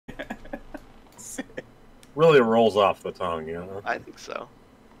really rolls off the tongue, you know? I think so.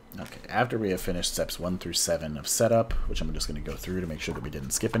 Okay, after we have finished steps 1 through 7 of setup, which I'm just going to go through to make sure that we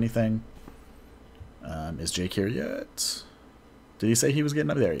didn't skip anything. Is Jake here yet? Did he say he was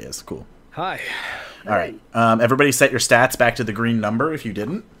getting up? There he is. Cool. Hi. All right. Everybody set your stats back to the green number if you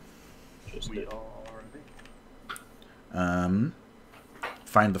didn't. We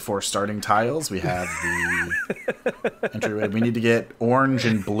Find the 4 starting tiles. We have the entryway. We need to get orange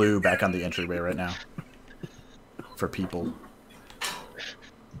and blue back on the entryway right now. For people.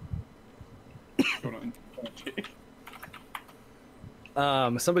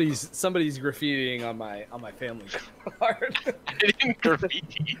 Somebody's graffitiing on my family card. I didn't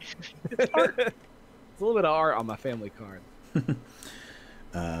graffiti. It's a little bit of art on my family card.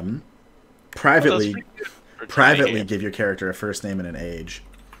 Privately give your character a first name and an age.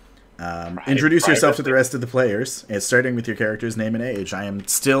 Introduce yourself to the rest of the players, and starting with your character's name and age. I am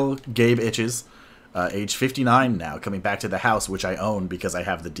still Gabe Itches, age 59 now, coming back to the house, which I own because I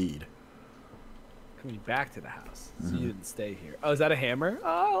have the deed. Coming back to the house, so you didn't stay here. Oh, is that a hammer?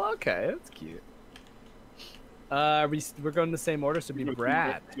 Oh, okay, that's cute. We're going in the same order, so it'd be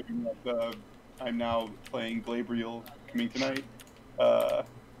Brad. I'm now playing Glabriel coming tonight. The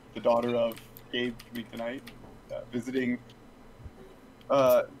daughter of Gabe coming tonight. Visiting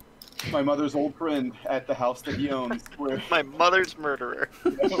my mother's old friend at the house that he owns. Where My mother's murderer.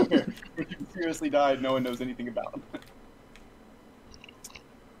 where he seriously died, no one knows anything about.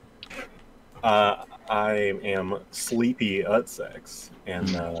 I am Sleepy Utsex,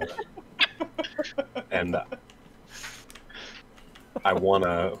 and I won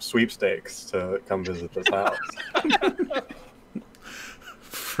a sweepstakes to come visit this house.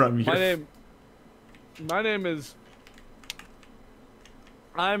 From your... My name is.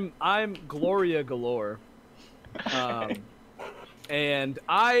 I'm Gloria Galore, and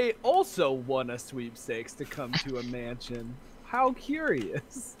I also won a sweepstakes to come to a mansion. How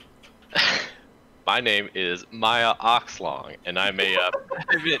curious! My name is Maya Oxlong, and I'm a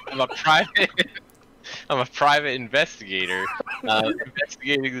private investigator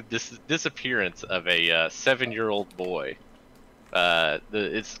investigating the disappearance of a 7-year-old boy.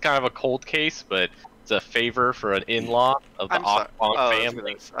 It's kind of a cold case, but it's a favor for an in-law of the Oxlong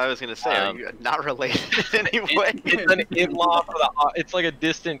family. I was gonna say, are you not related in any way? It's an in-law for the. It's like a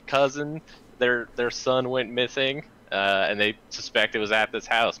distant cousin. Their son went missing, and they suspect it was at this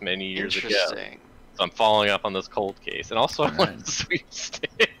house many years ago. Interesting. So I'm following up on this cold case, and also I wanted to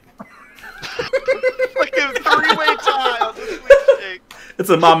sweepstake. Like a three-way tie on the sweepstake. It's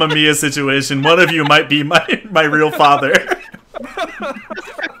a Mamma Mia situation. One of you might be my real father.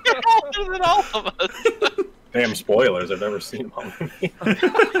 Older than all of us. Damn spoilers! I've never seen Mamma Mia.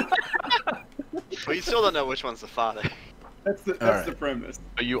 But you still don't know which one's the father. That's the premise.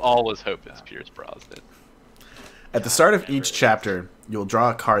 But you always hope it's Pierce Brosnan. At the start of each chapter, you'll draw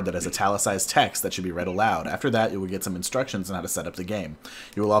a card that has italicized text that should be read aloud. After that, you will get some instructions on how to set up the game.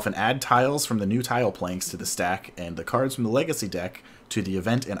 You will often add tiles from the new tile planks to the stack, and the cards from the legacy deck to the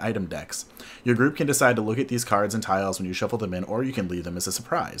event and item decks. Your group can decide to look at these cards and tiles when you shuffle them in, or you can leave them as a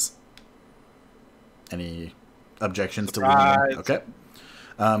surprise. Any objections to leaving them? Okay.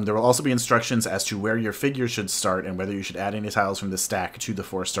 There will also be instructions as to where your figures should start and whether you should add any tiles from the stack to the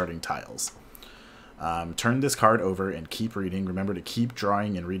 4 starting tiles. Turn this card over and keep reading. Remember to keep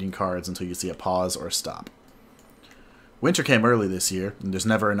drawing and reading cards until you see a pause or stop. Winter came early this year, and there's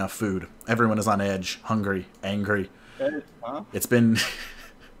never enough food. Everyone is on edge, hungry, angry. Huh? It's been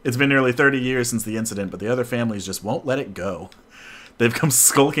nearly 30 years since the incident, but the other families just won't let it go. They've come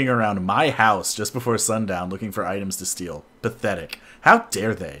skulking around my house just before sundown looking for items to steal. Pathetic. How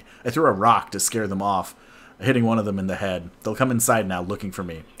dare they? I threw a rock to scare them off, hitting one of them in the head. They'll come inside now looking for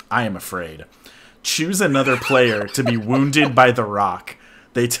me. I am afraid. Choose another player to be wounded by the rock.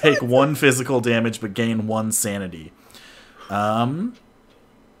 They take 1 physical damage but gain 1 sanity. Who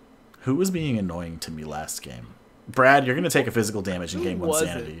was being annoying to me last game? Brad, you're going to take a physical damage and gain 1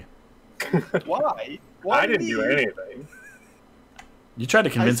 sanity. Why? I didn't do anything. You tried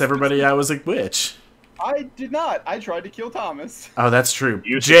to convince everybody I was a witch. I did not. I tried to kill Thomas. Oh, that's true.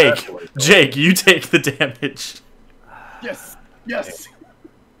 You Jake, successfully you take the damage. Yes. Yes.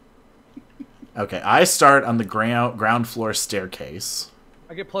 Okay, I start on the ground floor staircase.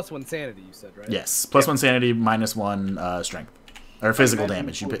 I get +1 sanity, you said, right? Yes, +1 sanity, -1 strength. Or physical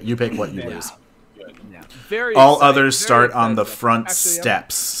damage. You pick what you lose. Yeah. Very All exciting, others very start on the excited. front Actually,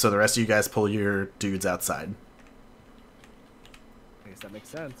 steps, so the rest of you guys pull your dudes outside. I guess that makes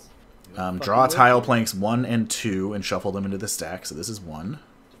sense. Draw tile planks 1 and 2 and shuffle them into the stack. So this is 1.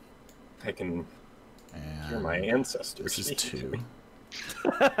 I can hear And my ancestors. this is speaking to 2. me.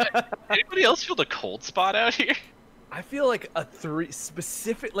 Anybody else feel the cold spot out here? I feel like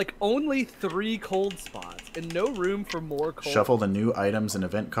only 3 cold spots and no room for more cold. Shuffle the new items and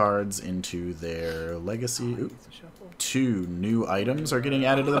event cards into their legacy. Ooh, 2 new items are getting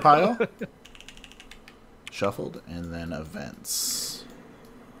added to the pile. Shuffled, and then events.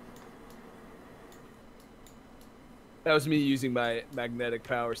 That was me using my magnetic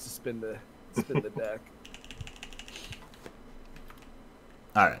powers to spin the deck.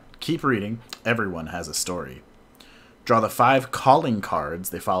 Alright, keep reading. Everyone has a story. Draw the 5 calling cards.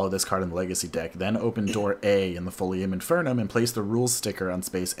 They follow this card in the legacy deck. Then open door A in the Folium Infernum and place the rules sticker on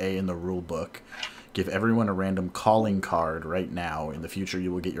space A in the rule book. Give everyone a random calling card right now. In the future,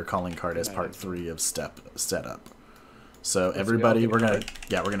 you will get your calling card as part 3 of setup. So everybody, we're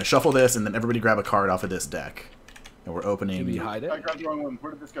gonna shuffle this, and then everybody grab a card off of this deck. And we're opening. Did we hide it? I grabbed the wrong one.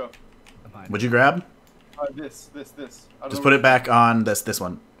 Where did this go? What'd you grab? This. Just put it back on this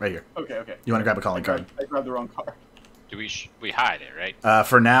one right here. Okay. You want to grab a calling card? I grabbed the wrong card. Do we hide it, right?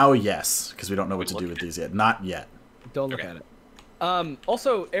 For now, yes, because we don't know what to do with these yet. Not yet. Don't look at it.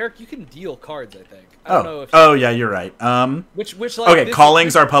 Also, Eric, you can deal cards, I think. I don't know if yeah, you're right. which like, okay,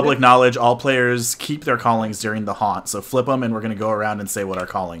 callings are public knowledge. All players keep their callings during the haunt, so flip them, and we're going to go around and say what our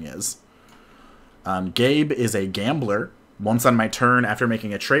calling is. Gabe is a gambler. Once on my turn, after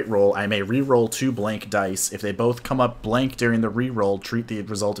making a trait roll, I may re-roll 2 blank dice. If they both come up blank during the re-roll, treat the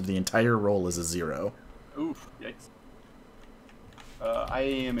result of the entire roll as a 0. Oof, yikes. I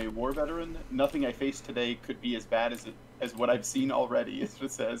am a war veteran. Nothing I face today could be as bad as what I've seen already. Is what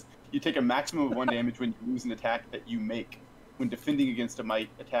it says. You take a maximum of 1 damage when you lose an attack that you make. When defending against a might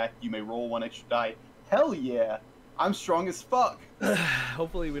attack, you may roll 1 extra die. Hell yeah! I'm strong as fuck.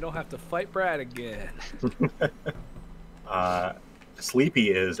 Hopefully we don't have to fight Brad again. Sleepy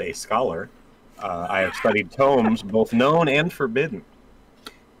is a scholar. I have studied tomes, both known and forbidden.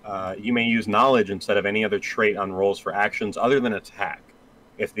 You may use knowledge instead of any other trait on rolls for actions other than attack.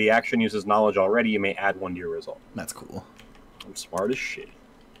 If the action uses knowledge already, you may add 1 to your result. That's cool. I'm smart as shit.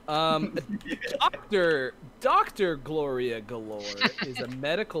 Dr. Gloria Galore is a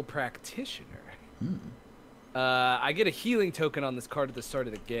medical practitioner. I get a healing token on this card at the start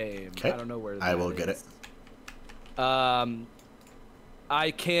of the game. Okay. I don't know where that I will get it.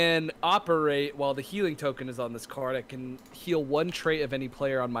 I can operate while the healing token is on this card. I can heal 1 trait of any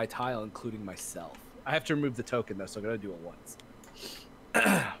player on my tile, including myself. I have to remove the token, though, so I'm going to do it once.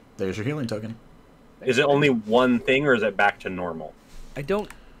 There's your healing token. Is it only 1 thing, or is it back to normal?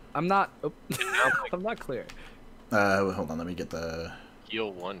 I'm not clear. Hold on, let me get the...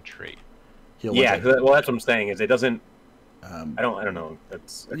 Heal 1 trait. Heal 1 trait. Well, that's what I'm saying, is it doesn't... I don't know.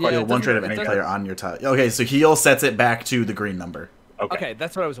 That's heal 1 trait of any player on your tile. Okay, so heal sets it back to the green number. Okay,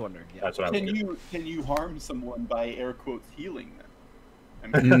 that's what I was wondering. Yeah. That's what I was Can you harm someone by air quotes healing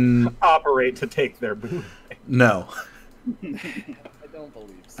them? operate to take their boon. No. I don't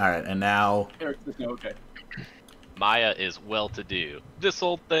believe so. All right, and now... Eric says no, okay. Maya is well-to-do. This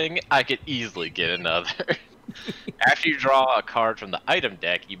old thing, I could easily get another. After you draw a card from the item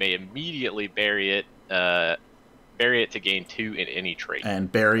deck, you may immediately bury it to gain 2 in any trait.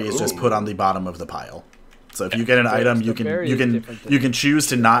 And bury is just put on the bottom of the pile. So if you get an item, you can choose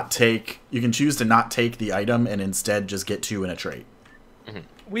to not take the item and instead just get 2 in a trait.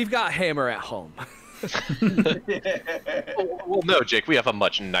 We've got hammer at home. Well, no, Jake, we have a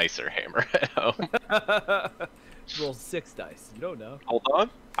much nicer hammer at home. Roll 6 dice. You don't know. Hold on.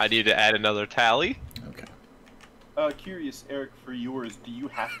 I need to add another tally. Okay. Curious, Eric, for yours, do you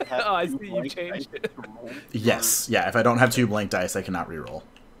have to have Oh, I 2 see you blank changed dice it. to roll? Yes. Yeah, if I don't have 2 blank dice, I cannot reroll.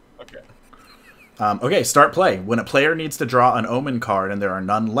 Okay. Okay, start play. When a player needs to draw an omen card and there are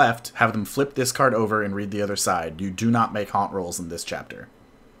none left, have them flip this card over and read the other side. You do not make haunt rolls in this chapter.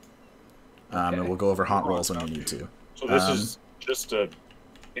 And we'll go over haunt rolls when we need to. So this is just a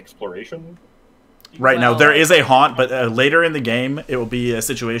exploration? Right, now there is a haunt, but later in the game, it will be a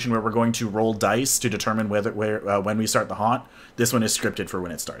situation where we're going to roll dice to determine when we start the haunt. This one is scripted for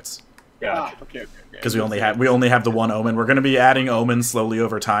when it starts. Yeah. Okay. Because we only have the 1 omen. We're going to be adding omens slowly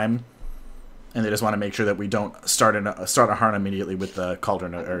over time. And they just want to make sure that we don't start a haunt immediately with the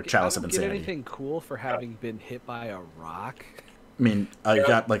Cauldron or Chalice of Insanity. Get anything cool for having been hit by a rock? I mean, I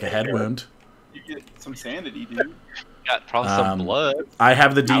got like a head wound. You get some sanity, dude. Got probably some blood. I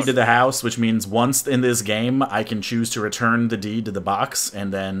have the deed to the house, which means once in this game, I can choose to return the deed to the box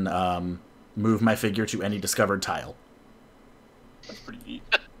and then move my figure to any discovered tile. That's pretty neat.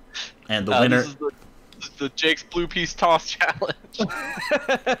 And the winner... This is the Jake's Blue Piece Toss Challenge.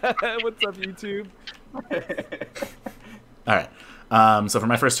 What's up, YouTube? Alright. So for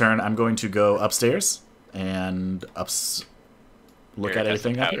my first turn, I'm going to go upstairs and look Here, at it has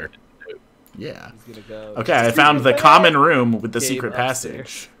some everything up powder. here. Yeah. He's gonna go. Okay, I found the common room with the Cave secret upstairs.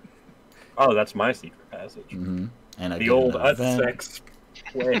 passage. Oh, that's my secret passage. Mm-hmm. And I The get old an event. sex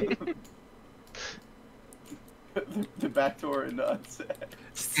way. The back door in the unset.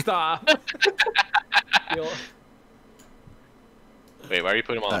 Stop. You'll- Wait, why are you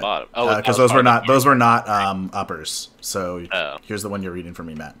putting them on the bottom? Oh, Because those were not uppers. So Oh. here's the one you're reading from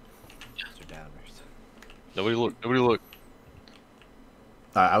me, Matt. Those are downers. Nobody look. Nobody look.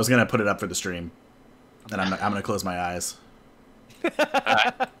 I was gonna put it up for the stream, and I'm gonna close my eyes.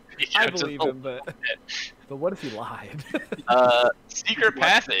 I believe him, but what if he lied? Secret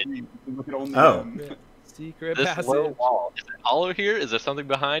passage. You can look at only, Oh. Secret This passage. low wall. Is it hollow here? Is there something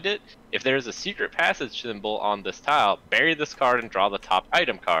behind it? If there is a secret passage symbol on this tile, bury this card and draw the top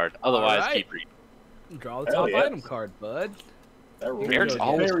item card. Otherwise, Alright. keep reading. Draw the Hell top yes. item card, bud. That rules. Eric's go,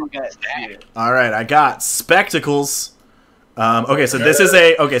 always Very fucking good. stacked. All right, I got spectacles. Okay, so this is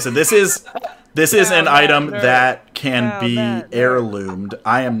an Now item that- that can now be that- heirloomed.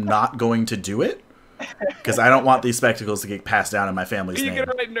 I am not going to do it because I don't want these spectacles to get passed down in my family's You name.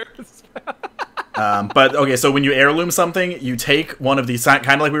 gonna write nervous? But okay, so when you heirloom something, you take one of these, kind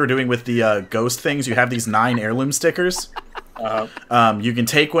of like we were doing with the ghost things. You have these 9 heirloom stickers. You can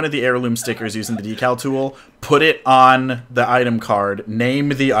take one of the heirloom stickers using the decal tool, put it on the item card, name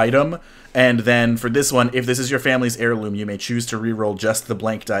the item, and then for this one, if this is your family's heirloom, you may choose to reroll just the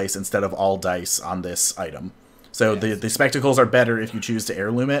blank dice instead of all dice on this item. So the spectacles are better if you choose to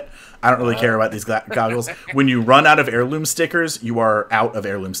heirloom it. I don't really care about these goggles. When you run out of heirloom stickers, you are out of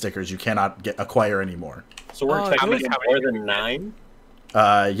heirloom stickers. You cannot acquire any more. So we're Oh, expecting those- more than 9?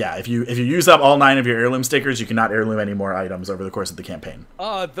 Yeah, if you use up all 9 of your heirloom stickers, you cannot heirloom any more items over the course of the campaign.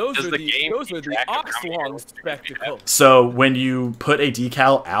 Those Does are the the game those are keep the track of how many Oxlong heirlooms you have? spectacles. So when you put a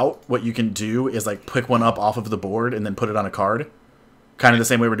decal out, what you can do is like pick one up off of the board and then put it on a card. Kind of the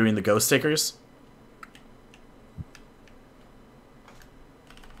same way we're doing the ghost stickers.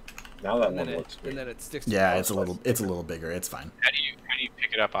 Now that And then, one looks and good. then it sticks. To Yeah, the it's a little bigger. It's fine. How do you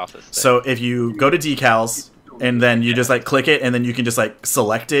pick it up off this thing? So if you go to decals and then you just like click it and then you can just like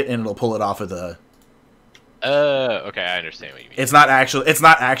select it and it'll pull it off of the. Okay, I understand what you mean. It's not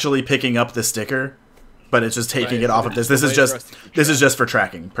actually picking up the sticker, but it's just taking Right, it so off of this. This is it's a way for us to keep this is track. just for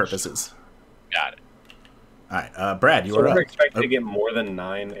tracking purposes. Got it. All right, Brad, you So are we're up. expecting to get more than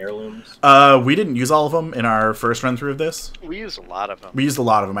 9 heirlooms? We didn't use all of them in our first run through of this. We use a lot of them. We used a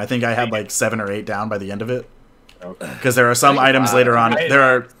lot of them. I think I had like 7 or 8 down by the end of it. Okay. Because there are some items later on. I-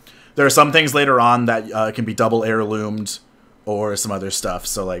 There are some things later on that can be double heirloomed or some other stuff.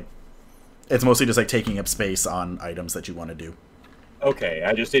 So like, it's mostly just like taking up space on items that you want to do. Okay,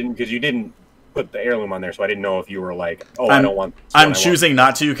 I just didn't, because you didn't put the heirloom on there, so I didn't know if you were like, oh, I don't want this one, I I'm want- choosing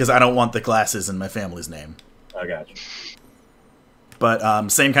not to because I don't want the glasses in my family's name. I got you. But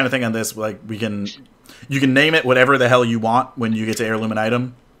same kind of thing on this. Like you can name it whatever the hell you want when you get to heirloom an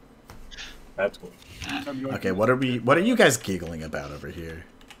item. That's cool. Okay, what are you guys giggling about over here?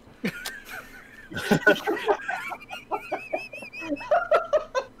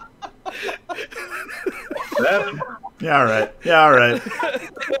 Yeah, all right. Yeah, all right.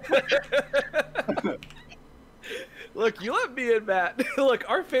 Look, you let me in, Matt. Look,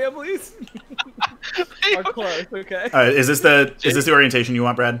 our families are close. Okay. All right, is this the orientation you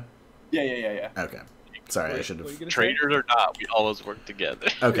want, Brad? Yeah. Okay. Sorry, I Wait, should what are you have. gonna say? Traders or not, we always work together.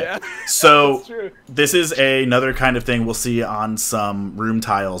 Okay. Yeah. So That's true. this is another kind of thing we'll see on some room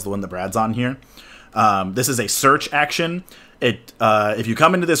tiles, the one that Brad's on here. This is a search action. If you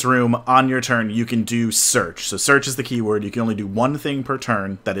come into this room on your turn, you can do search. So search is the keyword. You can only do one thing per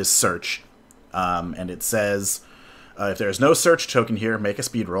turn. That is search. And it says, if there is no search token here, make a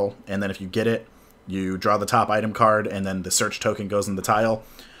speed roll. And then if you get it, you draw the top item card, and then the search token goes in the tile.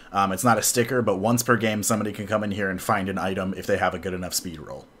 It's not a sticker, but once per game, somebody can come in here and find an item if they have a good enough speed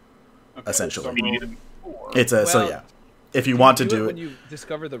roll. Essentially. So I'm rolling 4. It's a so Well, yeah. If you want to it do when it, you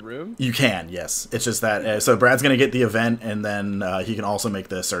discover the room. you can. Yes, it's just that. So Brad's gonna get the event, and then he can also make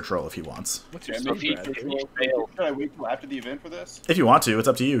the search roll if he wants. What's your Okay, So speed, if he- Brad? fail. Should I wait till after the event for this? If you want to, it's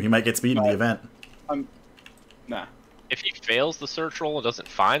up to you. He might get speed in the event. Nah. If he fails the search roll and doesn't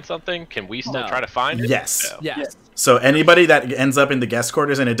find something, can we still No. try to find it? Yes. No. Yes. Yeah. So anybody that ends up in the guest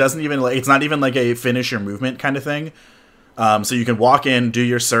quarters, and it doesn't even like it's not even like a finish your movement kind of thing. So you can walk in, do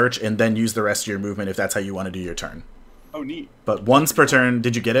your search, and then use the rest of your movement if that's how you want to do your turn. Oh, neat. But once per turn,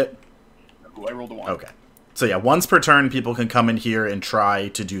 did you get it? Cool, I rolled a 1. Okay. So yeah, once per turn, people can come in here and try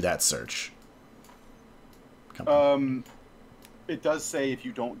to do that search. Come on. It does say if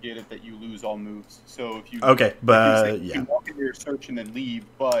you don't get it that you lose all moves. So if you Okay, but you yeah, can walk into your search and then leave,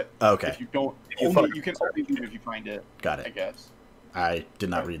 but okay, if you don't, you only, fuck you can only leave if you find it. got I it. guess. I did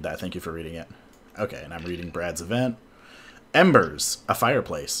not read that. Thank you for reading it. Okay, and I'm reading Brad's event. Embers, a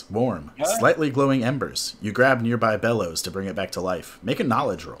fireplace, warm, slightly glowing embers. You grab nearby bellows to bring it back to life. Make a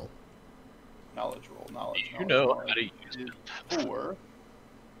knowledge roll. Knowledge roll. Knowledge. You know how to use it. 4.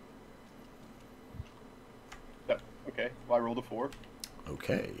 Okay, well, I rolled a 4.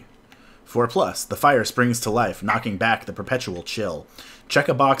 Okay. 4+. The fire springs to life, knocking back the perpetual chill. Check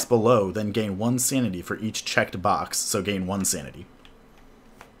a box below, then gain 1 sanity for each checked box, so gain 1 sanity.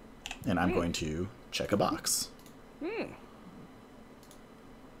 And I'm going to check a box.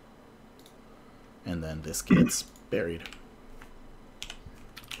 And then this gets buried.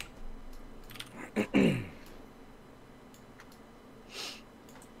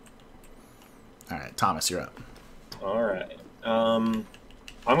 Alright, Thomas, you're up. Alright. I'm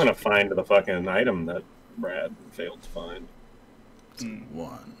gonna find the fucking item that Brad failed to find.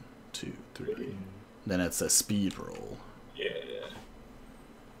 1, 2, 3. Then it's a speed roll. Yeah.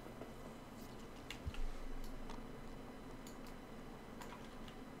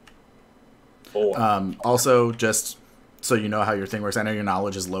 Also, just so you know how your thing works, I know your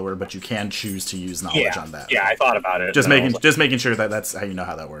knowledge is lower, but you can choose to use knowledge on that. Yeah, I thought about it. Just making sure that that's how you know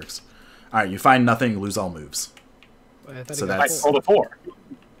how that works. All right, you find nothing, lose all moves. So I that's rolled a 4.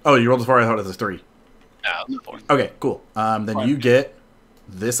 Oh, you rolled a 4. I thought it was a 3. No, 4. Okay, cool. Then you get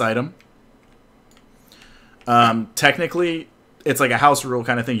this item. Technically, it's like a house rule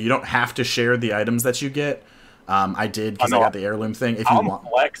kind of thing. You don't have to share the items that you get. I did because I got the heirloom thing. If you want,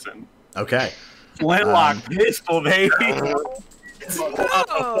 flexing. Okay. Flintlock pistol, baby. Oh.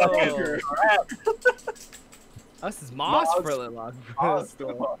 This is Moss for Flintlock.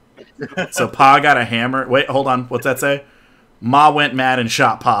 So Pa got a hammer. Wait, hold on. What's that say? Ma went mad and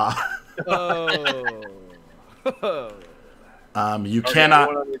shot Pa. You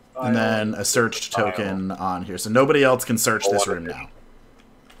cannot. And then a searched token on here. So nobody else can search this room now.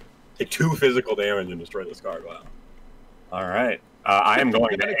 Take 2 physical damage and destroy this card. Wow. All right. I am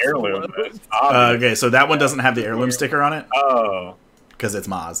going to heirloom this. Okay, so that one doesn't have the heirloom sticker on it. Oh. Because it's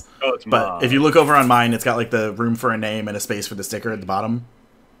Maz. Oh, it's Maz. But if you look over on mine, it's got like the room for a name and a space for the sticker at the bottom.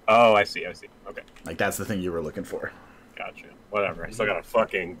 Oh, I see. Okay. Like that's the thing you were looking for. Gotcha. Whatever. I still got a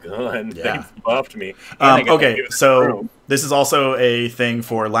fucking gun. Yeah. They buffed me. Okay, so this is also a thing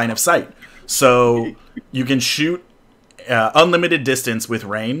for line of sight. So you can shoot unlimited distance with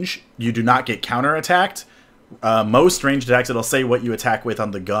range. You do not get counterattacked. Most ranged attacks, it'll say what you attack with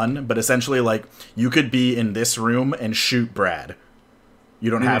on the gun, but essentially, like, you could be in this room and shoot Brad. You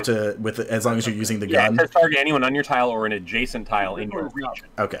don't have to, as long as you're using the gun. It says target anyone on your tile or an adjacent tile in your region.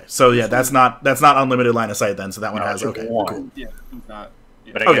 Okay, so yeah, that's not unlimited line of sight then. So that one has one. Cool. Yeah, it's not.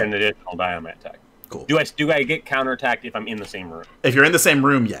 Yeah. But I get an additional die on my attack. Cool. Do I get counterattacked if I'm in the same room? If you're in the same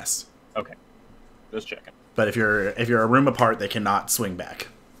room, yes. Okay, just checking. But if you're a room apart, they cannot swing back.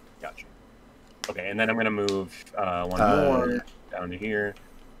 Gotcha. Okay, and then I'm gonna move one more down to here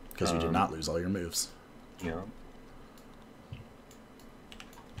because you did not lose all your moves. Yeah.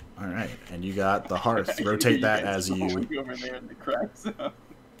 All right, and you got the hearth. Rotate that as you. Over there in the cracks.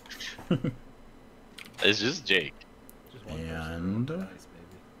 It's just Jake. And Let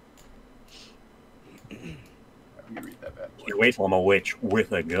me read that bad boy. You wait till I'm a witch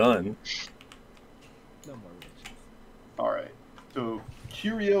with a gun. No more witches. All right. So,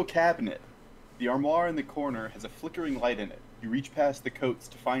 curio cabinet. The armoire in the corner has a flickering light in it. You reach past the coats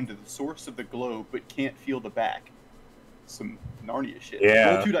to find the source of the glow, but can't feel the back. Some Narnia shit.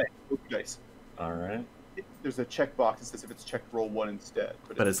 Yeah. Roll 2 dice. Roll 2 dice. All right. There's a checkbox that says if it's checked, roll 1 instead.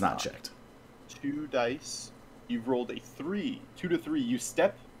 but it's not checked. 2 dice. You've rolled a 3. 2 to 3. You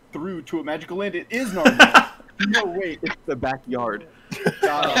step through to a magical land. It is Narnia. No, wait. It's the backyard.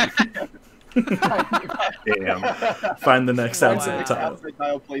 Damn. Find the next outside tile. Outside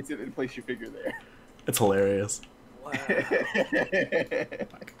tile, place it, and place your figure there. It's hilarious. Wow.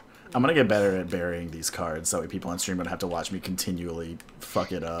 I'm gonna get better at burying these cards, so people on stream don't have to watch me continually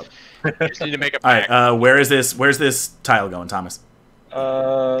fuck it up. You just need to make a All pack. right, where's this tile going, Thomas?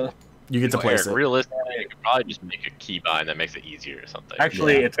 You get to Well, place Eric, it. realistically, you could probably just make a keybind that makes it easier or something.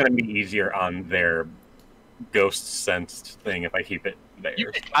 Actually, Yeah. it's gonna be easier on their ghost sensed thing if I keep it there.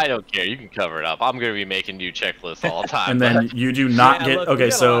 I don't care. You can cover it up. I'm going to be making new checklists all the time. And then you do not Yeah, get. look, we Okay,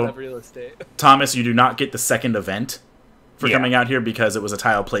 got a lot so of real estate. Thomas, you do not get the second event for Yeah. coming out here because it was a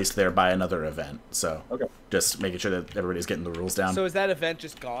tile placed there by another event. So Okay. just making sure that everybody's getting the rules down. So is that event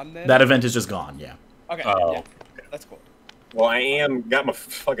just gone then? That event is just gone. Yeah. Okay. Oh. Yeah, that's cool. Well, I got my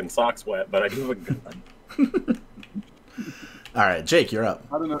fucking socks wet, but I do have a gun. All right, Jake, you're up.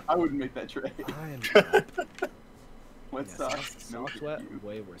 I don't know. I wouldn't make that trade. I am What yes, sucks? No, sweat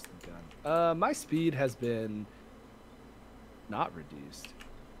way worse than gun. My speed has been not reduced.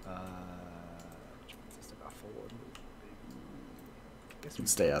 I got 4. You can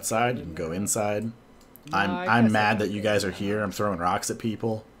stay outside. You can go inside. I I'm guess I mad can that you go guys are inside. here. I'm throwing rocks at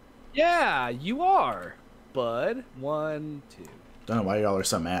people. Yeah, you are, bud. 1, 2. Don't know why y'all are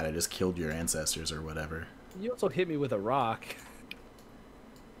so mad. I just killed your ancestors or whatever. You also hit me with a rock.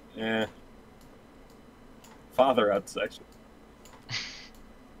 Yeah. Father out section.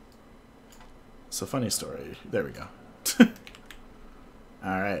 It's a funny story. There we go.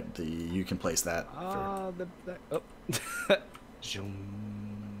 All right, you can place that. Oh.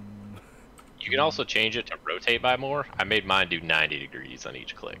 Zoom. You can also change it to rotate by more. I made mine do 90 degrees on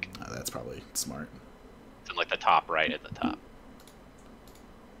each click. That's probably smart. It's in like the top right at the top.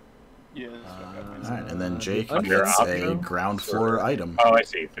 Yeah. That's what I got All myself. right, and then Jake Under gets a option? ground floor item. Oh, I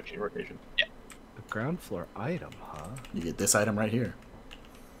see. 15 rotation. A ground floor item, huh? You get this item right here.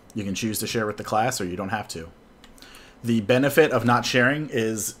 You can choose to share with the class, or you don't have to. The benefit of not sharing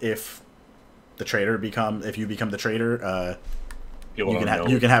is if the trader if you become the trader, People you don't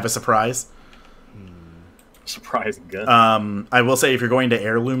know. can have a surprise. Surprise gun. I will say if you're going to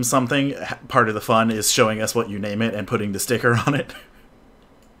heirloom something, part of the fun is showing us what you name it and putting the sticker on it.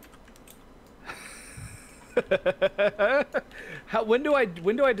 When do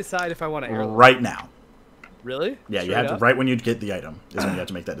I decide if I want to heirloom? Right now. Really? Yeah, you Straight have to up? right when you get the item is when you have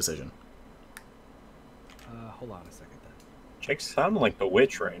to make that decision. Hold on a second then. Jake's sounding like the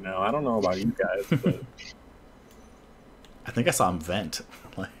witch right now. I don't know about you guys, but I think I saw him vent.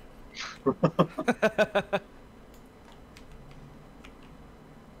 Like,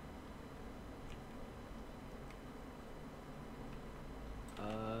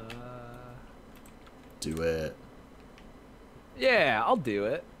 do it. Yeah, I'll do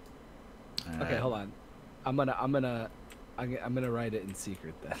it. All Okay, right. hold on. I'm gonna write it in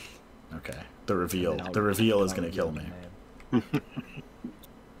secret then. Okay. The reveal. And then I'll- The reveal is I'll going to kill reveal me. the name.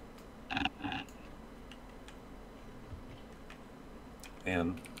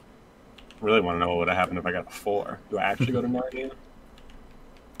 man, really want to know what would have happened if I got a 4. Do I actually go to Narnia?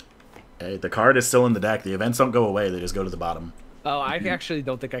 Okay, the card is still in the deck. The events don't go away. They just go to the bottom. Oh, I actually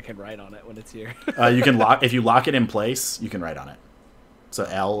don't think I can write on it when it's here. You can lock if you lock it in place. You can write on it. So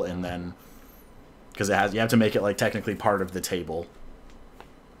L and then because you have to make it like technically part of the table.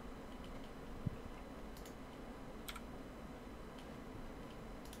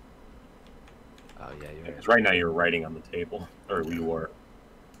 Oh yeah, you're right. Because right now you're writing on the table, or we were.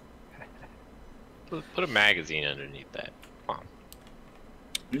 Put a magazine underneath that. Come on.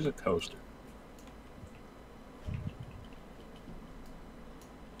 Use a coaster.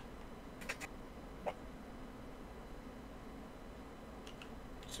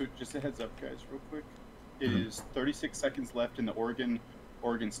 So just a heads up, guys, real quick. It is 36 seconds left in the Oregon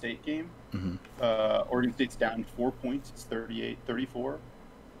State game. Mhm. Oregon State's down 4 points. It's 38-34.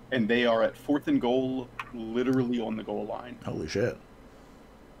 And they are at 4th and goal, literally on the goal line. Holy shit!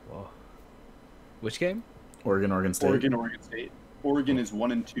 Whoa. Which game? Oregon State. Oregon State. Oregon is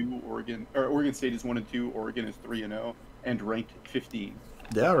 1-2. Oregon State is 1-2. Oregon is 3-0 and ranked 15.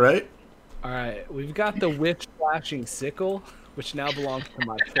 Yeah, right. All right, we've got the witch flashing sickle, which now belongs to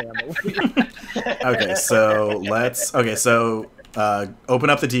my family. Okay, so let's. Okay, so open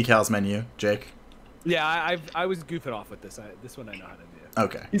up the decals menu, Jake. Yeah, I was goofing off with this. This one I know how to do.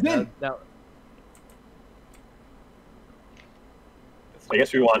 Okay. He's in. Now, I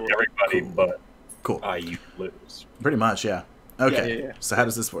guess we want everybody, but Cool. you lose. Pretty much, yeah. Okay. Yeah. So how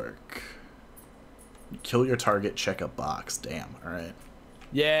does this work? Kill your target. Check a box. Damn. All right.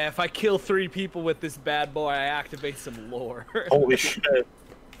 yeah, if I kill 3 people with this bad boy, I activate some lore. Holy shit!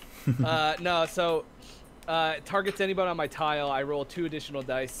 No, so targets anybody on my tile. I roll 2 additional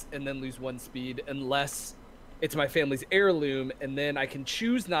dice and then lose 1 speed, unless it's my family's heirloom, and then I can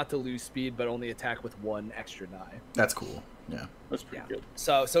choose not to lose speed, but only attack with 1 extra die. That's cool. Yeah. That's pretty Yeah. good.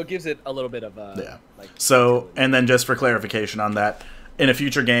 So it gives it a little bit of Yeah. like. So, utility. and then just for clarification on that, in a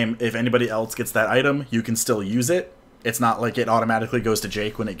future game, if anybody else gets that item, you can still use it. It's not like it automatically goes to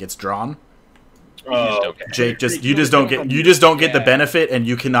Jake when it gets drawn. Oh, Okay. Jake you just don't get the Yeah. benefit, and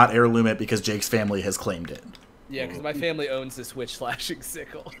you cannot heirloom it because Jake's family has claimed it. Yeah, because my family owns this witch slashing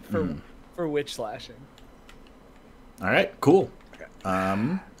sickle for witch slashing. All right, cool. Okay.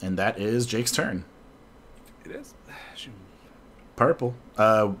 And that is Jake's turn. It is. Shoot. Purple.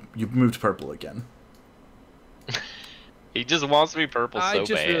 You moved purple again. He just wants to be purple I so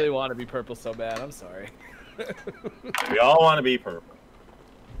just bad. really want to be purple so bad. I'm sorry. we all want to be purple.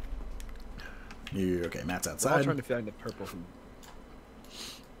 Okay, Matt's I'm all outside. trying to find the purple from.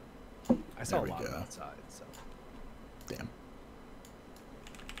 I saw There a we lot go. outside. So. Damn.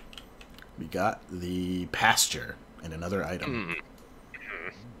 We got the pasture. and another item.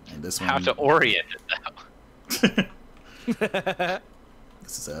 And this one. How to orient it though.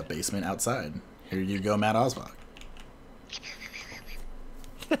 This is a basement outside. Here you go, Matt Osbach.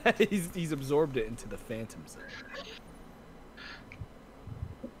 he's absorbed it into the Phantom Zone.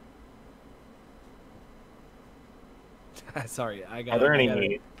 Sorry, I got. Are there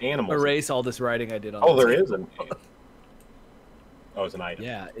any animals? Erase all this writing I did on. Oh, the there table. is an. Oh, it's an item.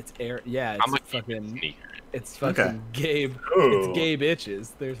 Yeah, it's air. Yeah, I'm it's gonna keep it fucking. sneaker. It's fucking Okay. Gabe. Ooh. It's Gabe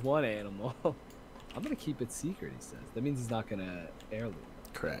itches. There's one animal. I'm gonna keep it secret. He says. That means he's not gonna heirloom.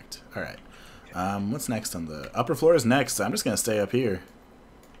 Correct. All right. What's next on the upper floor is next. So I'm just gonna stay up here,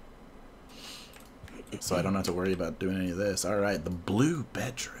 so I don't have to worry about doing any of this. All right, the blue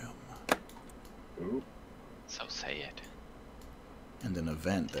bedroom, Ooh. So say it. and an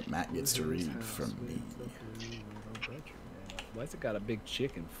event that Matt gets to read from me. Why's it got a big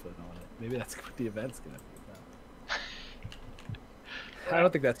chicken foot on it? Maybe that's what the event's gonna be about. I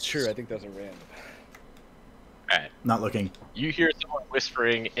don't think that's true. I think those are random. Alright. Not looking. You hear someone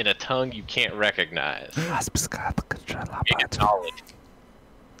whispering in a tongue you can't recognize. Make a knowledge.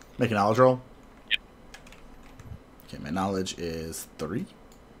 Make a knowledge roll. Yep. Okay, my knowledge is 3.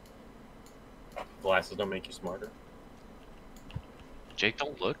 Glasses don't make you smarter. Jake,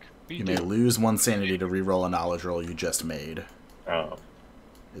 don't look. What are You may doing? lose 1 sanity to re-roll a knowledge roll you just made. Oh.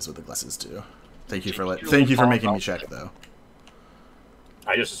 Is what the glasses do. Thank you for thank you for making me check though.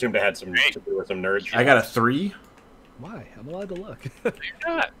 I just assumed it had some to do with some nerd shit. I got a 3. Why? I'm allowed to look. You're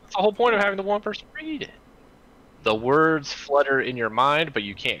not. That's the whole point of having the one person read it. The words flutter in your mind, but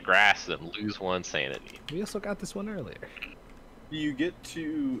you can't grasp them. Lose 1 sanity. We also got this one earlier. Do you get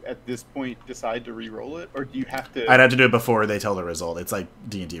to, at this point, decide to re-roll it, or do you have to? I'd have to do it before they tell the result. It's like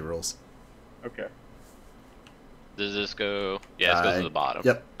D&D rules. Okay. Does this go? Yeah, this goes to the bottom.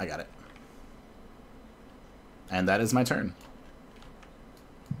 Yep, I got it. And that is my turn.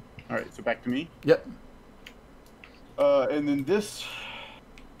 All right. So back to me. Yep. And then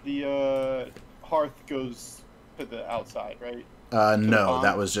the hearth goes to the outside, right? No, pond?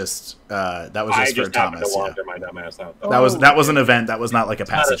 that was just I for just happened Thomas. to Yeah. wander my dumbass out. Though. That was an event. That was not like a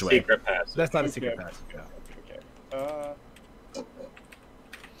It's not a passageway. secret passage. That's not a Okay, secret okay, passage. okay, okay.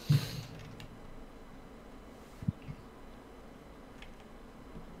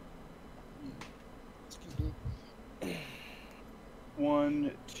 Excuse me.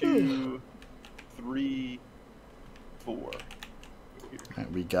 1, 2, 3, 4.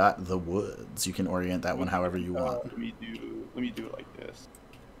 Alright, we got the woods. You can orient that one however you want. Let me do it like this.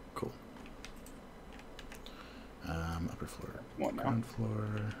 Cool. Upper floor, Come on now. ground floor.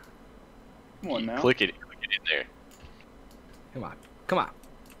 Come on now. Click it in there. Come on. Come on.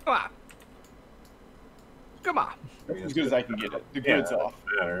 Come on. Come on. That's as good as I can get it. The Yeah, grid's off.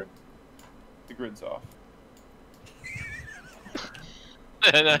 matter. The grid's off.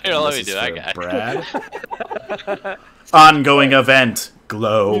 No, here, let This me is do it. I for got Brad. Ongoing event. You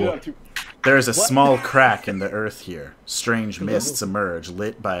Glow. don't have to- There is a small crack in the earth here. Strange mists emerge,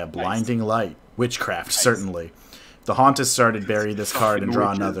 lit by a blinding light. Witchcraft, certainly. The haunt has started. Bury this card and draw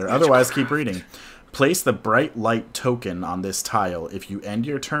Fucking another. witches. Otherwise, keep reading. Place the bright light token on this tile. If you end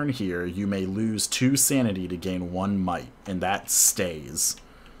your turn here, you may lose 2 sanity to gain 1 might, and that stays.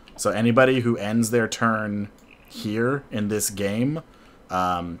 So anybody who ends their turn here in this game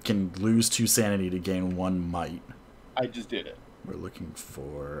can lose 2 sanity to gain 1 might. I just did it. We're looking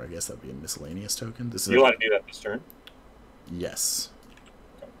for, I guess that'd be a miscellaneous token. This is You want to do that this turn? Yes.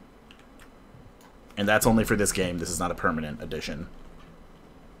 And that's only for this game. This is not a permanent addition.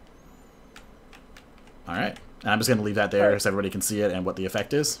 Alright. And I'm just going to leave that there so everybody can see it and what the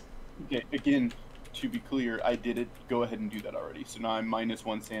effect is. Okay, again, to be clear, I did it. Go ahead and do that already. So now I'm minus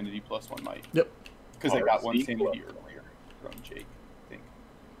 1 sanity plus 1 might. Yep. Because I got 1 Alright, sanity earlier from Jake, I think.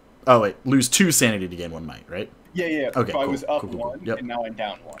 Oh, wait. Lose 2 sanity to gain 1 might, right? Yeah, yeah. Okay, So I cool, was up cool, cool, 1, cool. Yep. and now I'm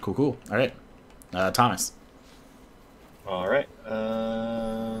down 1. Cool, cool. Alright. Thomas. All right.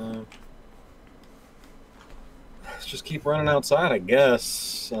 Let's just keep running outside, I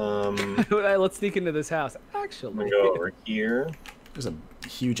guess. Let's sneak into this house. I'm Actually. gonna go over here. There's a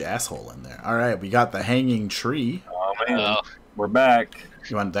huge asshole in there. Alright, we got the hanging tree. Oh man, Oh. we're back.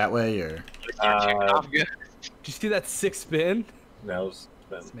 You want it that way, or? Did you see that 6 spin? That was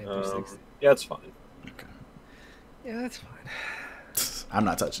It's made for 60. yeah, it's fine. Okay. Yeah, that's fine. I'm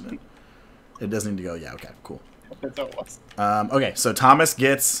not touching it. It doesn't need to go. Yeah, okay, cool. That's how it was. Okay, so Thomas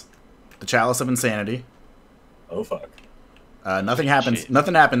gets the Chalice of Insanity. Oh fuck. Nothing happens. Shit.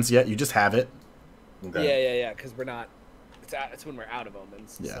 Nothing happens yet. You just have it. Okay. Yeah. Because we're not. It's when we're out of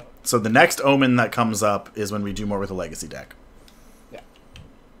omens. Yeah. So. So the next omen that comes up is when we do more with the legacy deck.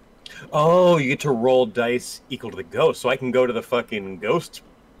 Oh, you get to roll dice equal to the ghost, so I can go to the fucking ghost.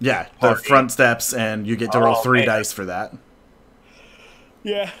 Yeah, the Party. front steps, and you get to roll Oh, 3 man. dice for that.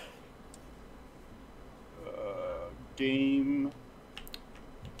 Yeah. Game.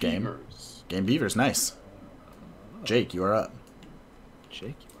 Game. Beavers. Game Beavers, nice. Jake, you are up.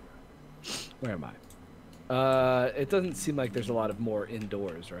 Jake, where am I? It doesn't seem like there's a lot of more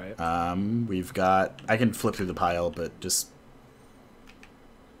indoors, right? We've got... I can flip through the pile, but just...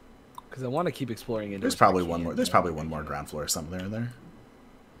 Because I want to keep exploring indoors. There's probably one more. There's probably one more ground floor somewhere in there.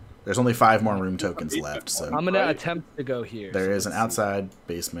 There's only 5 more room tokens left, so I'm gonna attempt to go here. there so is an let's see. outside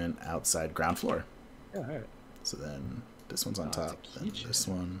basement, outside ground floor. Yeah, all right. So then this one's on Oh, it's a top. Then keychain. this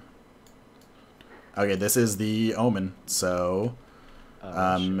one. Okay, this is the omen. So,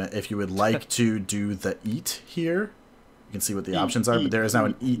 if you would like to do the eat here, you can see what the options are. But there is now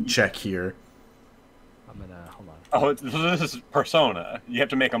an eat check here. I'm gonna hold on. Oh, this is Persona. You have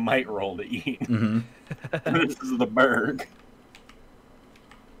to make a might roll to eat. Mm-hmm. This is the Berg.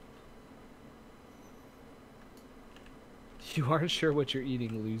 You aren't sure what you're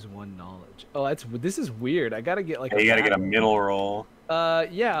eating, lose 1 knowledge. Oh, this is weird. I gotta get like. Yeah, you gotta get a map. middle roll.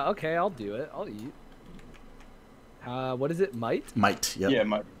 Yeah. Okay, I'll do it. I'll eat. What is it? Might? Might. Yep. Yeah,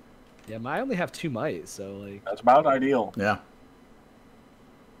 my. Yeah, I only have 2 might, so like, That's about ideal. Yeah.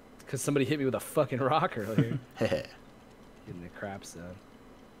 because somebody hit me with a fucking rock earlier. Hehe. Getting the crap zone.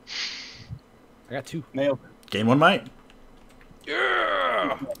 I got 2. Nailed it. Gain 1 might.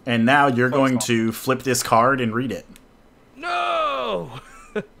 Yeah. And now you're going to flip this card and read it. No. All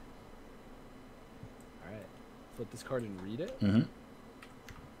right. Flip this card and read it. Mm-hmm.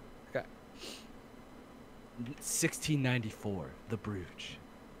 Okay. 1694, the Bruges.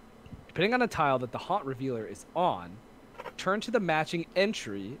 Depending on a tile that the Haunt Revealer is on, turn to the matching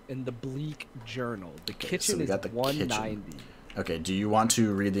entry in the Bleak Journal. The Okay, so kitchen we is got the 190. kitchen. Okay, do you want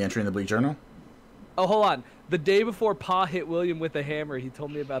to read the entry in the Bleak Journal? Oh, hold on. The day before Pa hit William with a hammer, he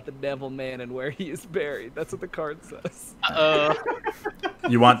told me about the Devil Man and where he is buried. That's what the card says.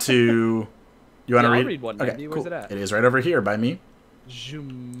 You want to... You want to Yeah, I'll read? read 190. Where's it at? It is right over here by me.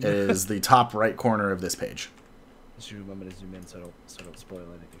 Zoom. It is the top right corner of this page. Zoom. I'm gonna zoom in so I don't spoil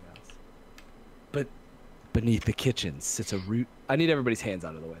anything else. But beneath the kitchen sits a root. I need everybody's hands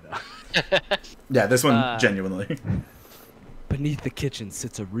out of the way though. Yeah, this one genuinely. Beneath the kitchen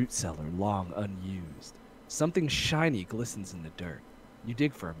sits a root cellar, long unused. Something shiny glistens in the dirt. You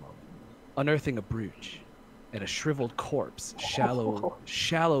dig for a moment, unearthing a brooch and a shriveled corpse,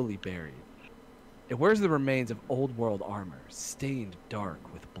 shallowly buried. It wears the remains of old world armor, stained dark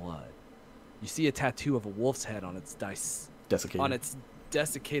with blood. You see a tattoo of a wolf's head on its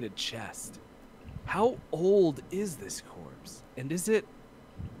desiccated chest. How old is this corpse? And is it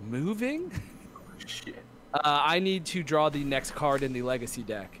moving? Shit. I need to draw the next card in the legacy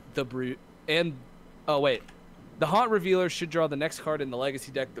deck. The brute and the Haunt Revealer should draw the next card in the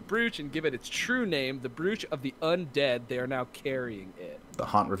legacy deck, the Brooch, and give it its true name, the Brooch of the Undead. They are now carrying it. The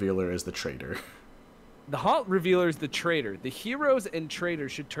Haunt Revealer is the traitor. The Haunt Revealer is the traitor. The heroes and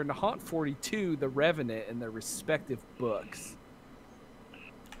traitors should turn to Haunt 42, the Revenant, in their respective books.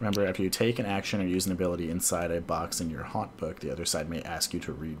 Remember, after you take an action or use an ability inside a box in your Haunt book, the other side may ask you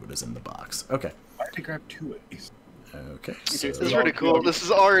to read what is in the box. Okay. I have to grab 2 of these. Okay. This This is pretty cool. This is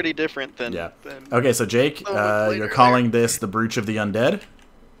already different than. Yeah. than Okay, so Jake, later you're calling this the Brooch of the Undead,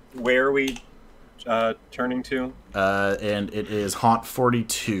 Where are we turning to? and it is Haunt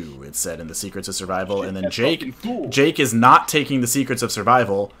 42. It said in the Secrets of Survival, and then That's Jake, fucking cool. Jake is not taking the Secrets of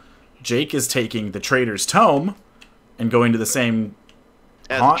Survival. Jake is taking the Traitor's Tome, and going to the same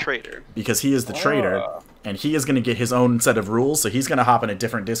as Haunt a traitor. because he is the traitor, and he is going to get his own set of rules. So he's going to hop in a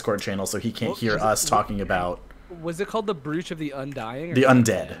different Discord channel, so he can't What hear is it- us talking about Was it called the Brooch of the Undying? Or the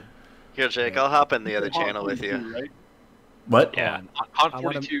undead. Here, Jake, I'll hop in the other channel with you. Right? What? Yeah, Hold on.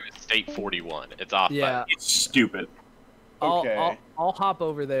 on 42 is state 41. It's off. Yeah, It's stupid. Okay. I'll hop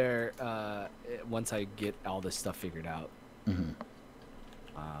over there once I get all this stuff figured out. Mhm.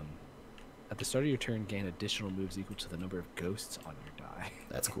 At the start of your turn, gain additional moves equal to the number of ghosts on your die,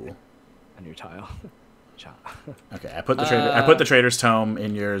 That's cool. on your tile. Cha. Okay, I put the traitor. I put the Traitor's Tome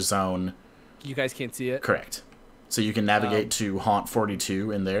in your zone. You guys can't see it. Correct. So you can navigate to Haunt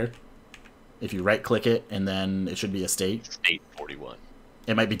 42 in there. If you right-click it, and then it should be a state. State 41.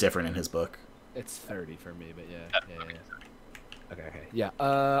 It might be different in his book. It's 30 for me, but yeah. Okay. Yeah. All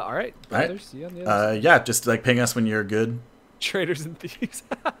right, All right. brothers. See you on the other side. Yeah, just like ping us when you're good. Traitors and thieves.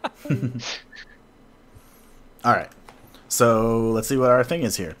 All right. So let's see what our thing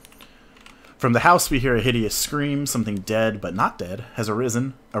is here. From the house we hear a hideous scream. Something dead, but not dead, has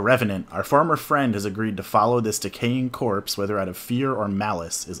arisen. A revenant. Our former friend has agreed to follow this decaying corpse, whether out of fear or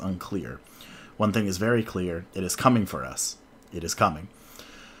malice is unclear. One thing is very clear. It is coming for us. It is coming.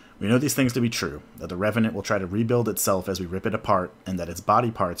 We know these things to be true, that the Revenant will try to rebuild itself as we rip it apart, and that its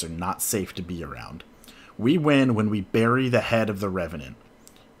body parts are not safe to be around. We win when we bury the head of the Revenant.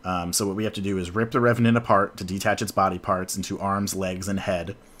 So what we have to do is rip the Revenant apart to detach its body parts into arms, legs, and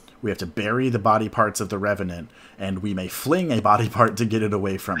head. We have to bury the body parts of the Revenant, and we may fling a body part to get it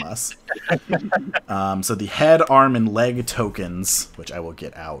away from us. So the head, arm, and leg tokens, which I will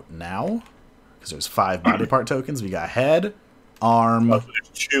get out now, because there's 5 body part tokens. We got head, arm, there's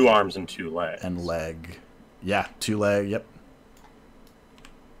 2 arms and 2 legs. and leg. Yeah, 2 leg, yep.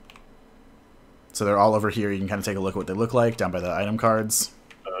 So they're all over here. You can kind of take a look at what they look like down by the item cards.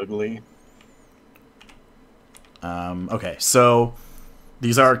 Ugly. Okay, so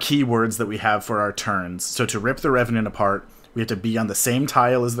these are keywords that we have for our turns. So to rip the Revenant apart, we have to be on the same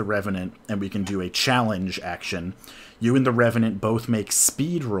tile as the Revenant, and we can do a challenge action. You and the Revenant both make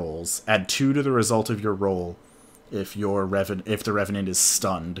speed rolls. Add 2 to the result of your roll if the Revenant is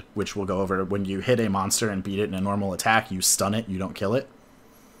stunned, which we'll go over. When you hit a monster and beat it in a normal attack, you stun it, you don't kill it.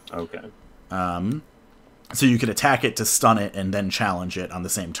 Okay. So you could attack it to stun it and then challenge it on the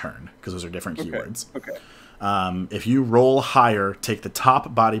same turn, because those are different keywords. Okay. If you roll higher, take the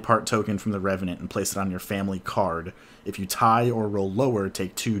top body part token from the Revenant and place it on your family card. If you tie or roll lower,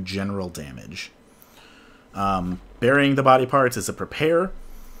 take 2 general damage. Burying the body parts is a prepare.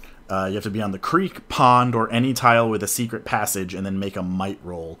 You have to be on the creek, pond, or any tile with a secret passage, and then make a might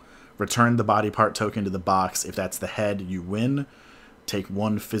roll. Return the body part token to the box. If that's the head, you win. Take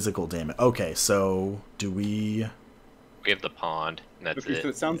 1 physical damage. Okay, so do we... We have the pond, and that's Okay, it. so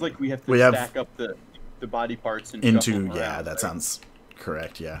it sounds like we have to stack up the body parts and shuffle them yeah, around, that right? sounds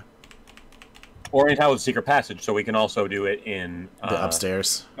correct, yeah. Or in tile with secret passage, so we can also do it in The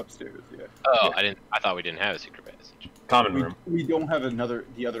upstairs. Upstairs, yeah. Oh, Yeah. I thought we didn't have a secret passage. common room. We don't have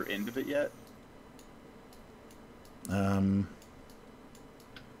the other end of it yet.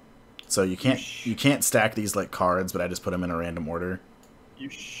 So you can't stack these like cards, but I just put them in a random order You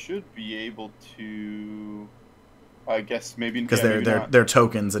should be able to. I guess maybe because maybe not. they're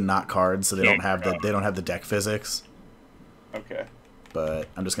tokens and not cards, so they don't have the deck physics. Okay. But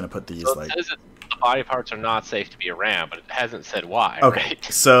I'm just gonna put these So it like. says that the body parts are not safe to be around, but it hasn't said why. Okay, Right?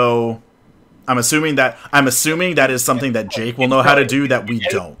 so I'm assuming that is something that Jake will know how to do that we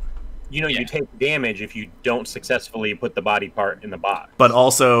don't. You know, you take damage if you don't successfully put the body part in the box. But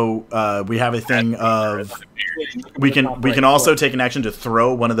also, we have a thing of we can also take an action to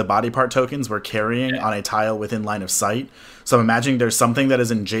throw one of the body part tokens we're carrying on a tile within line of sight. So I'm imagining there's something that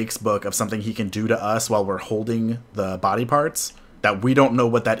is in Jake's book of something he can do to us while we're holding the body parts that we don't know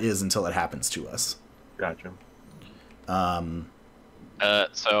what that is until it happens to us. Gotcha.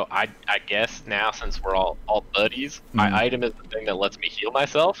 So I guess now, since we're all buddies, my item is the thing that lets me heal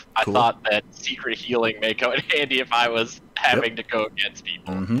myself. Cool. I thought that secret healing may come in handy if I was having to go against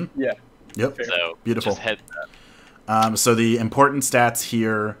people. Mm-hmm. Yeah. Yep. So Beautiful. Just heads up. So the important stats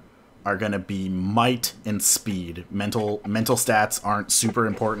here are going to be might and speed. Mental stats aren't super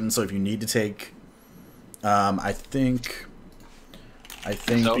important, so if you need to take, I think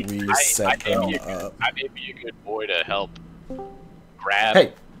So we set them up. I may be a good boy to help grab.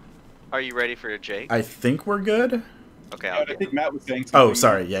 Hey, Are you ready for a Jake? I think we're good. Okay, I I'll get think Matt was saying something. Oh,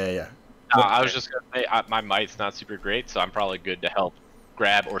 sorry. Yeah. I was just gonna say my might's not super great, so I'm probably good to help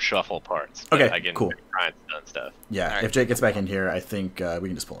grab or shuffle parts. Okay, I can cool. try and stun stuff. Yeah, Alright. if Jake gets back in here, I think we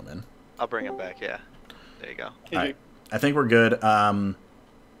can just pull him in. I'll bring him back. Yeah, there you go. Hey, Alright. I think we're good.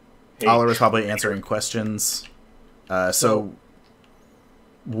 Oliver's probably answering questions. So,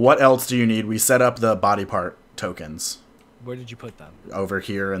 what else do you need? We set up the body part tokens Where did you put them? over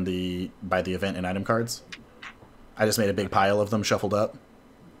here by the event and item cards. I just made a big pile of them shuffled up.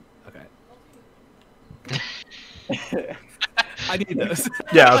 Okay. I need those.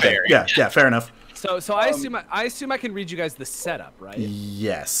 Yeah. Okay. Yeah. Fair enough. So I assume I can read you guys the setup, right?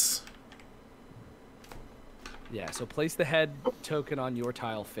 Yes. Yeah. So place the head token on your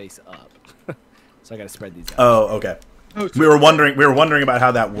tile face up. So I got to spread these out. Oh, okay. We were wondering about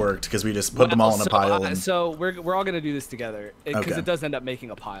how that worked because we just put them all in a pile. And... So we're all gonna do this together because Okay. it does end up making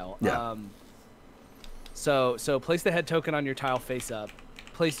a pile. Yeah. So place the head token on your tile face up.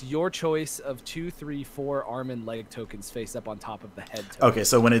 Place your choice of 2, 3, 4 arm and leg tokens face up on top of the head token. Okay,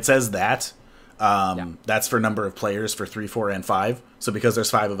 so when it says that, that's for number of players for 3, 4, and 5. So because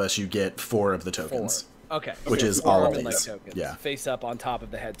there's 5 of us, you get 4 of the tokens. Okay. Which so is four all of Orman-like these. tokens, Yeah. face up on top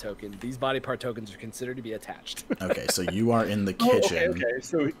of the head token. These body part tokens are considered to be attached. Okay, so you are in the Oh, kitchen. okay.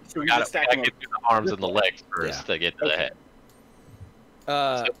 So we We just gotta stack them get up. through the arms and the legs first to get to the Okay.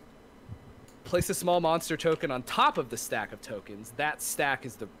 head. Place a small monster token on top of the stack of tokens. That stack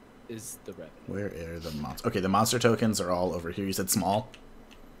is the Revenant. Where are the monsters? Okay, the monster tokens are all over here. You said small?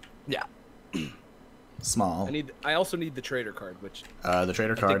 Yeah. Small. I also need the trader card, which The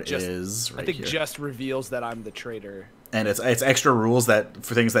trader card is right I think here. just reveals that I'm the trader. And it's extra rules that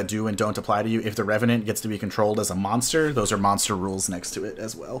for things that do and don't apply to you. If the Revenant gets to be controlled as a monster, those are monster rules next to it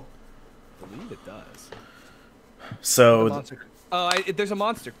as well. I believe it does. So there's a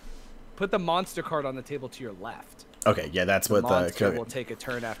monster. Put the monster card on the table to your left. okay, yeah, that's what Monster will take a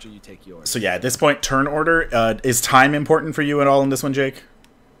turn after you take yours. So yeah, at this point, turn order. Is time important for you at all in this one, Jake?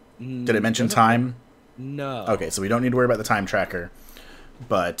 Did it mention time? No. Okay, so we don't need to worry about the time tracker.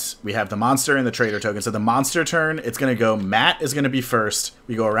 But we have the monster and the trader token. So the monster turn, it's going to go, Matt is going to be first.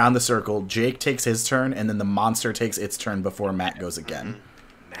 We go around the circle. Jake takes his turn, and then the monster takes its turn before Matt goes again.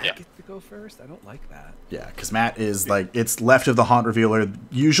 Matt gets to go first? I don't like that. Yeah, because Matt is like, it's left of the haunt revealer.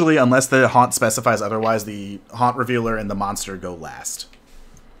 Usually, unless the haunt specifies otherwise, the haunt revealer and the monster go last.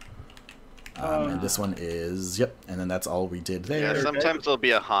 And this one is, yep, and then that's all we did there. Yeah, sometimes there'll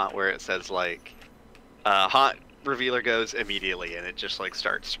be a haunt where it says like, haunt revealer goes immediately, and it just like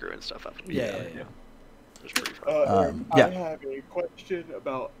starts screwing stuff up. Yeah. It's pretty fun. Yeah. I have a question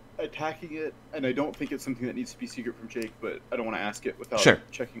about attacking it, and I don't think it's something that needs to be secret from Jake, but I don't want to ask it without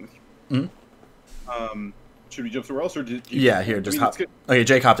checking with you. Should we jump somewhere else, or did you? Yeah, here, just hop. Okay,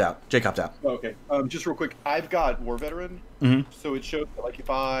 Jake hopped out. Oh, okay. Just real quick, I've got War Veteran, so it shows that, like, if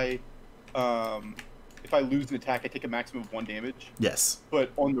I lose an attack, I take a maximum of 1 damage. Yes.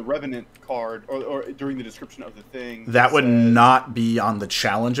 But on the Revenant card, or during the description of the thing, that would not be on the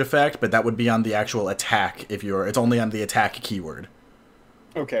challenge effect, but that would be on the actual attack. It's only on the attack keyword.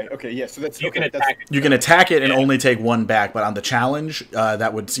 Okay, yeah. So that's You can attack it. You can attack it and only take 1 back, but on the challenge,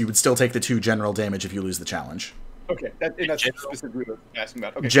 you would still take the 2 general damage if you lose the challenge. Okay, that's specifically what I was asking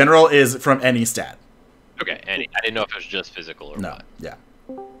about. Okay. General is from any stat. Okay, I didn't know if it was just physical or No, what. yeah.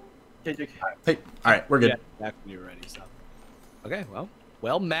 Okay, Jake. Hey, all right, we're good. Yeah, back when you're ready. So. Okay,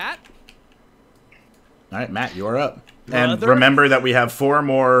 well, Matt. All right, Matt, you're up. And Brother? remember that we have 4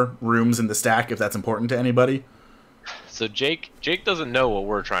 more rooms in the stack if that's important to anybody. So Jake doesn't know what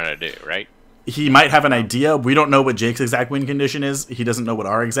we're trying to do, right? He might have an idea. We don't know what Jake's exact win condition is. He doesn't know what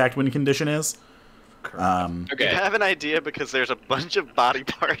our exact win condition is. I have an idea because there's a bunch of body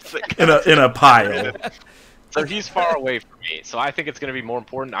parts that In a pile. So he's far away from me, so I think it's going to be more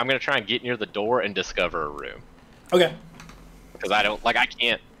important. I'm going to try and get near the door and discover a room. Okay. Because I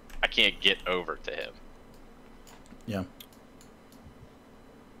can't get over to him. Yeah.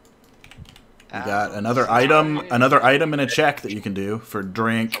 You got another item and a check that you can do for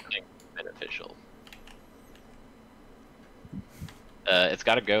drink. Something beneficial. It's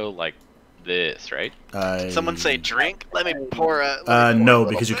got to go like this, right? Someone say drink. Let me pour a. No,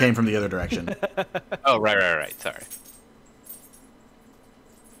 because you came from the other direction. Oh, right. Sorry.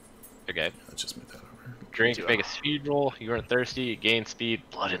 Okay. Let's just move that over. Drink, make a speed roll. You are thirsty, you gain speed.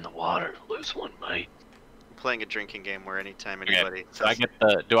 Blood in the water. Lose 1, mate. I'm playing a drinking game where anytime Okay. anybody. So I get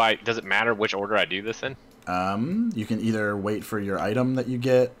does it matter which order I do this in? You can either wait for your item that you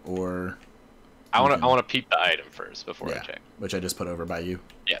get, or I want to peep the item first before I check. which I just put over by you.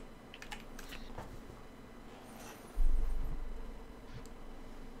 Yeah.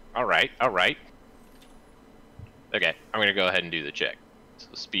 All right. Okay, I'm gonna go ahead and do the check. So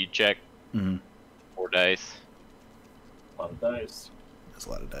speed check. 4 dice. A lot of dice. That's a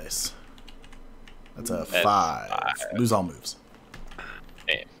lot of dice. That's a 5. Lose all moves.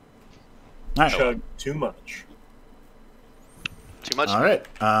 Damn. All right. Chug too much. Too much. All right.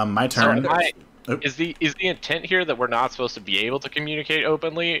 My turn. Is the intent here that we're not supposed to be able to communicate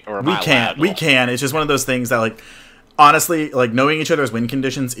openly, or am We I can. allowed? We can. It's just one of those things that, like, honestly, like, knowing each other's win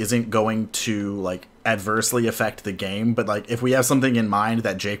conditions isn't going to, like, adversely affect the game. But, like, if we have something in mind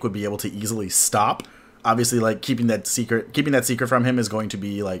that Jake would be able to easily stop, obviously, like, keeping that secret from him is going to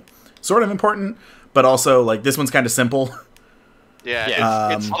be, like, sort of important. But also, like, this one's kind of simple.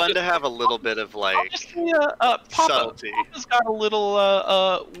 Yeah, it's fun to have a little bit of like subtlety. Papa's got a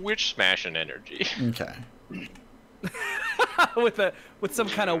little witch smashing energy. Okay. with some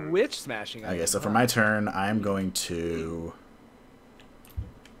kind of witch smashing. Okay, so for my turn, I'm going to...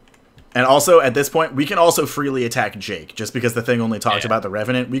 And also, at this point, we can also freely attack Jake. Just because the thing only talks about the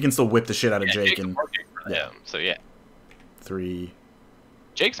Revenant, we can still whip the shit out of Jake. And them, so yeah. 3.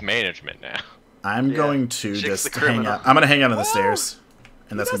 Jake's management now. I'm going to Jake's just the hang criminal. out. I'm going to hang out on the stairs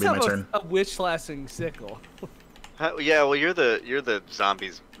and that's gonna be my turn. A witch lasting sickle. Yeah, well, you're the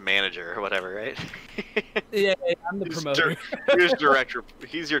zombies manager or whatever, right? Yeah, I'm the promoter.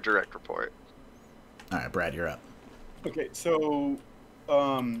 He's your direct report. All right, Brad, you're up. Okay, so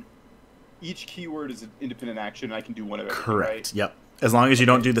each keyword is an independent action. I can do one of everything, Correct. right? Yep. As long as you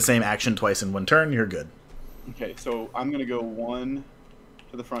don't do the same action twice in one turn, you're good. Okay, so I'm gonna go 1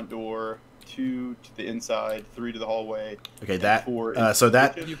 to the front door, 2 to the inside, 3 to the hallway. Okay, and that 4 so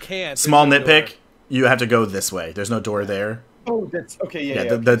that You can't. small There's no nitpick. door. You have to go this way. There's no door there. Oh, that's okay. Yeah, Yeah, yeah.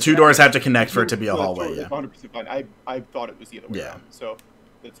 the okay. two So doors that- have to connect for it to be a no, that's hallway. totally- Yeah. 100% fine. I thought it was the other way Yeah. around. So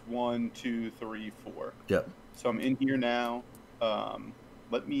that's 1, 2, 3, 4. Yep. So I'm in here now.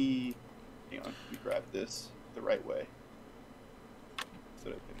 Let me hang on. Let me grab this the right way so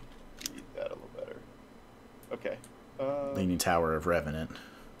that I can read that a little better. Okay. Leaning Tower of Revenant.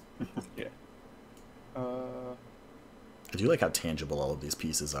 Yeah. I do like how tangible all of these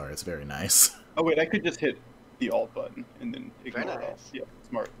pieces are. It's very nice. Oh wait, I could just hit the Alt button and then ignore Very it all. nice. Yeah,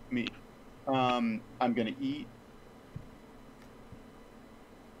 smart me. I'm gonna eat.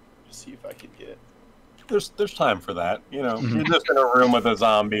 Just see if I can get. There's time for that. You know, Mhm. you're just in a room with a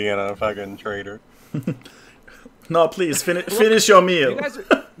zombie and a fucking traitor. No, please finish your meal.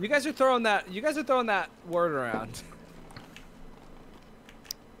 You guys are throwing that. You guys are throwing that word around.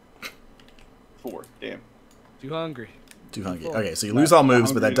 4. Damn. Too hungry. Too hungry. Okay, so you lose all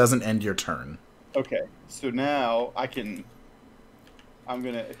moves, but that doesn't end your turn. Okay, so now I can. I'm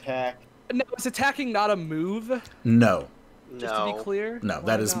gonna attack. No, is attacking not a move? No, Just to be clear. no, Why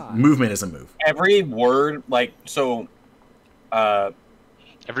that is not? movement is a move. Every word, like so.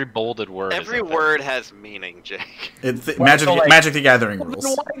 Every bolded word. Every is a thing. word has meaning, Jake. It's Well, so, like- Magic the Gathering Well, then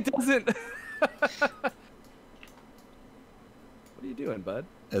rules. why doesn't? What are you doing, bud?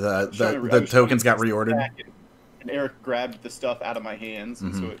 The tokens got reordered, And Eric grabbed the stuff out of my hands,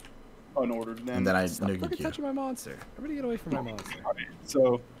 and so Mhm. it unordered them. and then I Stop nuked fucking you. touching my monster. Everybody get away from my monster.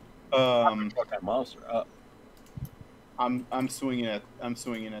 So, Fuck that monster up. I'm swinging at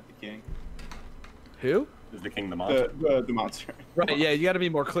the king. Who? Is the king the monster? The monster. Right. Yeah, you got to be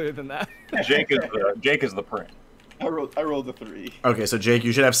more clear than that. Jake is the print. I rolled a 3. Okay, so Jake,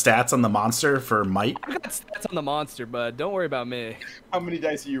 you should have stats on the monster for might. I got stats on the monster, bud. Don't worry about me. How many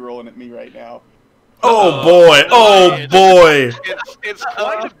dice are you rolling at me right now? Oh boy! Oh boy! It's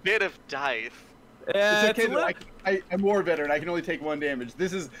quite a bit of dice. Yeah, It's okay. Though. I'm more veteran. I can only take 1 damage.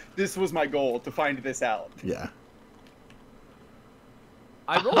 This was my goal, to find this out. Yeah.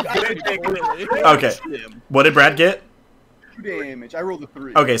 I rolled very poorly. Okay. What did Brad get? 2 damage. I rolled a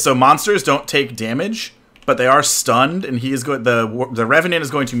 3. Okay, so monsters don't take damage, but they are stunned, and he is going. The Revenant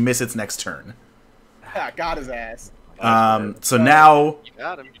is going to miss its next turn. Ah, got his ass. So now, You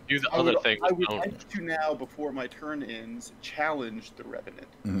got him. Do the I other would, thing. I would don't- like to now, before my turn ends, challenge the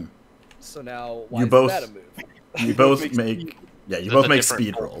Revenant. So now, why You is both- that a move? you both Makes make speed. yeah, you That's both a make different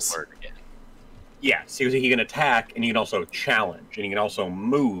speed bolded rolls. word again. Yeah, so he can attack, and he can also challenge, and he can also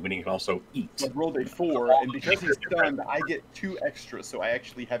move, and he can also eat. I rolled a 4, and because he's stunned, I get 2 extra, so I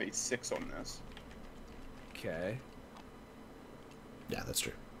actually have a 6 on this. Okay. Yeah, that's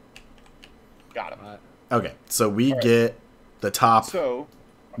true. Got him. Okay, so we Alright. get the top. So,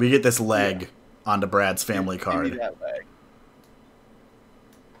 We get this leg onto Brad's family give me card. that leg.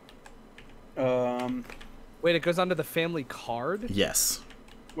 Wait, it goes onto the family card? Yes,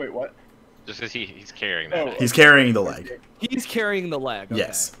 Wait, what? Just because he's carrying that. Oh. he's carrying the leg. He's carrying the leg. Okay.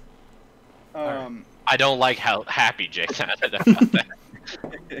 Yes. I don't like how happy Jake sounded about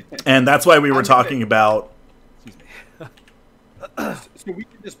that. And that's why we were I'm talking about. Excuse me. So we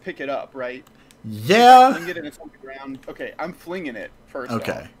can just pick it up, right? Yeah. Fling it and it's on the ground. Okay, I'm flinging it first.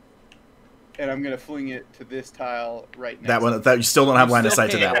 Okay. off, and I'm gonna fling it to this tile right next. That one. That you still don't have line of Still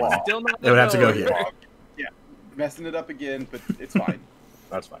sight to can't. that one. Still not It would have to go know. here. Yeah, messing it up again, but it's fine.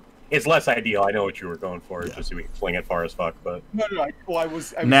 That's fine. It's less ideal. I know what you were going for, Yeah. just so we can fling it far as fuck. But No. I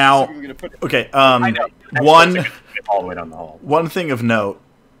was Now- specifically gonna put it. Okay. I know One all the way down the hall. one thing of note.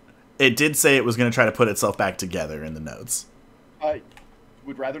 It did say it was going to try to put itself back together in the notes. I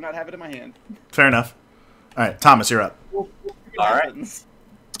would rather not have it in my hand. Fair enough. All right, Thomas, you're up. We'll see what All right. happens.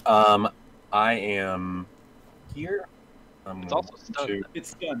 I am here. I'm It's also going stunned. to-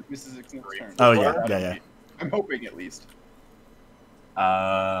 It's done. This is its next turn. Oh yeah. I'm hoping at least.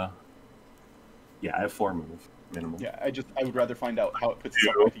 yeah, I have 4 move minimum. Yeah, I would rather find out how it puts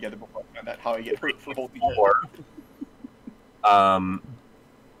itself back together before I find out how I get hurt for holding it. 4.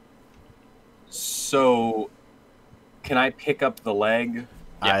 So, can I pick up the leg?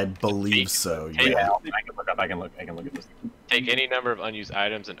 Yeah. I believe so. Hey, Yeah. I can look up. I can look at this. Take any number of unused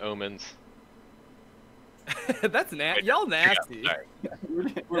items and omens That's y'all nasty. Sorry.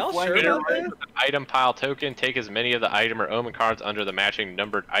 We're Y'all flying sure it about around. this? Item pile token. Take as many of the item or omen cards under the matching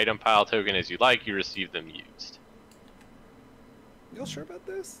numbered item pile token as you like. You receive them used. Y'all sure about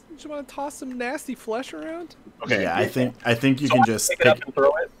this? You just want to toss some nasty flesh around? Okay. Yeah, I think you So can I just pick it up and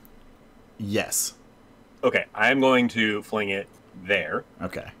throw it. Yes. Okay, I'm going to fling it there,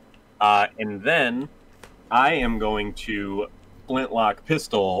 Okay. and then I am going to flintlock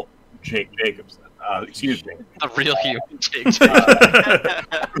pistol Jake Jacobson. Excuse me, The real human Jake.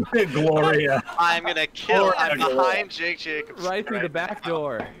 Gloria. I'm gonna kill. I'm Gloria. behind Jake Jacobs. Right through the back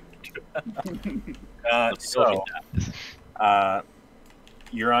door. So,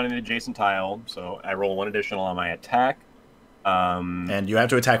 you're on an adjacent tile, so I roll 1 additional on my attack. And you have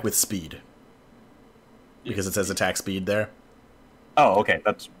to attack with speed. Because it says attack speed there. Oh, okay,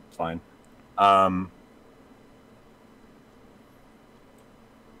 that's fine.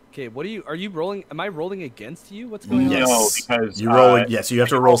 Okay, what are you rolling? Am I rolling against you? What's going on? Yes. No, because You roll yes, you have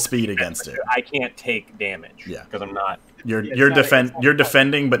to roll speed against it. I can't take damage. Yeah. because I'm not. You're It's you're not- you're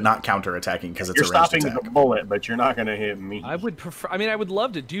defending but not counterattacking because it's You're a ranged stopping attack. the bullet, but you're not going to hit me. I would prefer. I mean, I would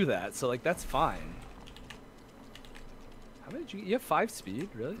love to do that. So like, that's fine. How many did you? You have 5 speed,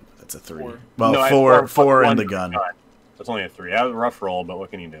 really? That's a 3. 4. Well, No, I four rolled four in one the per gun. gun. That's only a 3. That was a rough roll, but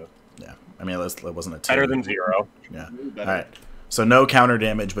what can you do? Yeah. I mean, it wasn't a 2. Better than 0. Yeah. Better. All right. So no counter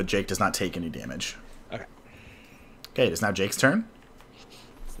damage, but Jake does not take any damage. Okay. Okay, it's now Jake's turn.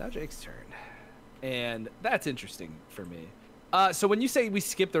 It's now Jake's turn, and that's interesting for me. So when you say we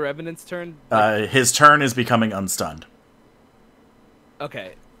skip the Revenant's turn, His turn is becoming unstunned.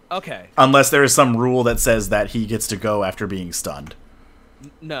 okay, Unless there is some rule that says that he gets to go after being stunned.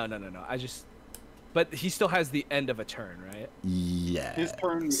 no. But he still has the end of a turn, right? Yeah. His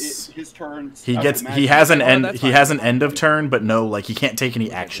turn. His turn. He I gets would he imagine- has an Oh, end that's he fine. has an end of turn, but no, like he can't take any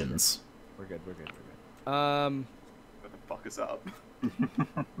actions. We're good. Gonna fuck us up.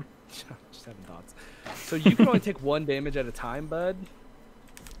 Just having thoughts. So you can only take 1 damage at a time, bud.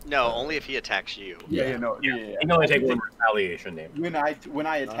 No, only if he attacks you. Yeah. No. Yeah, Yeah. you can only take 1 retaliation damage. When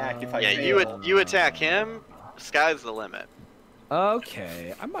I attack, if I Yeah, fail, you attack him. Sky's the limit.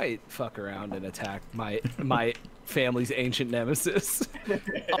 Okay, I might fuck around and attack my family's ancient nemesis.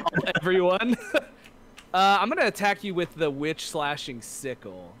 Everyone. I'm gonna attack you with the witch slashing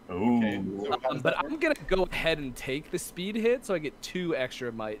sickle. Ooh. Okay, so how does But that I'm work? gonna go ahead and take the speed hit, so I get 2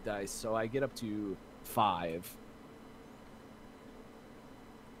 extra might dice, so I get up to 5.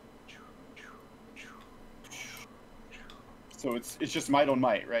 So it's just might on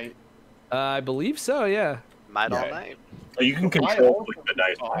might, right? I believe so. Yeah. Might all Yeah. night. So you can I control also the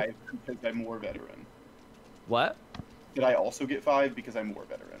dice. get 5 because I'm more veteran. What? Did I also get 5 because I'm more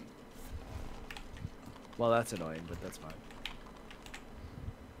veteran? Well, that's annoying, but that's fine.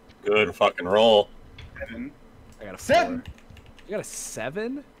 Good fucking roll. 7. I got a 4. 7. You got a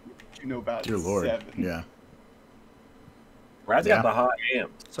 7? What you know about Dear Lord. 7? Yeah. Brad's Yeah. got the high hand.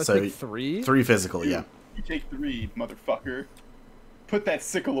 So I So take 3. 3 physical, yeah. You take 3, motherfucker. Put that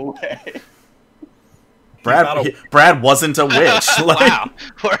sickle away. Brad wasn't a witch. Like, Wow.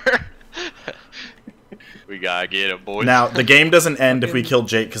 We gotta get him, boys. now the game doesn't end if we kill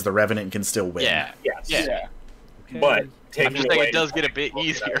Jake because the Revenant can still win. Yeah. Yes. Yeah. Okay. But I'm taking just saying away it does get a bit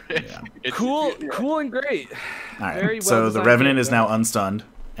easier. Yeah. It's- cool and great. All right. Very well so the designed Revenant game, is now unstunned,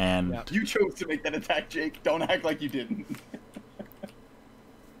 and Yeah. You chose to make that attack, Jake. Don't act like you didn't.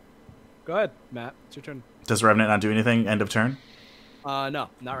 Go ahead, Matt. It's your turn. does Revenant not do anything? End of turn. No,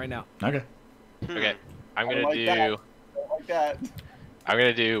 not right now. Okay. Okay. I'm I gonna like do. that. Don't like that. I'm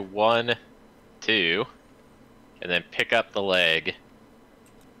gonna do 1, 2, and then pick up the leg,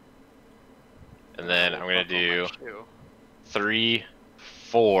 and then I'm gonna do 3,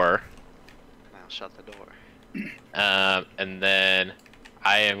 4, Now shut the door. and then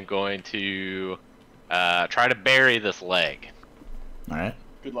I am going to try to bury this leg. All right.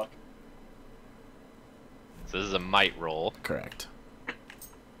 Good luck. So this is a might roll. Correct.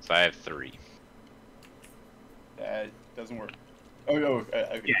 So I have 3. That doesn't work. Oh, no.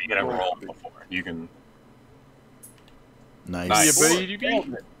 Okay. Yeah, you gotta roll before. You can. Nice. Nice.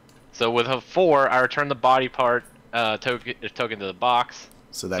 So with a 4, I return the body part token to the box.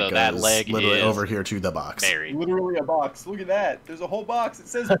 So that So goes that leg literally is over here to the box. Buried. Literally a box. Look at that. There's a whole box. It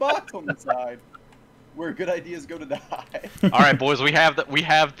says box on the side. Where good ideas go to die. All right, boys, we have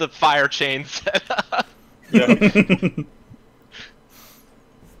the fire chain set up.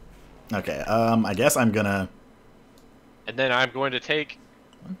 Okay. I guess I'm gonna And then I'm going to take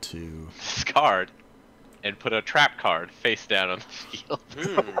 1, 2. this card and put a trap card face down on the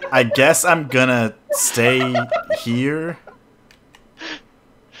field. I guess I'm gonna stay here.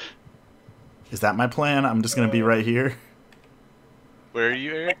 Is that my plan? I'm just gonna be right here. Where are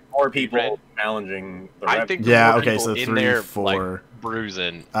you, Eric? 4 people Red? challenging the I Revenant. think Yeah, more okay, people so in 3, there, 4. like,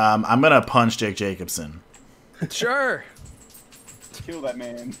 bruising. I'm gonna punch Jake Jacobson. Sure. Kill that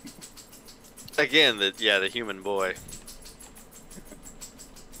man. Again, the human boy.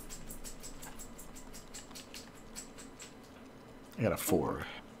 I got a 4.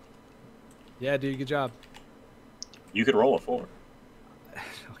 Yeah, dude, good job. You could roll a 4. Oh,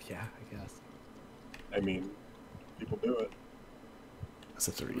 yeah, I guess. I mean, people do it. That's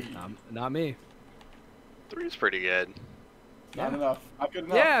a 3. Not me. 3 is pretty good. Not enough. Not good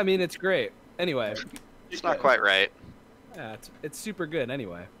enough. Yeah, I mean, it's great. Anyway, It's not quite right. yeah, it's super good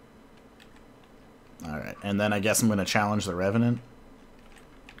anyway. All right, and then I guess I'm gonna challenge the Revenant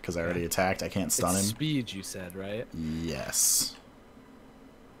because I already attacked. I can't stun It's him. speed, you said, right? Yes.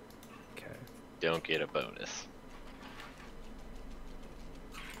 Okay. Don't get a bonus.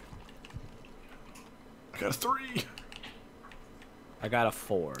 I got a 3. I got a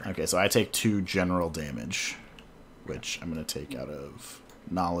 4. Okay, so I take 2 general damage, which I'm gonna take out of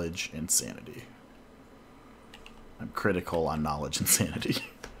knowledge and sanity. I'm critical on knowledge and sanity.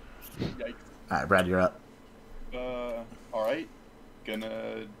 Yikes. All right, Brad, you're up. All right.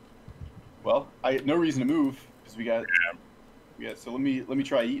 Gonna. Well, I no reason to move because we got. So let me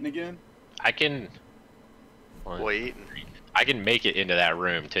try eating again. I can. Wait. I can make it into that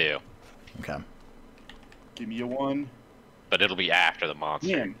room too, Okay. Give me a 1. but it'll be after the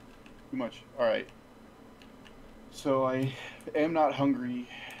monster. Damn. Too much. All right. So I am not hungry.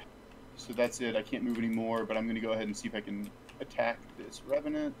 So that's it. I can't move anymore. But I'm gonna go ahead and see if I can attack this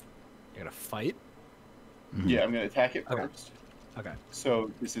Revenant. You're gonna fight? Mhm. Yeah, I'm gonna attack it Okay. first. Okay. So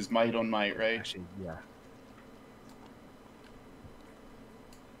this is might on might, right? Actually, yeah.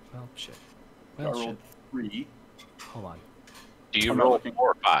 Well, shit. I Well, rolled shit. 3. Hold on. Do you I'm not roll looking. 4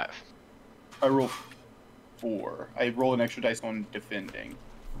 or 5? I rolled 4. I roll an extra dice on defending.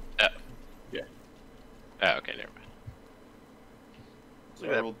 Oh, okay, never mind. So Look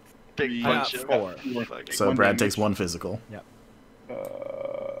at I that rolled big 3. punch. I got 4. Fucking- So 1 Brad damage. takes 1 physical.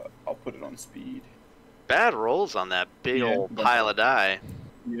 I'll put it on speed. Bad rolls on that big Yeah, old but- pile of die.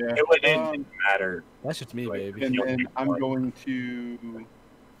 Yeah. It didn't matter. That's just me, baby. And You'll then take I'm 1. going to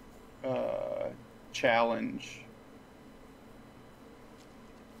challenge.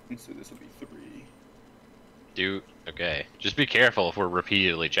 And so this will be 3. Okay. Just be careful if we're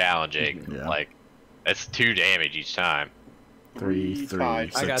repeatedly challenging. Yeah. Like, that's 2 damage each time. 3, 3.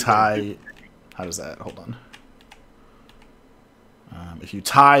 tied. I So got tie. How does that? Hold on. If you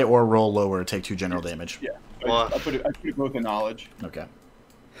tie or roll lower, take 2 general damage. Yeah. Well- I put it both in knowledge. Okay. All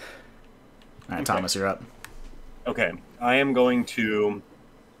right, Okay. Thomas, you're up. Okay, I am going to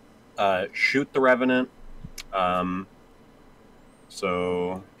shoot the Revenant.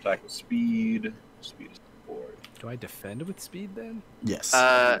 So attack with speed. Speed is 4. Do I defend with speed then? Yes.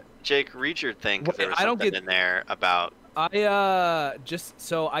 Jake, read your thing because Wait, there was I don't something get- in there about. I just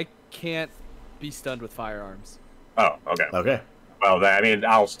so I can't be stunned with firearms. Oh, okay. Okay. Well, I mean,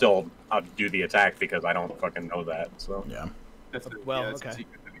 I'll do the attack because I don't fucking know that. So Yeah. That's Well, that's a okay.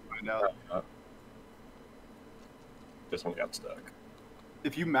 secret that we find out. this one got stuck.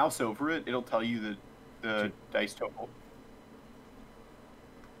 If you mouse over it, it'll tell you the dice total.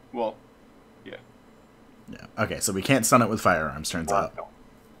 Well, Yeah. Okay, so we can't stun it with firearms, turns out.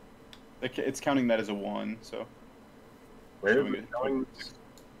 it's counting that as a 1. So Where showing is it. it going?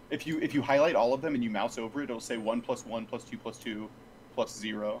 If you highlight all of them and you mouse over it, it'll say 1 + 1 + 2 + 2 +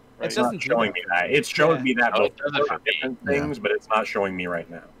 0. Right? It's doesn't not do showing that. me that. It's showing Yeah. me that Oh, it before does it for me. different Yeah. things, but it's not showing me right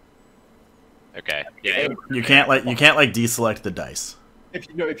now. Okay. Yeah. You can't deselect the dice. If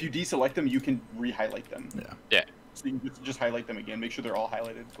you deselect them, you can re-highlight them. Yeah. Yeah. So you can just highlight them again. Make sure they're all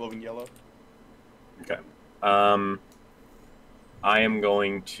highlighted, glowing yellow. Okay. I am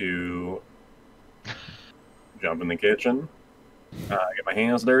going to jump in the kitchen, get my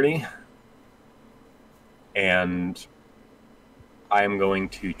hands dirty, and I am going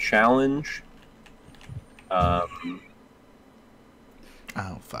to challenge. Oh,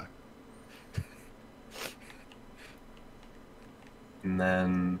 fuck. And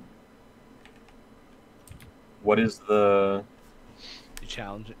then, what is the?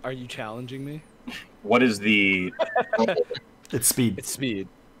 Are you challenging me? What is the? It's speed. It's speed.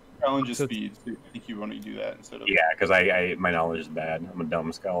 Challenge is So- speed. So I think you want to do that instead of. Yeah, because I my knowledge is bad. I'm a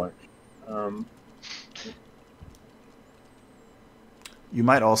dumb scholar. You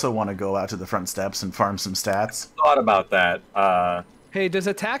might also want to go out to the front steps and farm some stats. Thought about that. Hey, does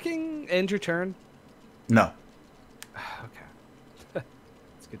attacking end your turn? No. Okay.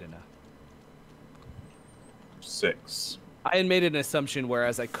 It's good enough. 6. I had made an assumption,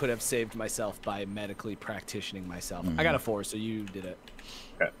 whereas I could have saved myself by medically practicing myself. I got a 4, so you did it.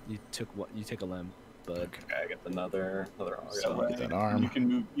 Okay. You took what? You take a limb, but Okay, I get another arm. So Get that arm. You can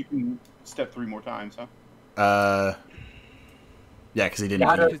move. You can step 3 more times, huh? Yeah, because he didn't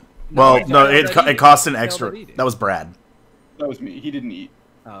Got eat. it. Well, no, he it failed at it cost an eating. He extra. failed at eating. That was Brad. That was me. He didn't eat.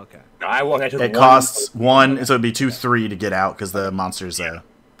 Oh, okay. I took It one. costs 1, so it'd be 2, 3 to get out because the monster's a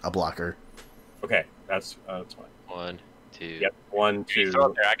blocker. Okay, that's fine. 1, 2. Yep, 1, You 2. throw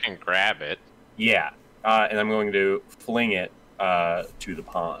it there, I can grab it. Yeah, and I'm going to fling it to the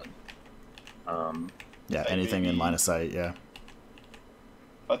pond. Yeah, Hey, anything in baby. line of sight. Yeah.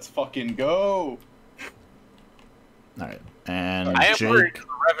 Let's fucking go. All right. And I am worried Jake. the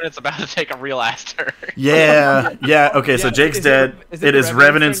Revenant's about to take a real ass turn. Yeah, yeah. Okay, so Yeah, Jake's is dead. it It is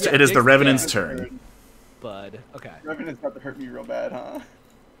Revenant's. turn? It is the Jake's Revenant's dead. turn. Bud. Okay. Revenant's about to hurt me real bad, huh?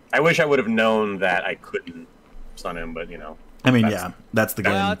 I wish I would have known that I couldn't stun him, but you know, I mean, That's- yeah, that's the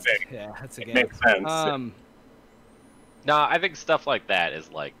game. Well, that's, big. yeah, that's a it game. makes sense. No, I think stuff like that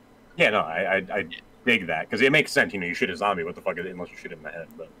is like, Yeah, no, I dig that because it makes sense. You know, you shoot a zombie. What the fuck is it unless you shoot it in the head?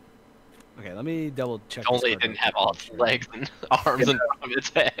 But Okay, let me double check. if only this it didn't card have real all quick. its legs and arms on top of its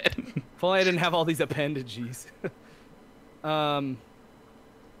head. If only I didn't have all these appendages. I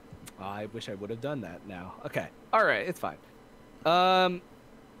wish I would have done that now. Okay. All right, it's fine. Oh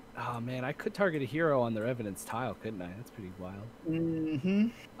man, I could target a hero on the Revenant's tile, couldn't I? That's pretty wild.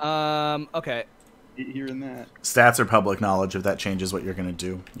 Mm-hmm. Okay. Hearing that. Stats are public knowledge. If that changes what you're gonna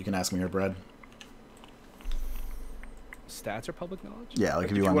do, you can ask me or Brad. Stats are public knowledge? Yeah, like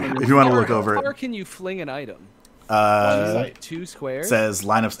if If you you want, wanna- if you want to look How over far it, can you fling an item? Sight. 2 squares? says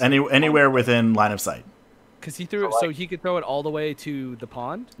line of anywhere within line of sight. Because he threw it, so he could throw it all the way to the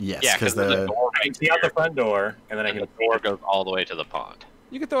pond? Yes, Yeah, because because the the door I can see out the front door, and then I and can. the door goes all the way to the pond.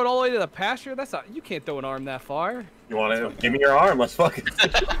 You can throw it all the way to the pasture? That's not. You can't throw an arm that far. You want to give me your arm? Let's fuck it.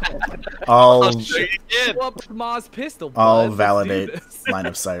 I'll Sure you did. Pull up Ma's pistol. I'll bud. Let's do validate this. line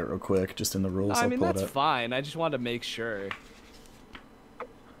of sight real quick, just in the rules. I I'll mean, pull it that's up. fine. I just wanted to make sure.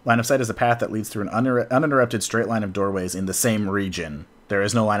 Line of sight is a path that leads through an uninterrupted straight line of doorways in the same region. There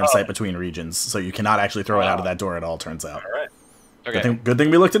is no line of sight between regions, so you cannot actually throw it out of that door at all, turns out. All right. Okay. Good thing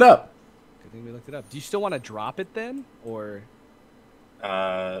we looked it up. Good thing we looked it up. Do you still want to drop it then, or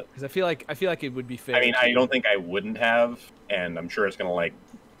Uh, because I feel like it would be fair. I mean, to- I don't think I wouldn't have, and I'm sure it's gonna like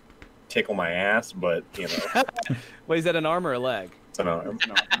tickle my ass, but you know, Wait, is that an arm or a leg? it's an arm.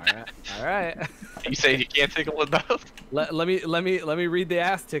 All right. You saying you can't tickle with both? Let me read the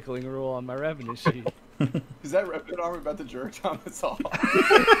ass tickling rule on my revenue sheet. Is that Revenant arm about to jerk Thomas off?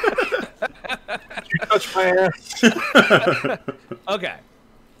 You touch my ass. Okay.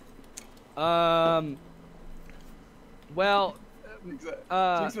 Well,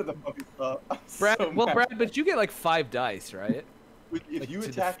 Jake's with the puppy stuff. I'm Brad. so Well, mad. Brad, but you get like 5 dice, right? If like, you to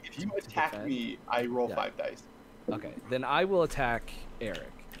attack, def- if you to attack defend? me, I roll Yeah. 5 dice. Okay, then I will attack Eric,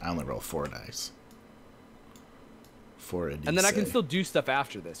 I only roll 4 dice. 4 and then I can still do stuff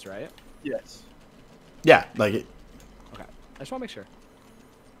after this, right? Yes. Yeah, like it. Okay. I just want to make sure.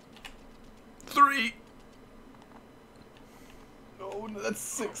 3. No, that's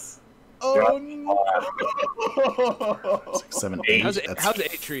 6. Oh no! 6, 7, 8. How's it, That's... how's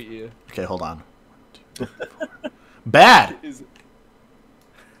 8 treat you? Okay, hold on. 1, 2, 3, 4. Bad. Is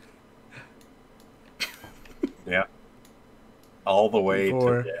Yeah. All the way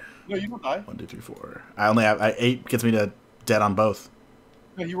 4. to. Yeah. no, you don't die. 1, 2, 3, 4. I only have 8 gets me to dead on both.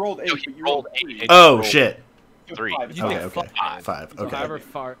 No, you rolled 8, No, but you you rolled rolled 8. 3. Oh rolled shit. So 3. 5. You Okay, take okay. 5. 5. So Okay. however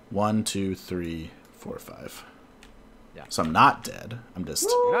far. 1, 2, 3, 4, 5. Yeah. So I'm not dead. I'm just.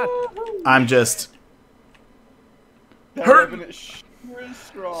 You're I'm just. That hurt. Revenant sure is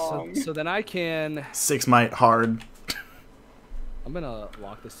strong. So then I can. 6 might hard. I'm gonna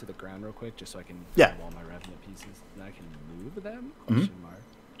lock this to the ground real quick, just so I can Yeah. grab all my revenant pieces, and I can move them. Mhm. Question mark.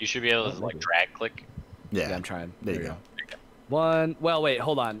 You should be able to like drag click. Yeah. Yeah, I'm trying. There you we go. One. Well, wait,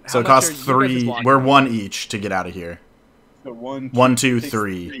 hold on. So How it much costs are you guys 3. blocking? We're 1 each to get out of here. So 1, 1, 2, takes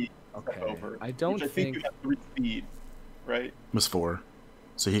 3 Okay. over. I don't which I think you have 3 speed, right? was 4.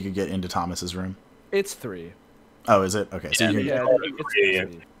 So he could get into Thomas's room. It's 3. Oh, is it? Okay. So you can. Yeah, Yeah.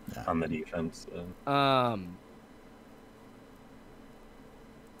 it's 3. On the defense.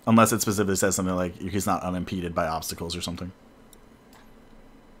 Unless it specifically says something like he's not unimpeded by obstacles or something.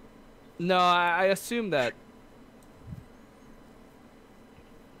 No, I assume that.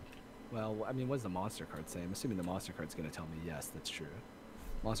 Well, I mean, what does the monster card say? I'm assuming the monster card's gonna tell me yes, that's true.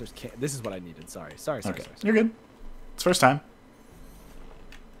 Monsters can't. This is what I needed. Sorry. Okay. You're good. It's first time.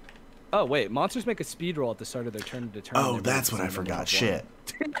 Oh wait, monsters make a speed roll at the start of their turn to determine. Oh, their that's what I movement forgot. level. Shit.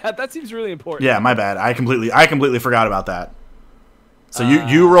 That seems really important. Yeah, my bad. I completely forgot about that. So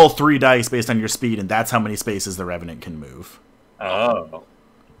you roll 3 dice based on your speed, and that's how many spaces the Revenant can move. Oh.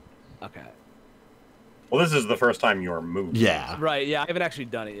 Okay. Well, this is the first time you're moving. Yeah. Right. Yeah, I haven't actually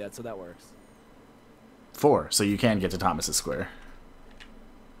done it yet, so that works. 4, so you can get to Thomas's square.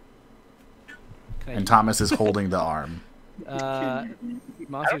 Can I And Thomas is holding the arm.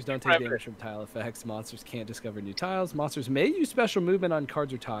 Monsters don't take damage from tile effects. Monsters can't discover new tiles. Monsters may use special movement on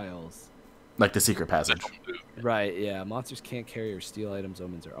cards or tiles. Like the secret passage. Right, yeah. Monsters can't carry or steal items,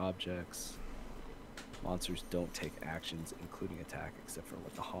 omens, or objects. Monsters don't take actions, including attack, except for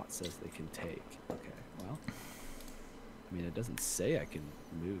what the haunt says they can take. Okay, well. I mean, it doesn't say I can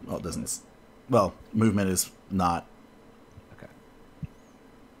move. Well, it doesn't. Well, movement is not. Okay.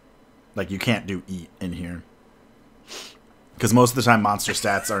 Like, you can't do eat in here. Because most of the time, monster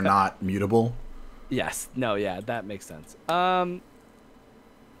stats are not mutable. Yes. No, yeah, that makes sense. Well.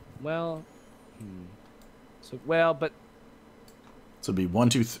 So, well, but. So it'd be 1,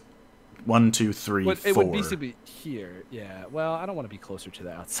 2, 3, 4. It would be here. Yeah. Well, I don't want to be closer to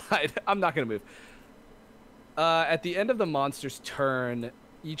the outside. I'm not going to move. At the end of the monster's turn,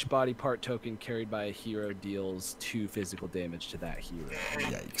 each body part token carried by a hero deals 2 physical damage to that hero.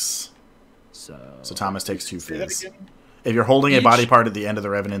 Yikes. So Thomas takes 2 Say that fizz. again? If you're holding a body part at the end of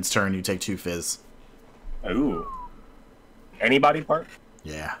the Revenant's turn, you take 2 fizz. Ooh. Any body part?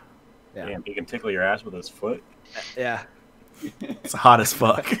 Yeah. Yeah. Damn, he can tickle your ass with his foot. Yeah. It's hot as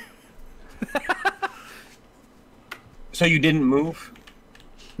fuck. So you didn't move?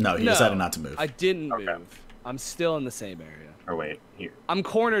 No, he decided not to move. I didn't Okay. move. I'm still in the same area. Or wait, here. I'm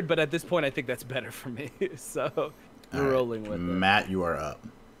cornered, but at this point, I think that's better for me. So All we're right. rolling with it. Matt, you are up.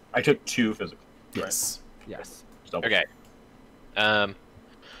 I took 2 physical. Yes. Yes. So Okay.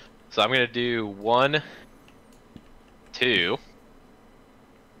 So I'm gonna do 1, 2.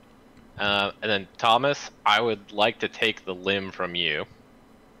 And then Thomas, I would like to take the limb from you.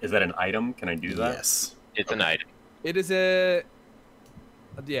 Is that an item? Can I do that? Yes. It's an item. It is a.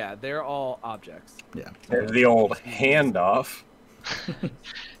 Yeah, they're all objects. Yeah. There's the old handoff.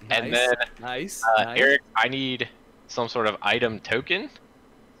 And Nice, then, nice. Eric, I need some sort of item token.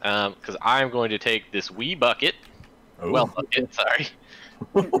 Because I'm going to take this wee bucket. Ooh. Well, bucket, sorry.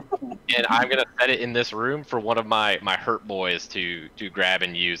 And I'm going to set it in this room for one of my hurt boys to grab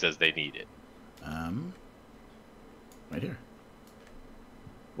and use as they need it. Right here.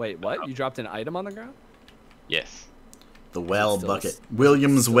 Wait, what? You dropped an item on the ground? Yes. The well Still- bucket.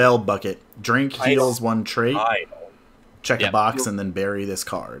 Williams well bucket. Drink heals 1 trait. Item. Check a Yep. box and then bury this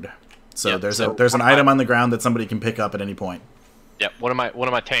card. So Yep, there's so there's an one of my- item on the ground that somebody can pick up at any point. Yep. One of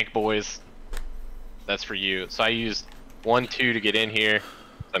my tank boys. That's for you. So I used 1, 2 to get in here. So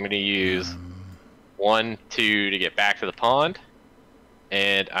I'm going to use 1, 2 to get back to the pond.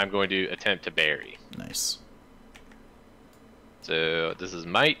 And I'm going to attempt to bury. Nice. So this is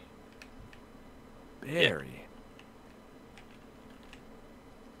might. Barry.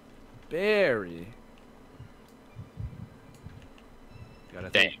 Barry. Gotta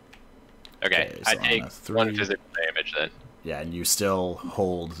Dang. think. Okay, Okay, I so on take a 1 3. physical damage then. Yeah, and you still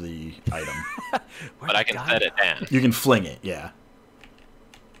hold the item. But I can set it down. You can fling it, yeah.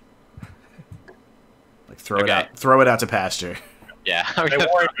 Like throw it Okay. out. Throw it out to pasture. Yeah. I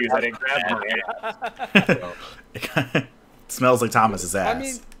warned you that it grabbed my ass. It smells like Thomas's ass. I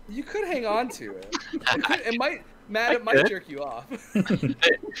mean, you could hang on to it. It might, Matt. It might could. jerk you off. To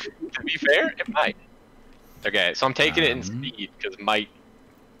be fair, it might. Okay, so I'm taking it in Um, speed because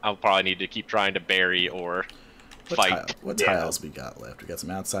I'll probably need to keep trying to bury or fight. What Yeah. tiles we got left? We got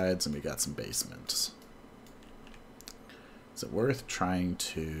some outsides and we got some basements. Is it worth trying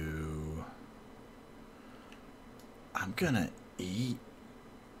to? I'm gonna eat.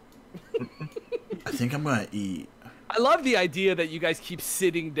 I think I'm gonna eat. I love the idea that you guys keep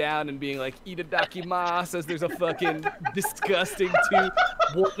sitting down and being like, "Itadakimasu," as there's a fucking disgusting 2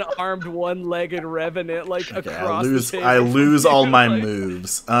 one-armed, one-legged revenant like Okay, across the table. I lose from all you, my like-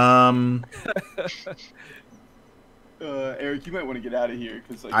 moves. Eric, you might want to get out of here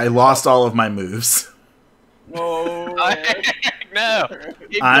because I lost all of my moves. Whoa. No.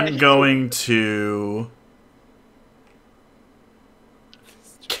 I'm going to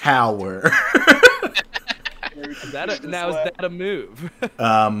cower. Is that a move?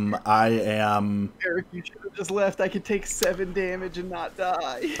 I am Eric, you should have just left. I could take 7 damage and not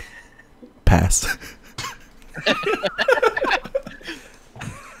die. pass.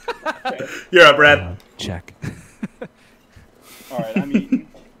 You're up, Brad. Check. All right, I'm eating.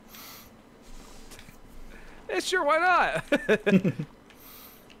 Yeah, sure, why not?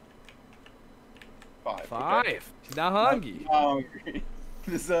 5. He's not hungry. Hungry.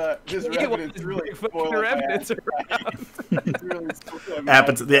 This Revenant's really spoiling my Revenants appetite. It's really spoiling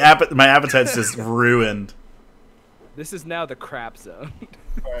my My appetite's just ruined. This is now the crap zone.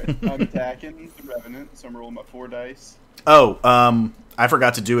 Alright, I'm attacking the Revenant, so I'm rolling my 4 dice. Oh, I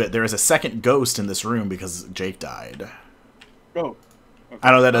forgot to do it. There is a second ghost in this room because Jake died. Oh. Okay.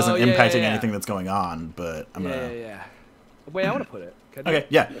 I know that isn't yeah, impacting yeah. anything that's going on, but I'm gonna... Yeah. Wait, I want to put it. Can I do Okay,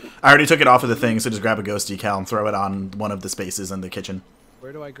 it? yeah. I already took it off of the thing, so just grab a ghost decal and throw it on one of the spaces in the kitchen.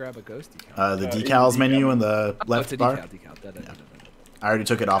 Where do I grab a ghost decal? The in the decals decal menu in the Oh, left it's a bar. decal. I already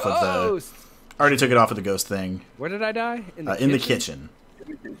took it off of the... Ghost! I already took it off of the ghost thing. Where did I die? In the kitchen.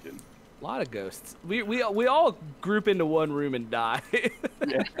 In the kitchen. A lot of ghosts. We all group into one room and die.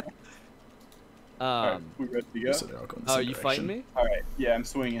 Yeah. Alright, we ready to go? So they're all going the Oh, same you direction. fighting me? Alright, yeah, I'm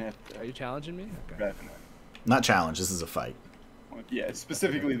swinging at Are you challenging me? Okay. Revenant. Not challenge. This is a fight. Yeah,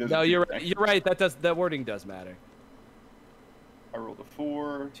 specifically those. No, are you're two right. You're right. That wording does matter. I rolled a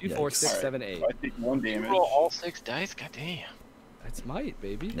 4. 2, 4, Yikes. 6, Alright, 7, 8. so I take 1 You damage. roll all 6 dice? God damn. That's might,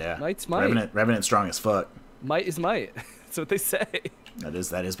 baby. Yeah. Might's might. Revenant strong as fuck. Might is might. That's what they say. That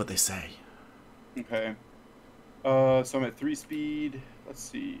is what they say. Okay. So I'm at 3 speed. Let's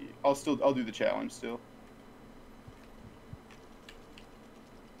see. I'll do the challenge still.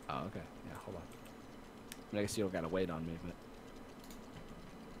 Oh, okay. Yeah, hold on. I guess you don't gotta wait on me, but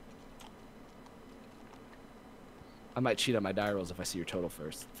I might cheat on my die rolls if I see your total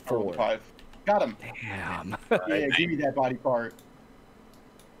first. I rolled 4. a 5. Got him. Damn. Yeah, give me that body part.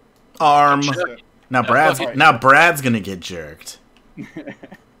 Arm. So- Now Brad's Alright. now Brad's gonna get jerked.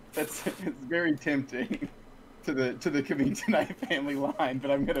 it's very tempting to the Coming Tonight family line, but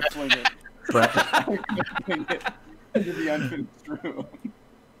I'm gonna fling it. Brad, I'm gonna fling it into the unfinished room.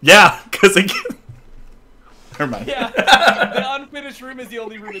 yeah, because it. Never mind. Yeah. The unfinished room is the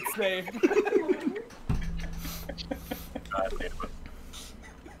only room it's safe. God damn it.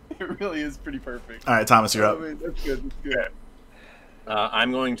 It really is pretty perfect. All right, Thomas, you're up. Oh, man, that's good. That's good.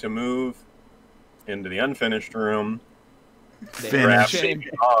 I'm going to move into the unfinished room, Finish. grab Shame.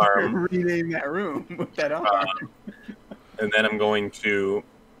 the arm, Rename that room with that arm. and then I'm going to.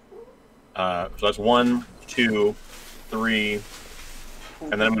 So that's 1, 2, 3.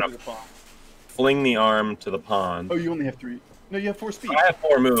 And then I'm gonna fling the arm to the pond. Oh, you only have 3. No, you have 4 speed. I have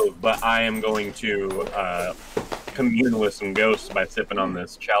 4 move, but I am going to commune with some ghosts by sipping on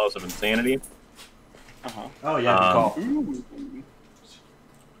this chalice of insanity. Uh-huh. Oh yeah, good call. Ooh.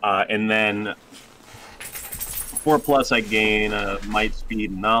 And then 4+ I gain might,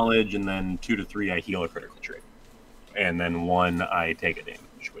 speed, and knowledge, and then 2 to 3 I heal a critical trait, and then 1 I take a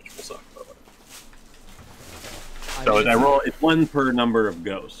damage, which will suck. But whatever. So as I roll, it's 1 per number of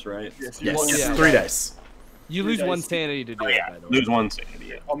ghosts, right? Yes, Yes, Yeah. 3 dice. You 3 lose 1 dice. sanity to do Oh, it, yeah, by the way. lose 1 sanity.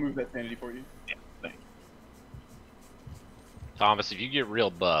 Yeah, I'll move that sanity for you. yeah, thank you. Thomas, if you get real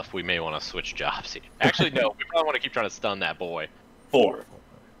buff, we may want to switch jobs here. Actually, no. We probably want to keep trying to stun that boy. 4.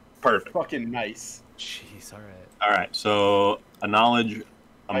 Perfect. Fucking nice. Jeez, alright. All right, so a knowledge,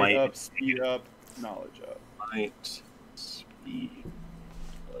 a Height might, up, speed up, knowledge up. might, speed,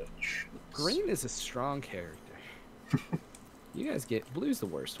 knowledge. Green is a strong character. You guys get blue's the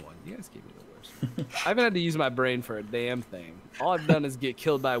worst one. You guys give me the worst one. I haven't had to use my brain for a damn thing. All I've done is get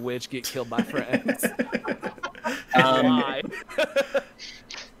killed by witch, get killed by friends. Lie.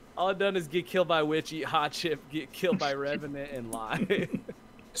 All I've done is get killed by witch, eat hot chip, get killed by revenant, and lie.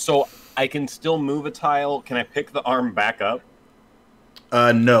 So I can still move a tile. Can I pick the arm back up?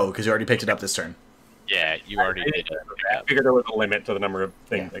 No, because you already picked it up this turn. Yeah, you already did it. I figured there was a limit to the number of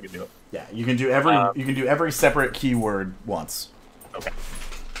things I could do. Yeah, you can do every separate keyword once. Okay.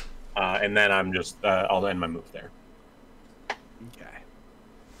 And then I'm just I'll end my move there. Okay.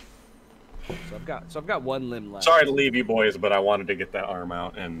 So I've got 1 limb left. Sorry to leave you boys, but I wanted to get that arm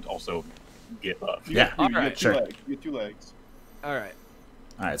out and also get up. Yeah. You Alright, get 2 sure. legs. You get 2 legs. All right.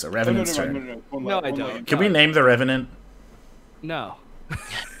 All right, so Oh, no, Revenant's no, turn. no, no, no. One No, leg, I one don't. leg. Can we name the Revenant? No.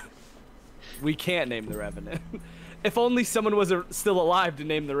 We can't name the revenant. If only someone was still alive to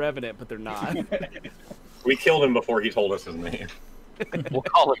name the revenant, but they're not. We killed him before he told us his name. We'll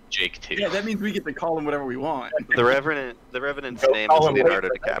call him Jake too. Yeah, that means we get to call him whatever we want. The Revenant's Go name call is him Leonardo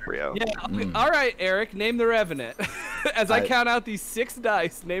Blake. DiCaprio. Yeah. All right, Eric, name the revenant. As I I- count out these 6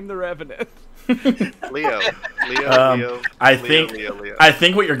 dice, name the revenant. Leo. I think I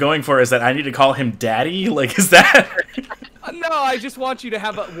think what you're going for is that I need to call him Daddy. Like, is that? No, I just want you to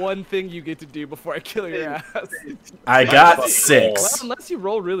have one thing you get to do before I kill your ass. I got Well, 6. Well, unless you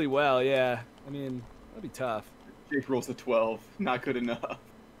roll really well, yeah. I mean, that'd be tough. Jake rolls a 12. Not good enough.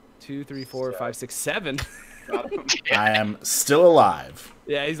 2, 3, 4, 5, 6, 7. Got him. I am still alive.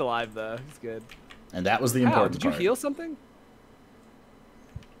 Yeah, he's alive though. He's good. And that was the How? important Did you part. heal something?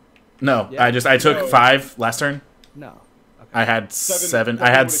 No, Yeah. I took No. 5 last turn. No. Okay. I had Seven- 7. seven I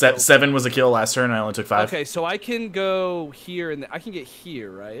had would've killed. 7 was a kill last turn. And I only took 5. Okay, so I can go here and I can get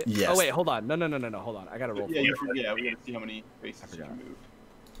here, right? Yes. Oh wait, hold on. No. Hold on. I gotta roll. Yeah, for it. we gotta see how many faces you forgot. can move.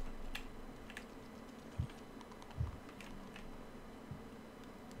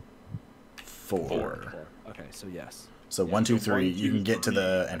 4. 4. Okay, so yes. So Yeah, 1, 2, so 3. 1, You can 2, get to 3.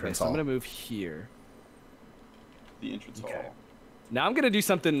 the Okay, entrance so I'm hall. gonna move here. The entrance Okay. hall. Now I'm gonna do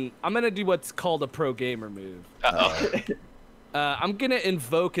something. I'm gonna do what's called a pro gamer move. I'm gonna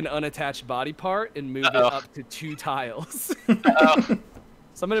invoke an unattached body part and move it up to 2 tiles.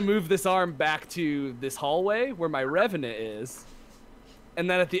 So I'm gonna move this arm back to this hallway where my Revenant is. And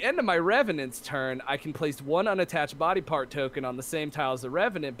then at the end of my Revenant's turn, I can place 1 unattached body part token on the same tile as the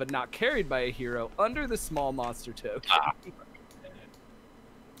Revenant, but not carried by a hero, under the small monster token.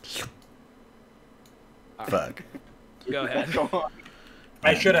 Fuck. Go ahead. Go on.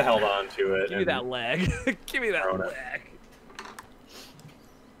 I should have held on to it. Give me that leg. Give me that Thrown it. leg.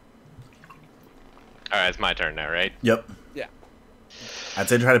 All right, it's my turn now, right? Yep. Yeah. I'd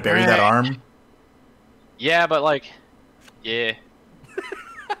say try to bury that arm. Yeah, but like, yeah.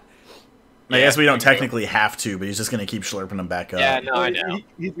 I guess we don't technically have to, but he's just going to keep slurping them back up. Yeah, no, I know.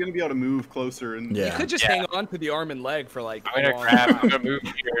 He's gonna be able to move closer and Yeah. You could just hang on to the arm and leg for like. I'm gonna a long grab. time. I'm gonna move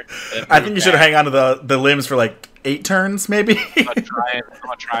here. then I move think you should back. hang on to the limbs for like 8 turns, maybe. I'm gonna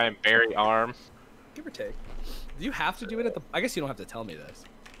try and bury arm. Give or take. Do you have to do it at the? I guess you don't have to tell me this.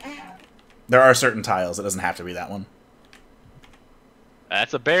 There are certain tiles. It doesn't have to be that one.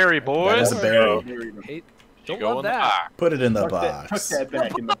 That's a berry, boys. That is a berry. Hate. You Don't go love in the that. box. Put it in the Tuck box. that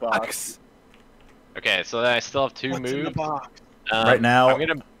back in the box. Okay, so then I still have 2 What's in the moves. box? Right now, I'm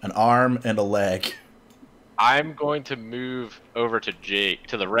an arm and a leg. going to move over to Jake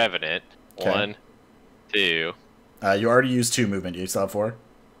to the Revenant. Okay. 1, 2. You already used 2 movement. You still have 4?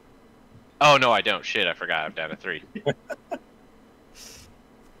 Oh no, I don't. Shit, I forgot. I'm down to 3.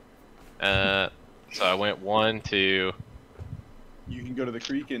 So I went 1, 2. You can go to the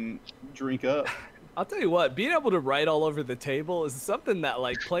creek and drink up. I'll tell you what, being able to write all over the table is something that,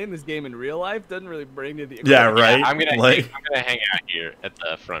 like, playing this game in real life doesn't really bring to the. Yeah, right. Yeah, I'm gonna Like- hang out here at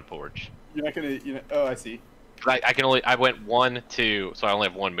the front porch. You're not gonna, oh, I see. I went 1, 2, so I only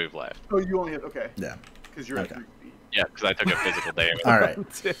have 1 move left. Oh, you only have, okay. Yeah. Because you're Okay. at 3 feet. Yeah, because I took a physical damage. All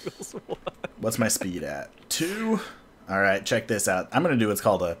right. Tickles one. What's my speed at? 2. All right, check this out. I'm going to do what's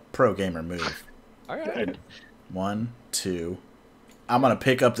called a pro gamer move. All right. 1, 2. I'm going to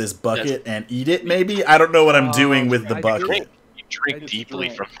pick up this bucket and eat it, maybe? I don't know what I'm doing with the I bucket. You drink Right, it's deeply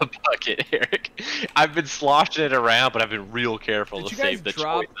dry. from the bucket, Eric. I've been sloshing it around, but I've been real careful Did to you guys save the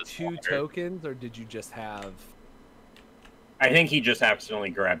drop choices. 2 tokens, or did you just have? I think he just accidentally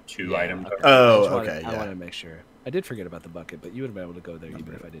grabbed 2 items. Okay. Oh, I just wanted- okay, I yeah. wanted to make sure. I did forget about the bucket, but you would have been able to go there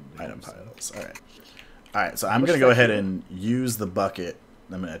even if I didn't. do Item it, so. tiles. All right. All right, so I'm What's going to go that ahead do? and use the bucket.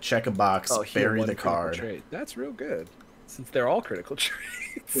 I'm going to check a box, Oh, heal bury one the critical card, trait. That's real good, since they're all critical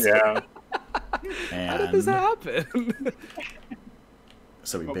traits. Yeah. How did this and happen?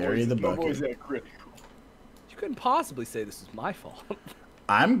 so we My bury boy's- the my boy's bucket. at critical. You couldn't possibly say this was my fault.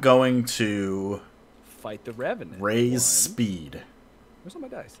 I'm going to Fight the Revenant. raise 1. speed. Where's all my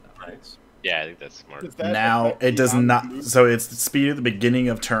dice? Oh. Nice. Yeah, I think that's smart. Does that Now affect it does the not. move? So it's speed at the beginning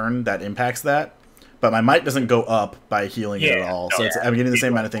of turn that impacts that, but my might doesn't go up by healing it at Yeah, all. no, So it's, yeah. I'm getting the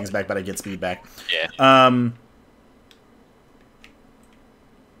same amount of things back, but I get speed back. Yeah.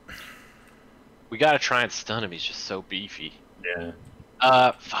 We gotta try and stun him. He's just so beefy.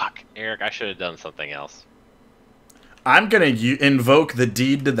 Yeah. Fuck, Eric. I should have done something else. I'm gonna invoke the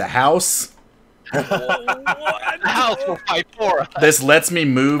deed to the house. The house will fight for us. This lets me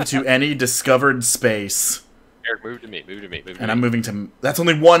move to any discovered space, Eric, move to me. Move to me. Move to and me. I'm moving to. That's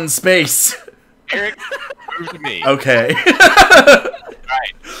only one space. Eric, move to me. Okay.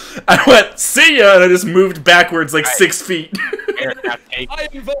 Right. I went, see ya, and I just moved backwards like Right. 6 feet. Eric, now take I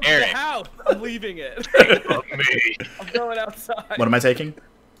invoked Eric. the house. I'm leaving it. from me. I'm going outside. What am I taking?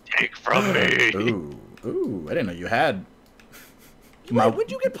 Take from me. Ooh, I didn't know you had Wait,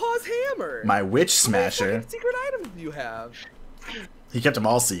 when'd you get Paw's hammer? my witch How many smasher. fucking secret items do you have? He kept them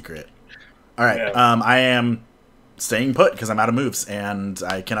all secret. All right, Yeah. I am staying put because I'm out of moves and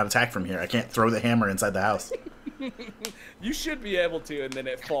I cannot attack from here. I can't throw the hammer inside the house. You should be able to, and then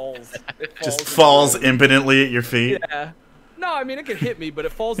it falls. It Just in the falls room. impotently at your feet. Yeah. No, I mean it can hit me, but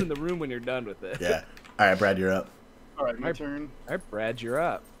it falls in the room when you're done with it. Yeah. All right, Brad, you're up. All right, my turn. All right, Brad, you're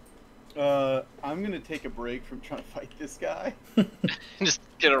up. I'm gonna take a break from trying to fight this guy. Just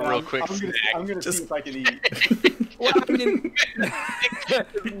get a real I'm- quick I'm gonna, snack. I'm gonna Just- see if I can eat. Well, I mean,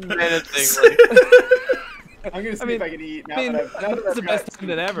 Menacingly. I'm gonna see I mean- if I can eat now I mean, that I've now that it's I've the got best time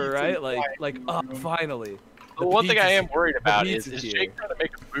than ever, pizza right? and Like, fries in the oh, room. finally. The one thing I am worried about is pizza's Jake here. trying to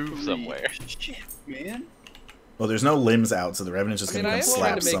make a move somewhere? Shit, man. Well, there's no limbs out, so the Revenant's just I mean, gonna I come am trying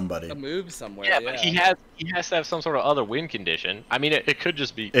slap to make somebody. a move somewhere. Yeah, but he has to have some sort of other win condition. I mean, it could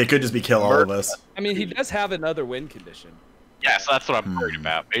just be. It could just be kill all of us. I mean, he does have another win condition. Yeah, so that's what I'm worried Hmm.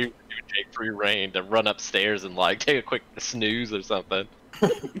 about. Maybe give Jake free reign to run upstairs and like take a quick snooze or something. The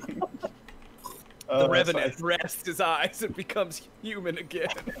That's Revenant fine. rests his eyes and becomes human again.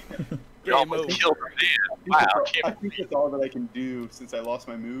 You Game almost over. killed him, man. I Wow, think can't that's all that I can do since I lost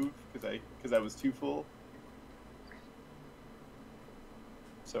my move because I was too full.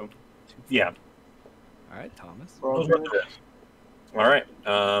 So Yeah. All right, Thomas. we're all Those are good. the rules. All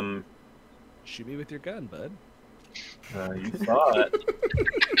right. Shoot me with your gun, bud. You thought.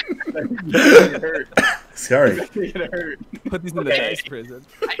 It hurt. Sorry. It hurt. Put these in the Okay. dice prison.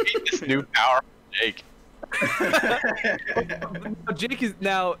 I hate this new power from Jake. Jake is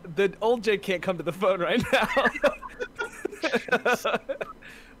now the old Jake can't come to the phone right now.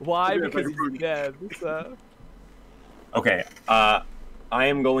 Why? Yeah, Because but- he's dead. So. Okay. I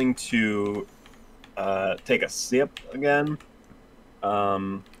am going to take a sip again.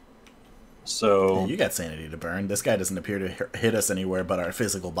 So You got sanity to burn. This guy doesn't appear to hit us anywhere but our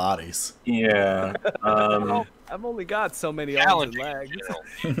physical bodies. yeah. I've only got so many arms and Challenging. legs,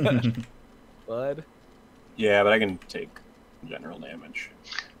 General. bud. Yeah, but I can take general damage.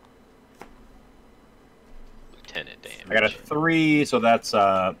 Lieutenant damage. I got a 3, so that's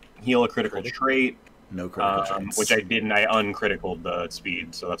heal a critical trait, No critical chance. which I didn't. I uncriticaled the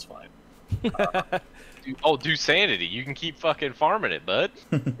speed, so that's fine. Do sanity. You can keep fucking farming it, bud.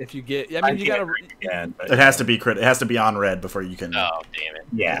 If you get, I mean, you gotta. Again, but It has to be it has to be on red before you can. Oh, damn it.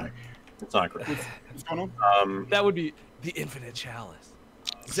 yeah, it's not critical. What's going on? That would be the infinite chalice.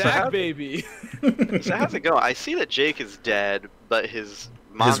 Zach, baby. So how's it go? I see that Jake is dead, but his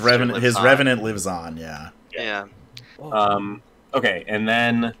monster lives his on. Revenant lives on. Yeah. Yeah. Okay, and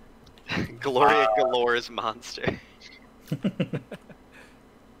then Gloria Galore's monster.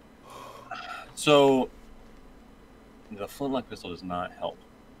 so the flintlock pistol does not help.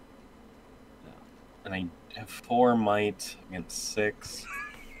 No. And I have 4 might against 6.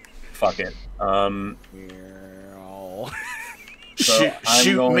 Fuck it. So I'm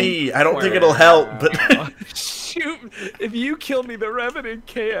Shoot going- me. I don't think it'll help, but Shoot! If you kill me, the Revenant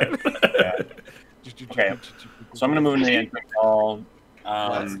can. Yeah. Okay. So I'm gonna move into the entrance hall.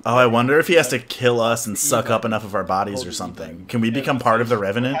 oh, I wonder if he has to kill us and suck up enough of our bodies or something. Can we become part of the What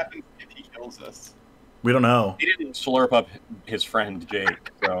Revenant? happens if he kills us? We don't know. He didn't slurp up his friend Jake,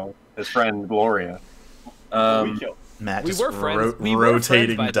 so his friend Gloria. We kill. Matt We just were friends. We were friends,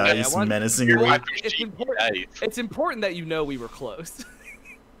 rotating by the way. I dice want- menacingly. It's important. It's important that you know we were close.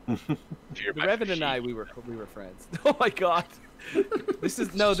 The Revenant and I, we were friends. Oh my god. This is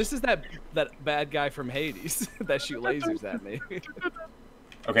that bad guy from Hades that shoot lasers at me.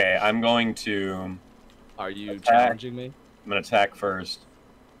 Okay, I'm going to. Are you Attack. challenging me? I'm gonna attack first.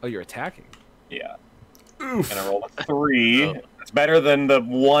 Oh, you're attacking. Yeah. Oof. And I roll a 3. It's better than the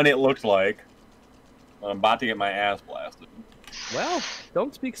 1 it looked like. I'm about to get my ass blasted. Well,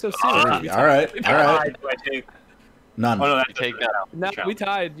 don't speak so soon. All right. All right. Do I take? None. Oh no, that's Take that out. No, we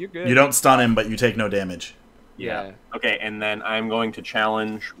tied. You're good. You don't stun him, but you take no damage. Yeah. Okay, and then I'm going to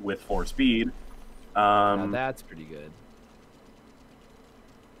challenge with 4 speed. Now that's pretty good.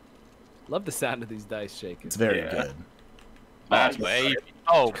 Love the sound of these dice shaking. It's very Yeah. good. Oh, baby.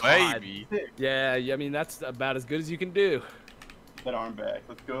 Oh, God. baby. Yeah, I mean that's about as good as you can do. That arm back.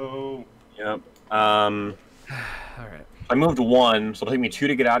 Let's go. Yep. All right. I moved 1, so it'll take me 2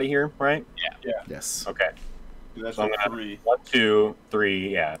 to get out of here, right? Yes. Okay. That's So I'm like gonna 3. 1, 2, 3,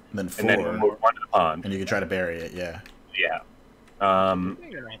 yeah. And then And then we'll 4. move 1 to the pond. And you can try to bury it. Yeah. Yeah.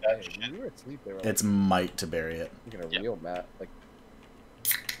 We were asleep there. It's might to bury it. You're gonna reel Matt. Like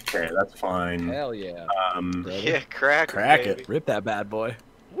Okay, that's fine. hell yeah. Yeah, crack. Crack baby. it. Rip that bad boy.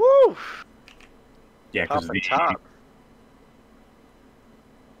 Woo! Yeah, Top because and top.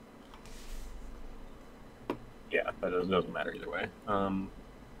 yeah, that doesn't matter either way.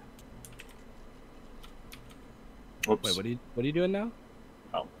 Whoops. Wait, what are you doing now?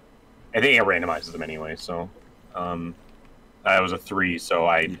 I think it randomizes them anyway. So, that was a 3, so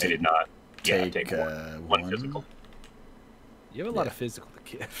I did not. Yeah, take one one. physical. You have a lot Yeah. of physical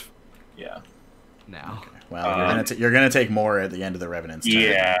to give. Yeah. now. Well, you're gonna take more at the end of the Revenant's turn.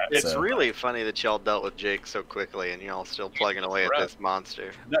 Yeah. It's so. really funny that y'all dealt with Jake so quickly and y'all still plugging away at this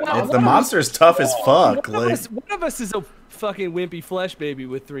monster. The monster's tough as fuck. One of us is a fucking wimpy flesh baby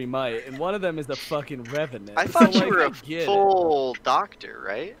with 3 might, and one of them is a fucking Revenant. I thought So, you were I a get full doctor,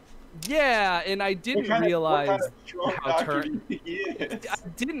 right? it. Yeah, and I didn't realize how turn. I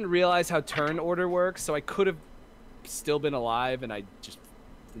didn't realize how turn order works, so I could have still been alive, and and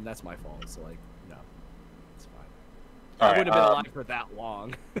that's my fault. So like, no, it's fine. I wouldn't have been alive for that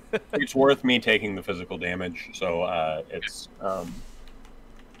long. It's worth me taking the physical damage, so it's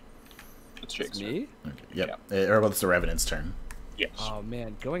Jake's turn. Me? Okay, yep. Or well, it's the Revenant's turn. Yes. Oh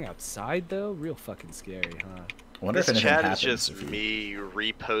man, going outside though, real fucking scary, huh? I wonder This if anything chat happens is just if you... me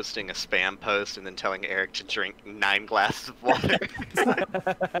reposting a spam post and then telling Eric to drink 9 glasses of water.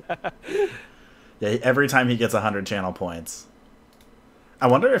 Yeah, every time he gets 100 channel points. I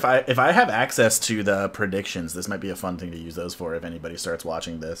wonder if I have access to the predictions. This might be a fun thing to use those for if anybody starts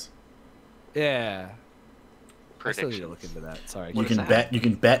watching this. Yeah. I still need to Predictions. look into that. Sorry. You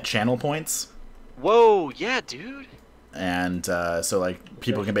can bet channel points, Whoa, yeah, dude. and so like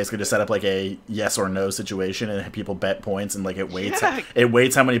people can basically just set up like a yes or no situation, and people bet points, and like it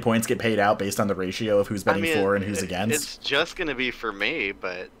weights how many points get paid out based on the ratio of who's betting for and who's against. It's just gonna be for me,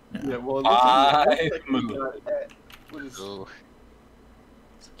 but Yeah, well, it looks like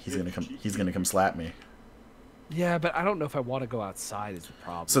He's gonna come slap me. Yeah, but I don't know if I want to go outside is the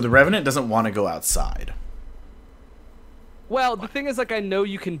problem. So the Revenant doesn't want to go outside. Well, the thing is, like, I know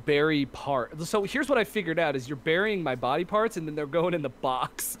you can bury parts. So here's what I figured out: is you're burying my body parts, and then they're going in the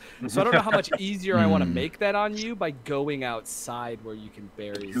box. So I don't know how much easier I want to make that on you by going outside where you can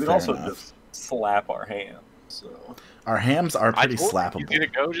bury. You could Fair also enough. just slap our hands. So Our hams are pretty I told you, slappable. he's gonna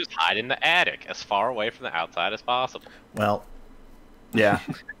go just hide in the attic, as far away from the outside as possible. Well, yeah.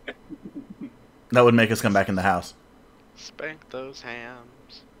 That would make us come back in the house. spank those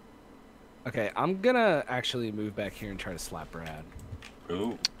hams. Okay, I'm gonna actually move back here and try to slap Brad.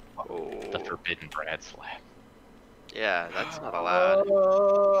 ooh. The forbidden Brad slap. Yeah, that's not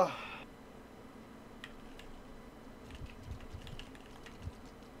allowed.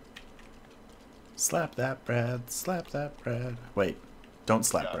 Slap that Brad, slap that Brad. Wait, don't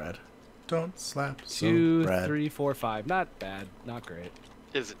slap Brad. Don't slap so 2, Brad. 3, 4, 5. Not bad. Not great.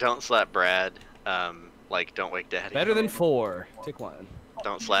 Is it don't slap Brad? Like don't wake daddy. Better than 4. Take 1.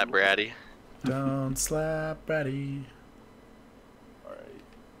 Don't slap Braddy. Don't slap Brady. Alright.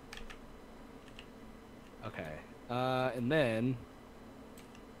 Okay. And then.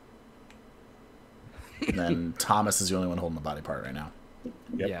 And then Thomas is the only one holding the body part right now.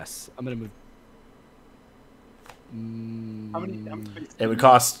 Yep. Yes, I'm gonna move. How many spaces It would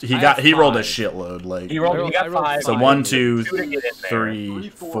cost. He have rolled a 5. shitload. Like He rolled. I He got rolled 5. so. five. 1, 2, 2 to get in there. 3,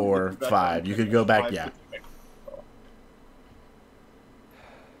 4, 5. You could go back. Yeah.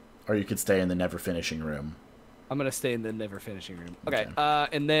 Or you could stay in the never finishing room. I'm gonna stay in the never finishing room. Okay. Okay.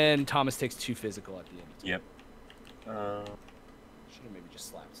 And then Thomas takes 2 physical at the end. Yep. Should have maybe just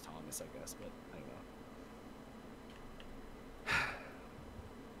slapped Thomas, I guess, but I don't know.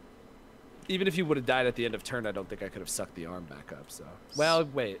 Even if he would have died at the end of turn, I don't think I could have sucked the arm back up. So, well,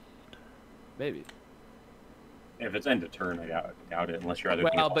 wait, maybe If it's end of turn, I doubt it. Unless your other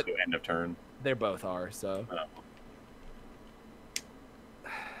Well, team also but- end of turn. they both are. So, Oh. all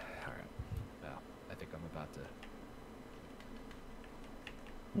right. Well, I think I'm about to.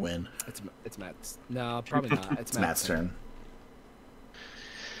 Win. It's Matt's. No, probably not. It's It's Matt's turn.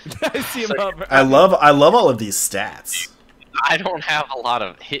 I see him up. I love all of these stats. I don't have a lot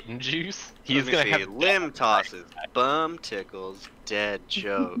of hitting juice. He's Let me gonna see. have limb tosses, bum tickles, dead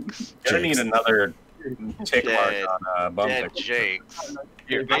jokes, You're gonna need another tick mark Dead. on bum dead tickle. jakes.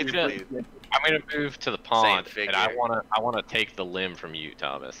 You're Basically, I'm gonna move to the pond, figure. and I wanna take the limb from you,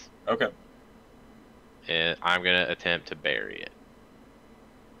 Thomas. Okay. And I'm gonna attempt to bury it.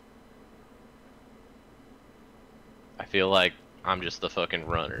 I feel like I'm just the fucking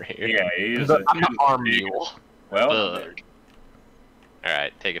runner here. Yeah, he's I'm the arm mule. well. Fuck. All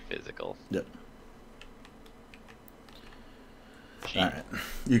right, take a physical. Yep. Gee. All right.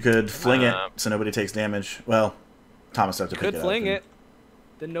 You could fling it Um, so nobody takes damage. Well, Thomas has to pick Could it up. fling and- it.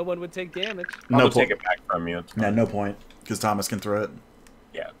 Then no one would take damage. I'll No just take point. it back from you. It's Yeah, fine. no point because Thomas can throw it.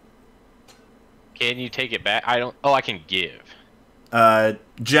 Yeah. Can you take it back? I don't. Oh, I can give.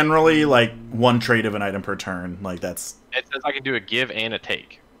 Generally, like one trade of an item per turn. Like that's It says I can do a give and a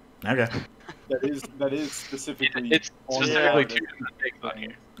take. okay. That is specifically. It's on specifically the- two different takes on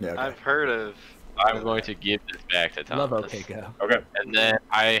here. Yeah. Okay. I've heard of. I'm going to give this back to Thomas. Love OK Go. Okay. And then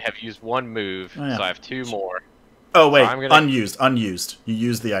I have used one move, Oh, yeah. so I have 2 more. Oh wait, I'm gonna- unused. You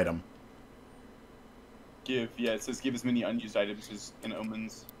used the item. give. Yeah, it says give as many unused items as in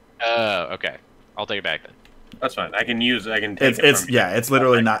omens. Oh, okay. I'll take it back then. That's fine. I can take it It's from you. yeah. It's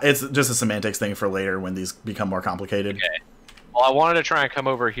literally not. It's just a semantics thing for later when these become more complicated. Okay. Well, I wanted to try and come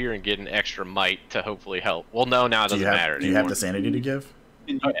over here and get an extra might to hopefully help. Well, no, now it doesn't matter Do you have the sanity to give?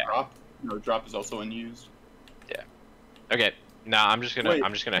 Can you drop? No, drop is also unused. Yeah. Okay. No, I'm just gonna Wait,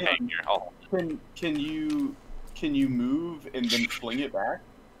 hang here. I'll hold it. Can you move and then fling it back?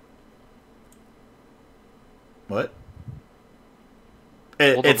 What?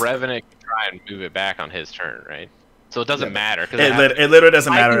 Well, the It's Revenant can try and move it back on his turn, right? So it doesn't matter because it literally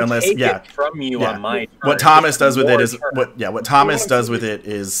doesn't matter I can unless take yeah. it from you Yeah. on my turn. What Thomas does with it Your is turn. what Thomas does with it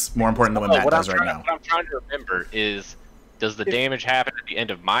is more important than what Matt what does right now. What I'm trying to remember is, does the damage happen at the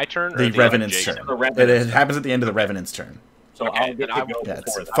end of my turn or The at the end of Revenant's Jake's turn. The Revenant's It turn. happens at the end of the Revenant's turn. So Okay, I'll get then to I go will- Yeah,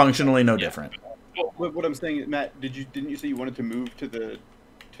 before it's that. functionally no Yeah. different. What I'm saying, Matt, didn't you say you wanted to move to the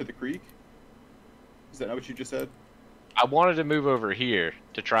creek? Is that not what you just said? I wanted to move over here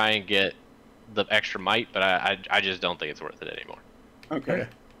to try and get the extra might, but I just don't think it's worth it anymore. Okay. Okay.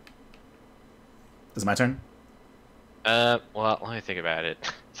 Is it my turn? Well, let me think about it.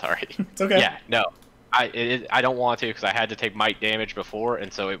 Sorry. It's okay. Yeah, no. I don't want to because I had to take might damage before,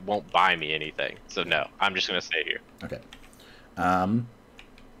 and so it won't buy me anything. So no, I'm just gonna stay here. Okay.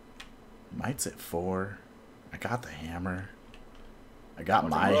 Might's at 4. I got the hammer. I got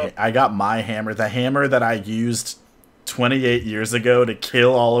my hammer. The hammer that I used 28 years ago to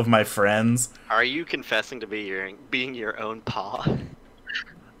kill all of my friends. Are you confessing to being your own paw?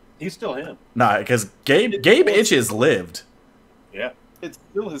 He's still him. Nah, because Gabe Itches lived. Yeah. It's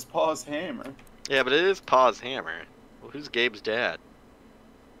still his paw's hammer. Yeah, but it is Paw's hammer. Well, who's Gabe's dad?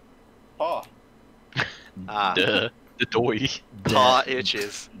 Paw. Ah, Duh. The doy. Paw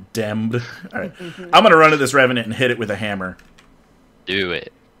itches. Demmed. All right. I'm gonna run at this Revenant and hit it with a hammer. Do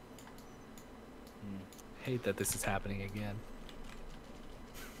it. Hate that this is happening again.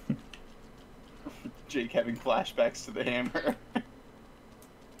 Jake having flashbacks to the hammer.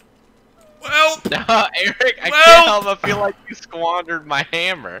 Well, No, Eric, I Well- can't help but feel like you squandered my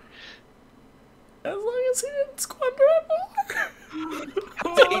hammer. as long as he didn't squander it more.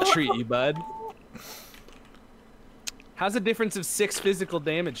 How's the 8 treat you, bud? How's the difference of 6 physical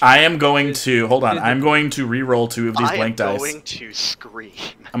damage? I am going to hold on. I'm going to re-roll 2 of these I am blank dice. going to scream.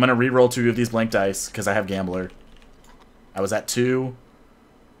 I'm gonna re-roll 2 of these blank dice because I have Gambler. I was at 2,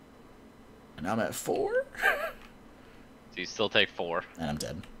 and now I'm at 4, So you still take 4. and I'm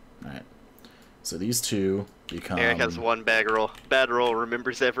dead. All right. So these 2 become. Eric has one bad roll. Bad roll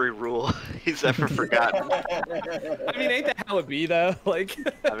remembers every rule he's ever forgotten. I mean, ain't that how it be though? Like,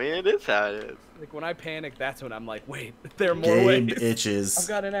 I mean, it is how it is. like when I panic, that's when I'm like, wait, there are more Gabe ways. I've Itches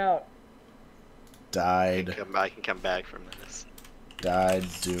got it out. died I can come back from this.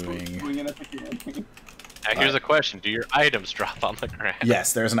 doing. Swinging at the can. Now here's a question: do your items drop on the ground?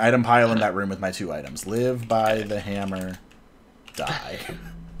 Yes, there's an item pile in that room with my 2 items. Live by the hammer, die.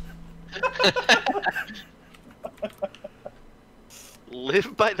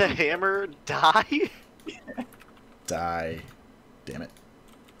 Live by the hammer, die? Die. Damn it.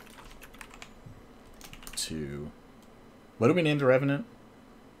 2. What do we name the Revenant?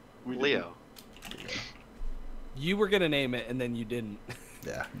 We didn't- Leo. You were gonna name it, and then you didn't.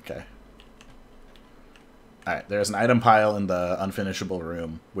 Yeah, okay. Alright, there's an item pile in the unfinishable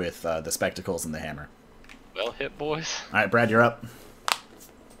room with the spectacles and the hammer. Well hit, boys. Alright, Brad, you're up.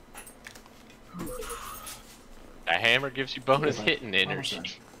 A hammer gives you bonus hitting energy.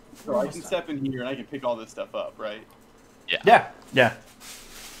 So I can step in here and I can pick all this stuff up, right? Yeah.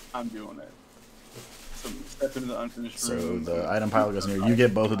 I'm doing it. So step into the unfinished So room. the item pile goes in here. You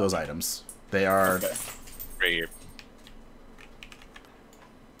get both of those items. They are. Okay. Right here.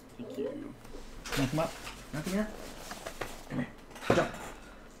 Thank you. Come up. Nothing here. Come here. Jump.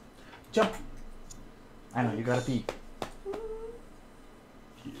 Jump. I know you gotta pee.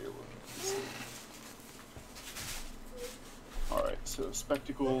 Here, let's see. Alright, so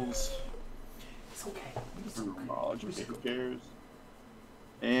spectacles. It's okay. Knowledge, who cares?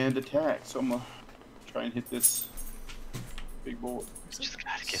 And attack. So I'm gonna try and hit this big boy. Just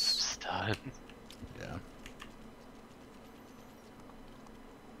gotta get some stun. Yeah.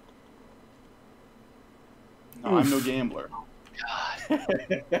 No, I'm no gambler.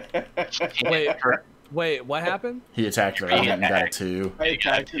 Wait, what happened? He attacked the Revenant and got a 2. I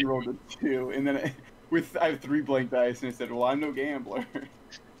attacked and rolled a 2, and then I have 3 blank dice, and I said, "Well, I'm no gambler."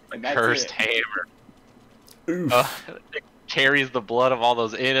 And that's Cursed it. hammer. Oof. It carries the blood of all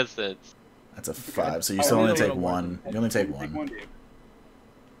those innocents. That's a 5. So you still only take 1. You only take 1. damage.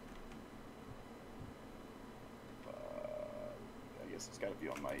 I guess it's got to be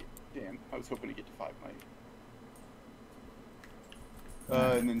on might. Damn, I was hoping to get to 5 might.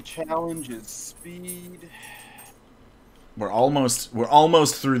 And then challenge is speed. We're almost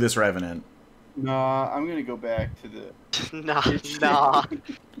through this Revenant. Nah, I'm gonna go back to the. Nah, nah. Do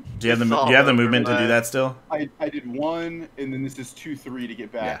you have the It's all do you have the over, movement to do bud. that still? I did 1, and then this is 2, 3 to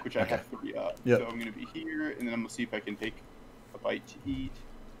get back, Yeah, which I okay. have 3 up. Yep. So I'm gonna be here, and then I'm gonna see if I can take a bite to eat.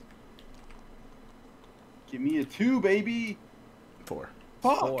 Give me a 2, baby. 4.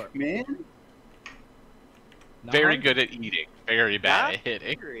 Fuck, 4. man. Not Very hungry. good at eating. Very bad at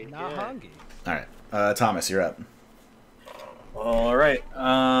hitting. Not hungry. All right, Thomas, you're up. All right.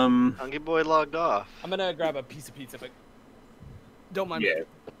 Hungry boy logged off. I'm gonna grab a piece of pizza, but don't mind Yeah, me.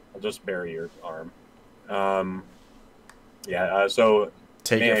 I'll just bury your arm. So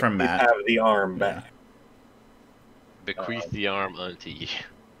Take may it I from please Matt. have the arm Yeah. back. Bequeath the arm unto you.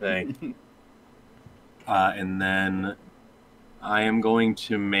 Thank you. And then I am going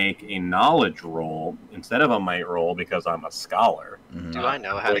to make a knowledge roll instead of a might roll because I'm a scholar. Mhm. Do I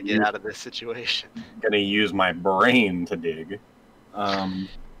know how to get out of this situation? I'm going to use my brain to dig.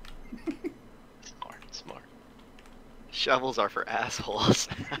 Smart. Shovels are for assholes.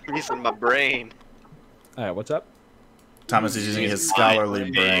 I'm using my brain. All right, what's up? Thomas is using his He's scholarly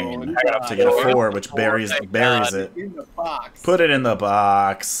fine. brain I got to get a four. 4, which buries Thank buries God. it. In the box. Put it in the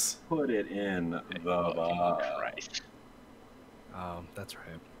box. Put it in the box. Christ. That's right.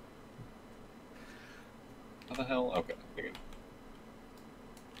 What the hell? Okay. Good.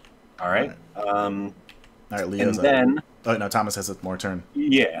 All right. All right, And Leo's up. then, Oh no, Thomas has more turn.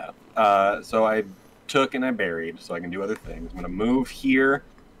 yeah. So I took and I buried, so I can do other things. I'm gonna move here.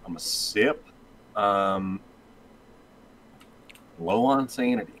 I'm gonna sip. Low on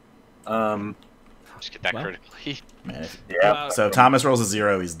sanity. Just get that Well. critically. Man, Yeah. so if Thomas rolls a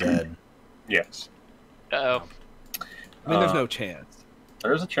 0, he's dead. Yes. Uh-oh. I mean, there's Uh, no chance.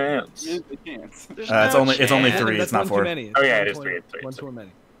 There's a chance. There's a chance. There's It's no only chance. 3. That's It's not one 4. too many. Oh, yeah, One it is too- 3, it's 3, One it's too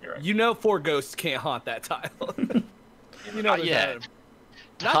many. You're right. You know, 4 ghosts can't haunt that tile. You know, Not there's yet. Not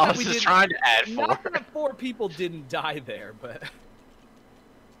that Thomas we is didn't- trying to add 4. Not that 4 people didn't die there, but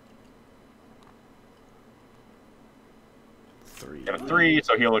 3. Got a 3,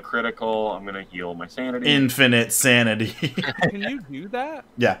 so heal a critical. I'm gonna heal my sanity. Infinite sanity. can you do that?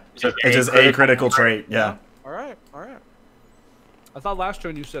 Yeah, It's just it's just a critical trait. Yeah, All right, all right. I thought last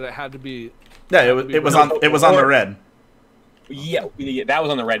turn you said it had to be. yeah. It was on the red. Yeah, that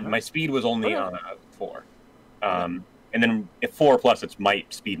was on the red. My speed was only on a 4. And then if 4 plus, it's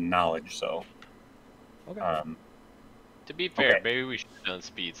might, speed, and knowledge. So, Okay. To be fair, Okay. maybe we should have done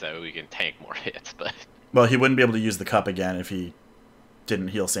speed so that we can tank more hits, but Well, he wouldn't be able to use the cup again if he didn't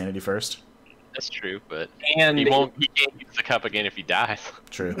heal sanity first. that's true. But and he can't use the cup again if he dies.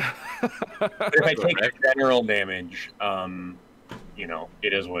 True. if I take general damage, you know,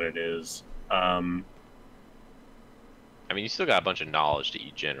 it is what it is. I mean, you still got a bunch of knowledge to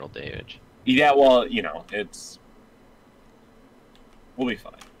eat general damage. Yeah, well, you know, we'll be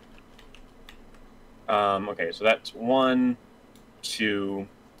fine. Okay, so that's 1, 2,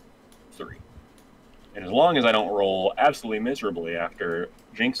 3. And as long as I don't roll absolutely miserably after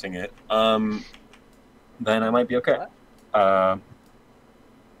jinxing it, then I might be okay.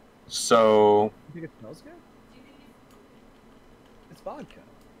 So You think it smells good? It's vodka.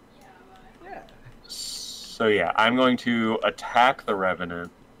 Yeah. So yeah, I'm going to attack the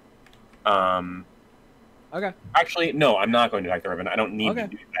Revenant. Okay. Actually, no, I'm not going to attack the Revenant. I don't need Okay. to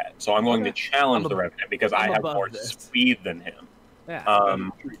do that. So I'm going to challenge the Revenant because I I'm have above more this. speed than him. Yeah.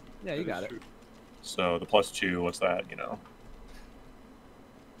 That Yeah, you is got it. true. So the +2, what's that? You know,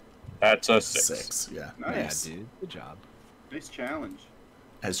 that's a 6. 6. Yeah. Nice. Yeah, dude. Good job. Nice challenge.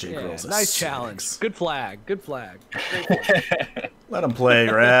 As Jake Yeah, rolls a nice 6. challenge. Good flag. Good flag. Let him play,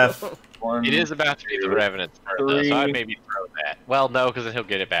 ref. One, It is about to be the Revenant's turn, though, so I'd 3. maybe throw that. Well, no, because then he'll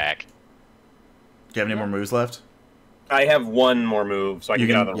get it back. Do you have any more moves left? I have one more move, so I can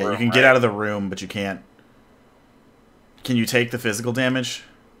get out of the room. You can get out of the room, but you can't. Can you take the physical damage?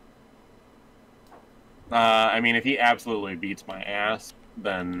 I mean, if he absolutely beats my ass,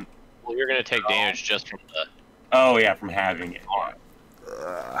 then Well, you're going to take damage just from the... oh yeah, from having it. Yeah.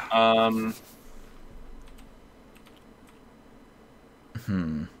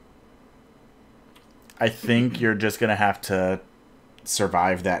 I think you're just gonna have to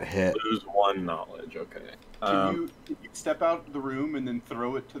survive that hit. Lose 1 knowledge. Okay. Can you step out the room and then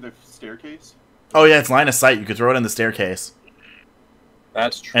throw it to the staircase? Oh yeah, it's line of sight. You could throw it in the staircase,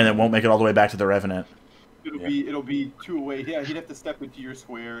 That's true. and it won't make it all the way back to the Revenant. It'll be 2 away. Yeah, he'd have to step into your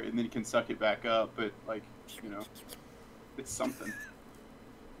square and then he can suck it back up. But like, you know, it's something.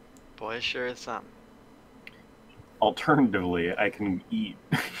 Boy, sure is something. Alternatively, I can eat.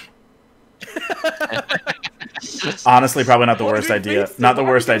 Honestly, probably not the What worst do we idea. think? Not the Why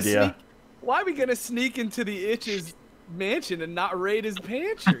are we worst gonna idea. Why are we gonna sneak into the Itch's mansion and not raid his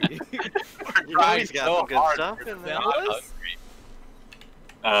pantry? You know he's got some good stuff in there. Fellas?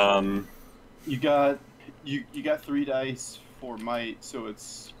 You got 3 dice for might, so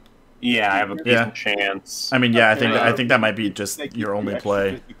it's. Yeah, I have a decent chance. I mean, yeah, I think Okay. that might be just they give your you only extra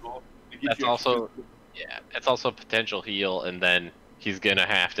play. physical. They give That's you extra also- physical. Yeah, it's also a potential heal, and then he's gonna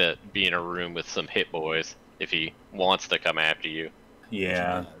have to be in a room with some hit boys if he wants to come after you.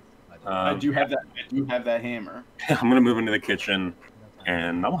 Yeah. I do have that. I do have that hammer. I'm gonna move into the kitchen,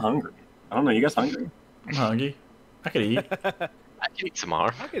 and I'm hungry. I don't know. You guys hungry? I'm hungry. I could eat. I can eat some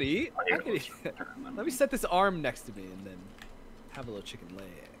arm. I could eat. I could eat. Let me set this arm next to me and then have a little chicken leg.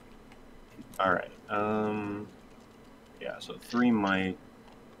 All right. Yeah. So 3 might.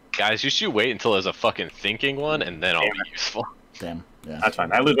 Guys, you should wait until there's a fucking thinking one, and then I'll be useful. Damn. Yeah. That's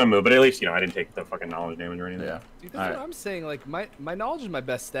fine. I lose my move, but at least I didn't take the fucking knowledge damage or anything. Yeah. Dude, that's Alright. what I'm saying. Like my knowledge is my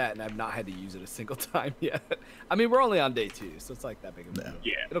best stat, and I've not had to use it a single time yet. I mean, we're only on day 2, so it's like that big of a deal.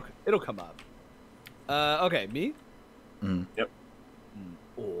 Yeah. It'll come up. Okay, me. Yep.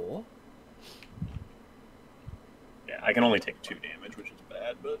 Or Yeah. I can only take 2 damage, which is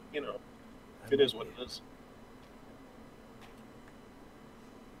bad, but it is what it is.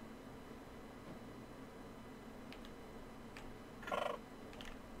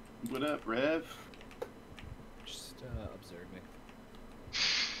 What up, Rev? just observe me.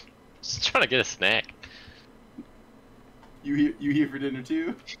 Just trying to get a snack. You here for dinner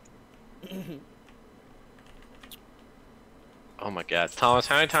too? Oh my god. Thomas,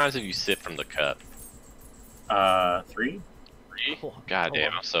 how many times have you sipped from the cup? 3. 3? Hold on, God hold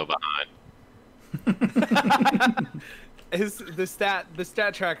damn, on. I'm so behind. The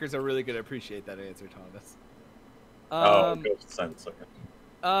stat trackers are really gonna appreciate that answer, Thomas. Ghost sense. Okay.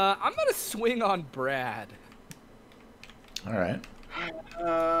 I'm gonna swing on Brad. All right.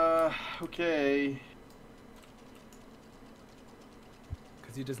 Okay.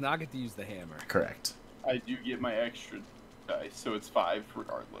 Because he does not get to use the hammer. Correct. I do get my extra dice, so it's 5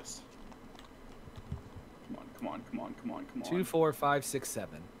 regardless. Come on. 2, 4, 5, 6,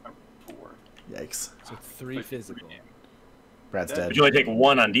 7. 4. Yikes. So 3 Like, physical. Brad's That- dead. But you only take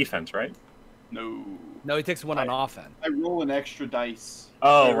 1 on defense, right? No. No, he takes 1 on offense. I roll an extra dice. Oh,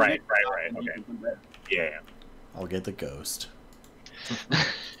 I roll an right. extra die and Okay. you can bet. Yeah. I'll get the ghost.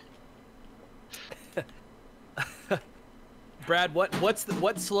 Brad,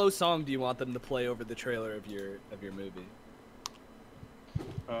 what slow song do you want them to play over the trailer of your movie?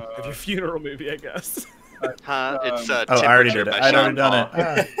 Of your funeral movie, I guess. Huh? It's Oh, I already Temperature did it. by I'd Sean already done Paul.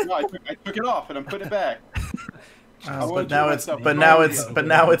 it. No, I took it off and I'm putting it back. But now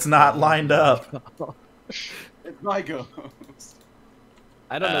it's not lined up. It's my ghost.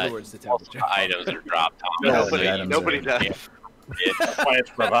 I don't know the words to temperature. Items are dropped. Thomas. Yeah, Nobody, the items nobody are- does. That's why it's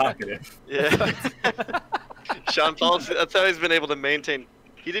provocative. Yeah. Sean Paul, that's how he's been able to maintain.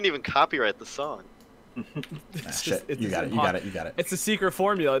 He didn't even copyright the song. Ah, It's shit. just- You got it. You got it. You got it. It's a secret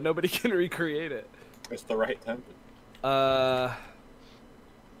formula. Nobody can recreate it. It's the right tempo.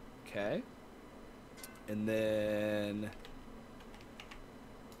 Okay. And then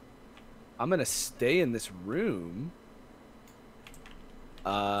I'm gonna stay in this room.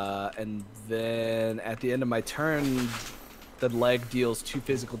 And then at the end of my turn, the leg deals 2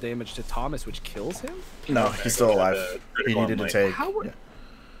 physical damage to Thomas, which kills him. No, he's still alive. He needed to take. How would- yeah.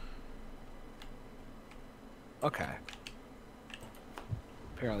 Okay.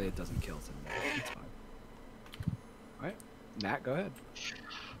 Apparently it doesn't kill him. It's fine. Alright. Nat, go ahead.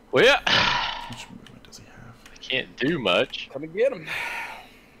 Well, yeah. Which movement does he have? I can't do much. Come and get him.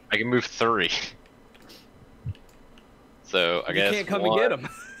 I can move 3. So I You guess can't come 1, and get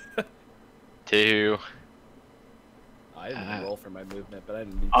him. 2. I didn't even roll for my movement, but I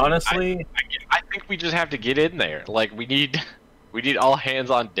didn't need Honestly, I think we just have to get in there. Like we need all hands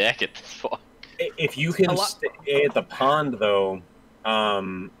on deck at this point. if you can A lot- stay at the pond, though,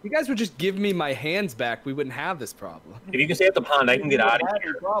 You guys would just give me my hands back, we wouldn't have this problem. if you can stay at the pond, I can get out of That's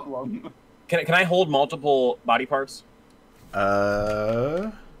here. the problem. Can I hold multiple body parts?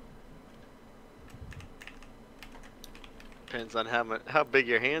 Depends on how big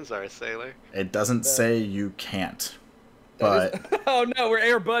your hands are, sailor. It doesn't say you can't, That but is- oh no, we're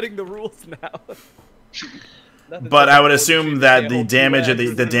airbutting the rules now. Nothing but says I would hold assume shoot, that can't the hold damage at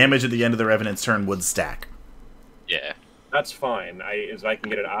two the legs. damage at the end of the Revenant's turn would stack. Yeah. That's fine. If I can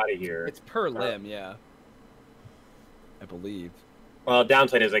get it out of here. It's per limb, yeah. I believe. Well,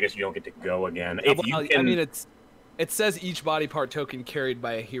 downside is I guess you don't get to go again. If you Well, can, I mean, it says each body part token carried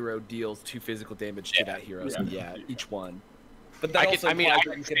by a hero deals 2 physical damage to that hero. So yeah, each one. But that I can- also I mean, implies I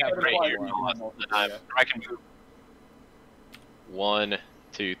that you can can have stay right more here than most one. of the time. I can move 1,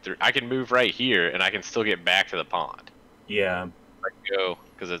 2, 3. I can move right here, and I can still get back to the pond. Yeah. I can go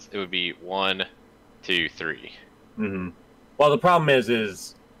because it would be 1, 2, 3. Mm-hmm. Well, the problem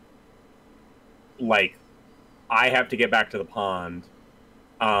is like I have to get back to the pond,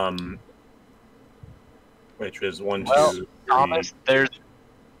 which is 1, Well, 2, 3. Thomas,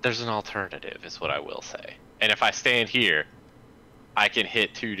 there's an alternative, is what I will say. And if I stand here, I can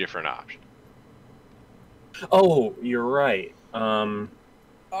hit 2 different options. Oh, you're right.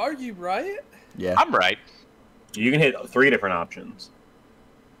 Are you right? Yeah. I'm right. You can hit 3 different options.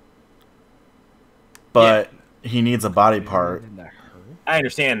 But he needs a body part. I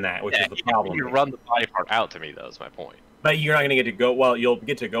understand that, which is the problem. You run the body part out to me, though, is my point. But you're not going to get to go. Well, you'll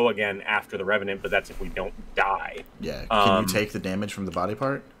get to go again after the Revenant, but that's if we don't die. Yeah. Can you take the damage from the body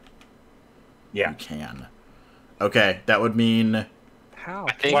part? Yeah. You can. Okay, that would mean... How?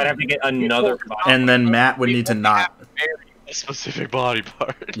 I think So I'd have to get another body. And then Matt would need to not... a specific body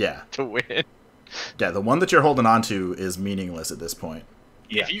part Yeah. to win. Yeah, the one that you're holding on to is meaningless at this point.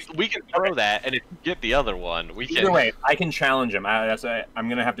 Yeah. We can throw that, and if you get the other one, we can... Either way, I can challenge him. I'm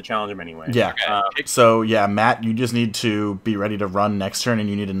going to have to challenge him anyway. Yeah. Okay. So, yeah, Matt, you just need to be ready to run next turn, and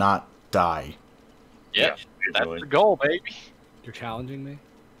you need to not die. Yeah, that's basically. the goal, baby. You're challenging me?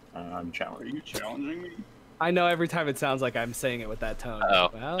 I'm Are challenging. you challenging me? I know every time it sounds like I'm saying it with that tone. Uh-oh.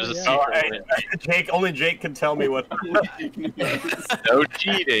 Well, There's a yeah. secret. Only Jake can tell me what. No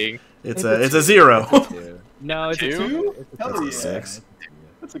cheating. It's a 0. No, it's a 2? 2. Hell That's a yeah. 6.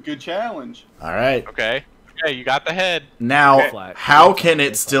 That's a good challenge. All right. Okay. Okay, you got the head. Now, Okay. how can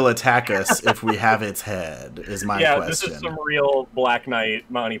it still attack us if we have its head, is my Yeah, question. this is some real Black Knight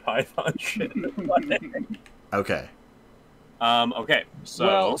Monty Python shit. Okay. Okay, so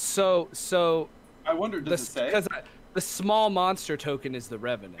Well, so I wonder, does it say? because the small monster token is the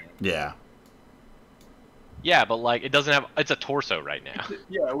Revenant. Yeah. Yeah, but like it doesn't have. It's a torso right now.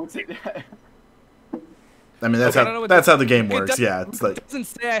 Yeah, what's it? I mean, that's Okay, I don't know how what that's the- how the game It works. doesn't- Yeah, it's like It doesn't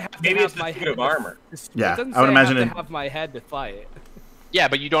say I have to maybe it's have my the suit head of armor. Yeah, It doesn't I would say imagine I it- have to have my head to fight. Yeah,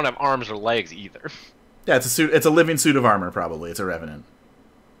 but you don't have arms or legs either. yeah, it's a suit. It's a living suit of armor. Probably it's a Revenant.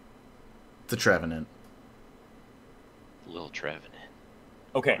 It's a Trevenant. Little Trevenant.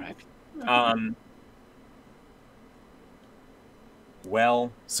 Okay. Alright.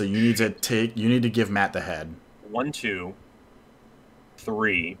 Well, So you need to take. You need to give Matt the head 1, 2,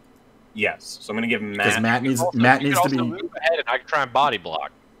 3. Yes. So I'm gonna give because Matt. Matt You needs can to also be. move ahead, and I can try and body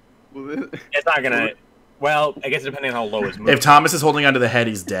block. It's not gonna. Well, I guess depending on how low his move. If Thomas is holding onto the head,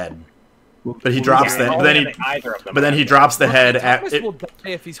 he's dead. But he drops the. Yeah, But then he. either of them But then are. he drops the head. Thomas At, will die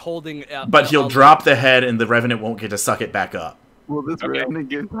if he's holding. but he'll drop the head, and the Revenant won't get to suck it back up. Will this Okay. Revenant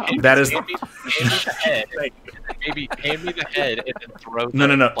get That is. Hand me the head. Maybe hand me the head and then throw. No,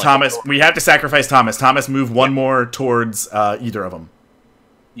 the, like, Thomas. We have to sacrifice Thomas. Thomas, move one more towards either of them.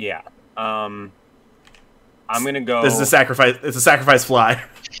 Yeah. I'm gonna go. This is a sacrifice. It's a sacrifice fly.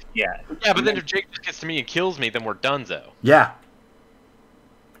 Yeah. Yeah, but then if Jake just gets to me and kills me, then we're donezo. Yeah.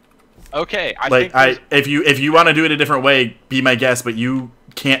 Okay, I Like think if you want to do it a different way, be my guest. But you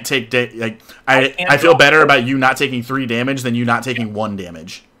can't take I can't feel go- better about you not taking 3 damage than you not taking 1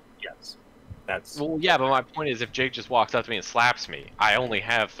 damage. Yes. That's. Well, yeah, but my point is, if Jake just walks up to me and slaps me, I only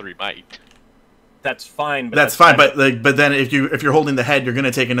have 3 might. That's fine. But That's fine. But but then if you're holding the head, you're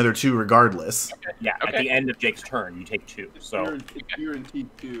gonna take another 2 regardless. Yeah. At Okay. the end of Jake's turn, you take 2. So. If you're in T2.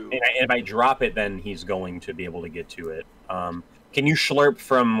 And if I drop it, then he's going to be able to get to it. Can you slurp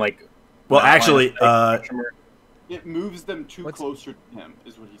from like? Well, not line of actually, sight, It moves them too What's- closer to him,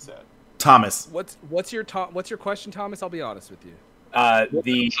 is what he said. Thomas. What's your question, Thomas? I'll be honest with you.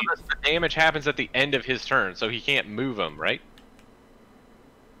 the So the damage happens at the end of his turn, so he can't move him, right?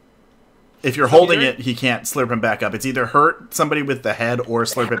 If you're holding it, he can't slurp him back up. It's either hurt somebody with the head or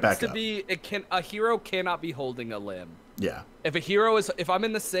slurp it back to up. be a hero cannot be holding a limb. Yeah. If I'm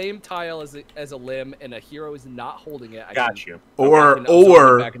in the same tile as a limb and a hero is not holding it, I got can, you. Or can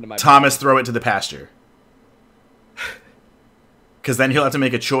absorb it back into my Thomas throw it to the pasture. Because then he'll have to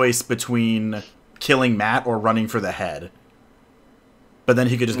make a choice between killing Matt or running for the head. But then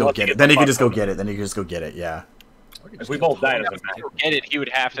he could just go Well, get he it. Then he could gets just go the get it. Then he could just go get it. Yeah. If we both die, it doesn't To matter. get it, he would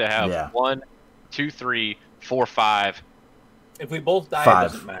have to have Yeah. 1, 2, 3, 4, 5. If we both die, 5.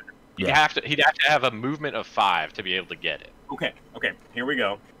 it doesn't matter. He'd Yeah. have to have a movement of 5 to be able to get it. Okay. Here we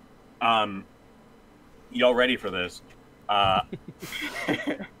go. Y'all ready for this? I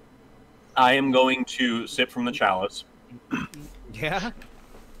am going to sip from the chalice. Yeah.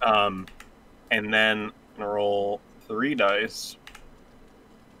 And then I'm gonna roll 3 dice.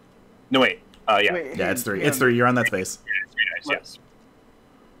 No wait. Yeah. Wait, Yeah, it's 3. hang It's on. 3. You're on that space. 3 dice. Yes.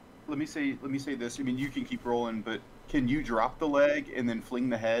 let me say this. I mean, you can keep rolling, but can you drop the leg and then fling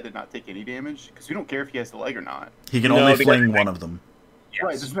the head and not take any damage? Because we don't care if he has the leg or not. He can No, only because- fling one of them. Yes.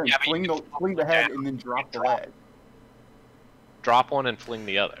 Right. This is Yeah, but fling the head and then drop the leg. Drop one and fling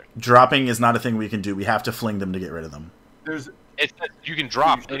the other. Dropping is not a thing we can do. We have to fling them to get rid of them. There's It's you can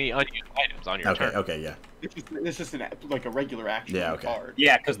drop any unused items on your Okay, turn. okay, yeah. it's just like a regular action Yeah, on the okay. card.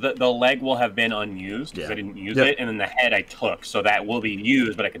 Yeah, because the leg will have been unused because Yeah. I didn't use Yep. it, and then the head I took, so that will be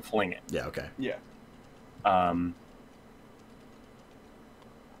used, but I can fling it. Yeah, okay. Yeah.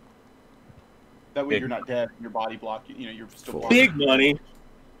 That way Big- you're not dead. Your body block. You know, you're still Four. blocking. Big money.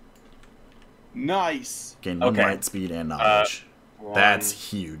 Nice. Gain 1 Okay. light speed and knowledge. One,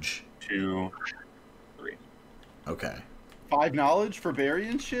 That's huge. 2, 3. Okay. 5 knowledge for Barry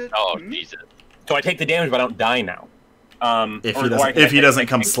and shit. Oh Hmm? Jesus! So I take the damage, but I don't die now. If or he do I doesn't, take- if he doesn't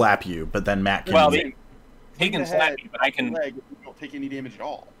come take- slap you, but then Matt can. Well, Fling he can the slap head, me, but I can. leg, you don't take any damage at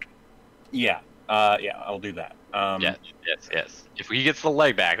all. Yeah, I'll do that. Yes. If he gets the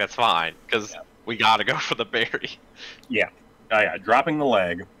leg back, that's fine, because we gotta go for the berry. Yeah, dropping the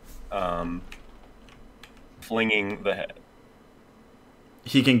leg, flinging the head.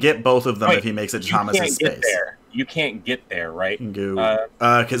 he can get both of them Wait, if he makes it to You Thomas's can't get space. there. You can't get there, right? He can go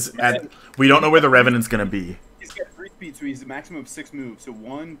because Matt- we don't know where the Revenant's gonna be. He's got 3 speed, so he's a maximum of 6 moves. So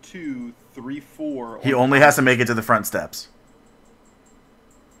 1, 2, 3, 4. He only has to make it to the front steps.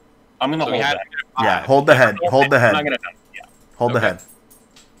 I'm gonna So we hold have that. to get a Yeah, five. hold the head. Hold the I'm not head. gonna. Yeah, Hold the Okay. head.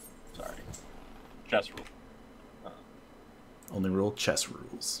 sorry. Chess rule. Only rule chess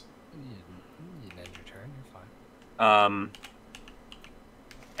rules. You end your turn. You're fine.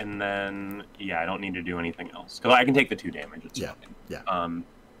 And then I don't need to do anything else because I can take the 2 damage. It's Yeah, fine. yeah.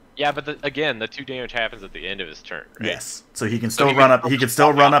 Yeah, but again, the 2 damage happens at the end of his turn. Right? Yes. So he can still he run can up. He can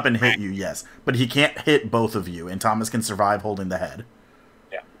still run up and hit you. Yes, but he can't hit both of you, and Thomas can survive holding the head.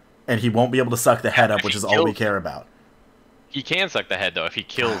 Yeah. And he won't be able to suck the head up, which is all we kills- care about. He can suck the head though if he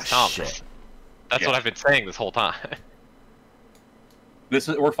kills Ah, Thomas. shit. That's Yeah. what I've been saying this whole time.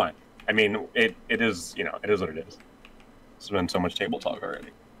 We're fine. I mean, it is it is what it is. It's been so much table talk already.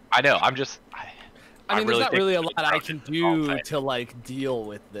 I know. I'm just. I mean, there's not think really we a should lot have I thrown can it all do time. to like deal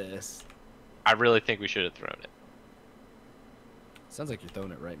with this. I really think we should have thrown it. Sounds like you're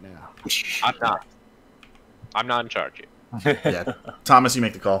throwing it right now. I'm not. I'm not in charge yet. Yeah, Thomas, you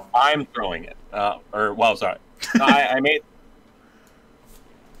make the call. I'm throwing it. Sorry. I made.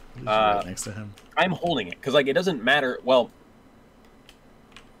 He's right next to him. I'm holding it because it doesn't matter. Well,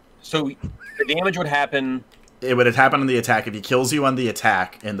 so the damage would happen. It would have happened on the attack if he kills you on the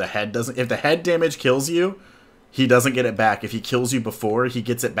attack, and the head doesn't. If the head damage kills you, he doesn't get it back. If he kills you before, he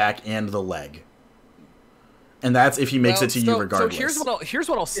gets it back and the leg. And that's if he makes it to you regardless. So here's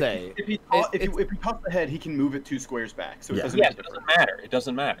what I'll say. If he toss the head, he can move it 2 squares back. So Yeah. it doesn't Yes, make it a doesn't matter. It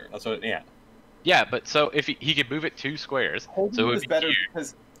doesn't matter. That's what. Yeah. Yeah, but so if he could move it 2 squares, Holding so it it would is be better huge.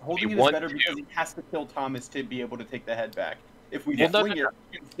 because holding Be it is 1, better 2. because he has to kill Thomas to be able to take the head back. If we Well, no, fling no, it,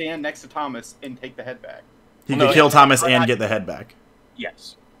 you can stand next to Thomas and take the head back. He No, could kill it's- Thomas I'm and not- get the head back.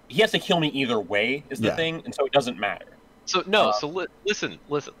 Yes. He has to kill me either way. Is the Yeah. thing, and so it doesn't matter. So no, so listen.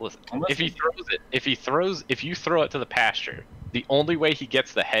 I'm If he listening. throws it, if you throw it to the pasture, the only way he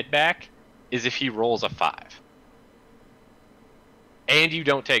gets the head back is if he rolls a 5. And you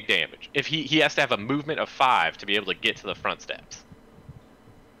don't take damage. If he has to have a movement of 5 to be able to get to the front steps.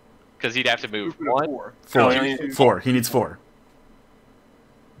 Because he'd have to move Movement of 1. 4. Four. No, you need- 4. He needs 4.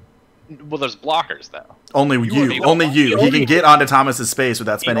 Well, there's blockers though. Only you. already- Only you. you He only- can get onto Thomas's space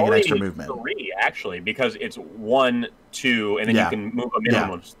without He spending an only extra needs movement. 3 actually, because it's 1, 2, and then Yeah. you can move a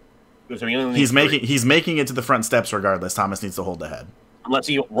minimum. Yeah. Of, so he only He's needs 3, he's making it to the front steps regardless. Thomas needs to hold the head. unless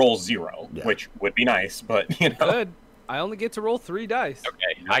he rolls 0, Yeah. which would be nice, but Good. I only get to roll 3 dice.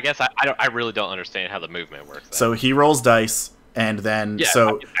 Okay. I guess I really don't understand how the movement works. then. So he rolls dice, and then Yeah, so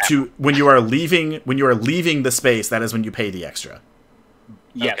I get that. to when you are leaving the space, that is when you pay the extra.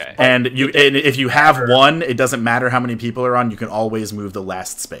 yes. Okay. And if you have 1, it doesn't matter how many people are on. You can always move the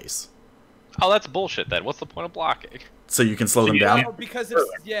last space, Oh, that's bullshit then. What's the point of blocking? so you can slow So them you- down. No, because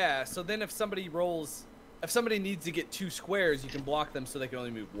so then if somebody needs to get 2 squares, you can block them so they can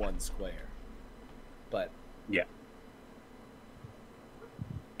only move 1 square. But Yeah.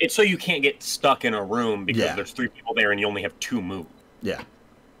 It's so you can't get stuck in a room because Yeah. there's 3 people there and you only have 2 moves. Yeah.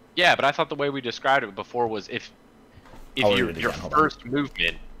 Yeah, but I thought the way we described it before was if I'll your read it again, hold on. first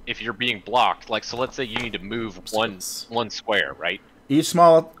movement, if you're being blocked, like so let's say you need to move Obstacles. one square, right? Each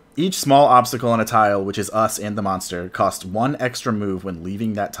small obstacle on a tile, which is us and the monster, costs 1 extra move when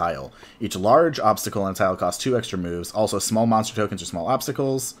leaving that tile. Each large obstacle on a tile costs 2 extra moves. Also, small monster tokens are small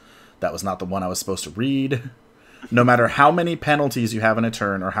obstacles. That was not the one I was supposed to read. No matter how many penalties you have in a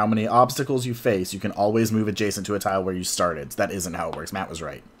turn or how many obstacles you face, you can always move adjacent to a tile where you started. That isn't how it works. Matt was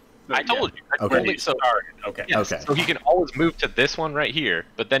right. I told you. I Okay. told you. So, Okay. yes, Okay. so he can always move to this one right here,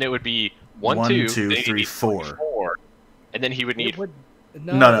 but then it would be 1, 2, 3, 4. And then he would need...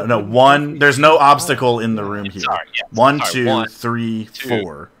 No. One. There's no obstacle in the room here. Sorry, yes. 1, Sorry, 2, 1, 3, 2.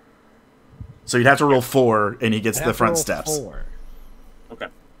 4. So you'd have to roll 4, and he gets the front steps. Okay.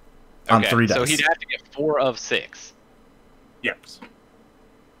 On 3 dice. So he'd have to get 4 of 6. Yes.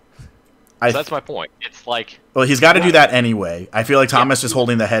 So that's my point. It's like... Well, he's got to do that anyway. I feel like Thomas just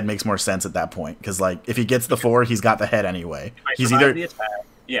holding the head makes more sense at that point. Because, like, if he gets the 4, he's got the head anyway. He's either...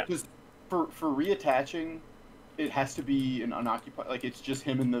 Yeah. Because for reattaching, it has to be an unoccupied. Like it's just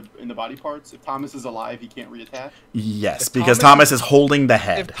him in the body parts. If Thomas is alive, he can't reattach. Yes, because Thomas is holding the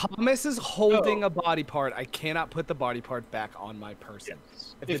head. If Thomas is holding a body part, I cannot put the body part back on my person.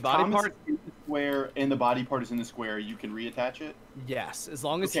 If the body Thomas part is in the square and the body part is in the square, you can reattach it. yes, as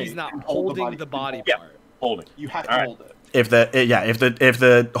long as Okay, he's not and hold the holding the body- body Yeah. part. Holding. You have to All right. hold it. If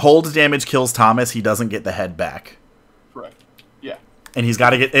the hold damage kills Thomas, he doesn't get the head back. Correct. Yeah. And he's got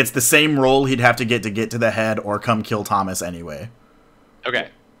to get... It's the same roll he'd have to get to the head or come kill Thomas anyway. Okay.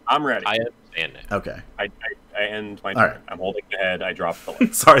 I'm ready. I understand that. Okay. I end my All turn. right. I'm holding the head. I drop the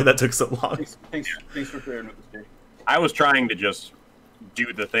leg. Sorry that took so long. Thanks for clearing with this. I was trying to just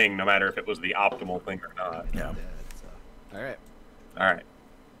do the thing, no matter if it was the optimal thing or not. Yeah. All right. All right.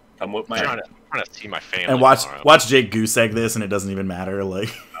 Come with my. I'm hand. trying to see my family And watch tomorrow. Jake goose egg this, and it doesn't even matter. Like,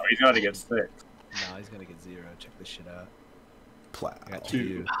 Oh, he's going to get 6. No, he's gonna get 0. Check this shit out. plow. I got 2.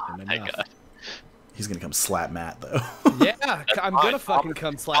 2. and Thank enough. God. He's gonna come slap Matt though. Yeah, I'm gonna fucking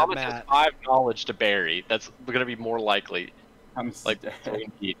come slap Thomas has Matt. 5 knowledge to bury. That's gonna be more likely. Thomas Like, is so dead.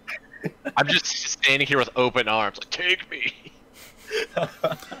 indeed. I'm just standing here with open arms, like, take me.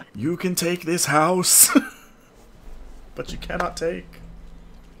 You can take this house, but you cannot take.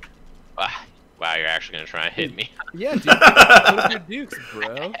 Wow, you're actually gonna try and hit me. Yeah, dude. Put your dukes,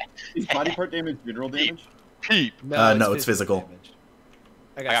 bro. Is body part damage general damage? Peep. No, it's physical. damage.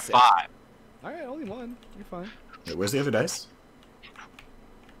 I got 6. 5. All right, only 1. You're fine. Wait, where's the other dice?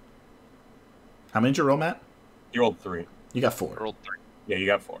 How many did you roll, Matt? You rolled 3. You got 4. Rolled 3. Yeah, you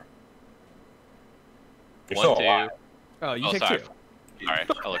got 4. You're 1, still 2. alive. Oh, you Oh, take sorry. 2. All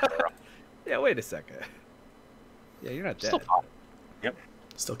right. I'll look around. Yeah, wait a second. Yeah, you're not dead. Still 5.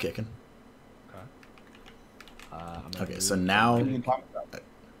 Still kicking. I'm gonna Okay, move so the now, And leg, then Thomas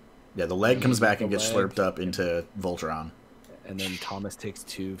yeah, the leg comes back and The gets leg. slurped up into Voltron. and then Thomas takes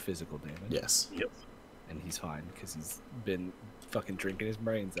 2 physical damage. Yes. Yep. And he's fine because he's been fucking drinking his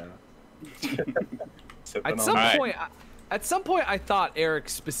brains out. Sipping At on some that. point, at some point, I thought Eric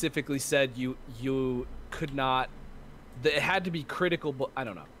specifically said you could not. That it had to be critical, but I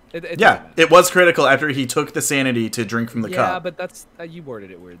don't know. It doesn't Yeah, matter. it was critical after he took the sanity to drink from the yeah, cup. but that's you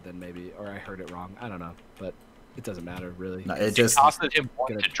worded it weird then maybe, or I heard it wrong. I don't know, but it doesn't matter really. No, it It just costed him 1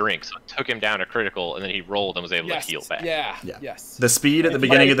 Gonna- to drink, so it took him down to critical, and then he rolled and was able to heal back. Yeah. Yeah. Yes. the speed at the If he-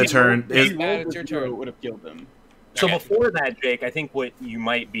 beginning of the if he turn rolled- if he is Matt, rolled it's the your 0, turn. it would have killed him. So Okay. before that, Jake, I think what you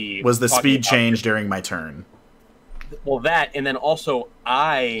might be was the talking speed about change is- during my turn. Well, that, and then also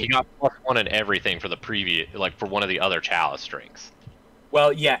He got +1 in everything for the previous, like for one of the other chalice drinks.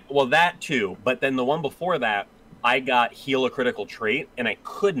 well, yeah, well that too. But then the one before that, I got heal a critical trait, and I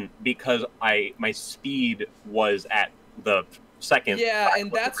couldn't because my speed was at the second. Yeah, side and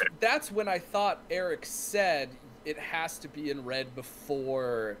of the critical. that's when I thought Eric said it has to be in red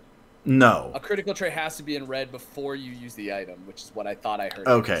before No. a critical trait has to be in red before you use the item, which is what I thought I heard. Eric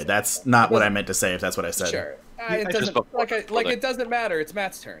Okay, say. that's not what I meant to say. If that's what I said. Sure. It just doesn't before- like it doesn't matter. It's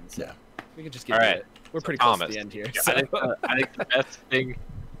Matt's turn. So Yeah. we can just get All to right. it. We're pretty Thomas. close to the end here. Yeah, so- I think the best thing,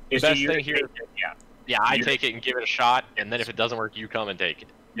 the Is best you- thing here, Yeah. I You- take it and give it a shot, and then if it doesn't work, you come and take it.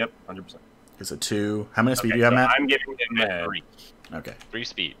 Yep. 100%. It's a 2. How many speed Okay, do you have, so Matt? I'm giving him the head. 3. Okay. 3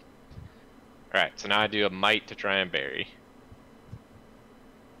 speed. All right, so now I do a might to try and bury.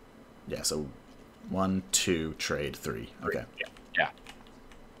 Yeah. So 1, 2, trade 3. Okay. Yeah.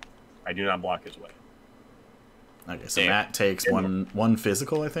 I do not block his way. Okay. So Damn. Matt takes one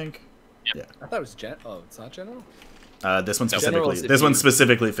physical, I think. I thought it was oh, it's not general. This one No. specifically. General is if This one's you-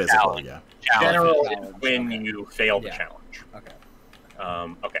 specifically physical. Challenge. Yeah. General Challenge, is when okay. you fail the Yeah. challenge.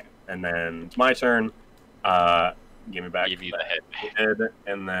 Okay. Okay, and then it's my turn. Give me back Give you the the head. head,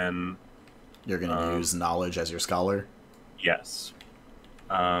 and then You're gonna use knowledge as your scholar. yes.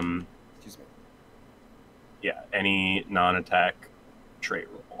 Excuse me. Yeah, any non-attack trait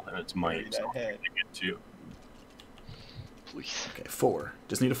roll, and it's might. So That I'm head. gonna get 2. Please. Okay. 4.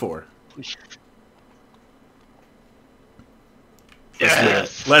 Just need a 4.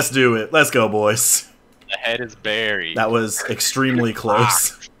 Yes. Let's do it. Let's go, boys. The head is buried. That was extremely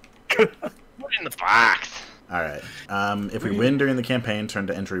close. Put it in the box. All right. If we win during the campaign, turn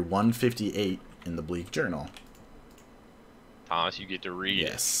to entry 158 in the Bleak Journal. Thomas, you get to read it.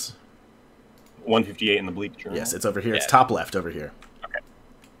 Yes. 158 in the Bleak Journal. Yes, it's over here. It's Yeah. top left over here. Okay.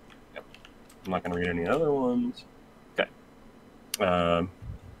 Yep. I'm not going to read any other ones. Okay.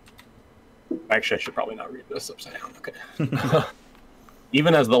 Actually, I should probably not read this upside down. Okay.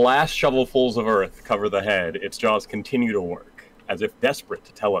 Even as the last shovelfuls of earth cover the head, its jaws continue to work, as if desperate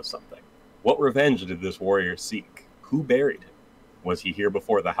to tell us something. What revenge did this warrior seek? Who buried him? Was he here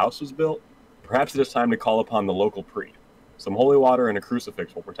before the house was built? Perhaps it is time to call upon the local priest. Some holy water and a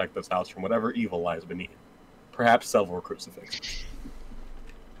crucifix will protect this house from whatever evil lies beneath. Perhaps several crucifixes.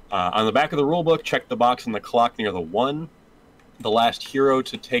 On the back of the rulebook, check the box in the clock near the 1. The last hero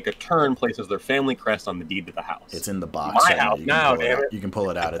to take a turn places their family crest on the deed to the house. It's in the box. My house You can now, pull it damn out. it. You can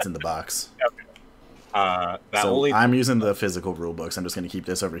pull it out. It's in the box. That So only I'm using the physical rule books. I'm just going to keep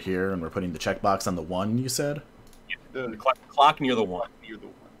this over here, and we're putting the checkbox on the 1, you said? the clock near the 1. Near the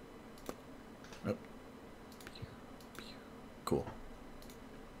one. Cool.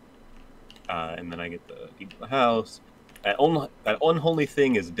 And then I get the deed to the house. That unholy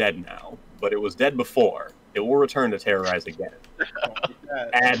thing is dead now, but it was dead before. It will return to terrorize again.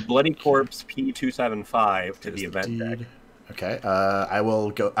 Add Bloody Corpse P275 to the event deck. Okay. I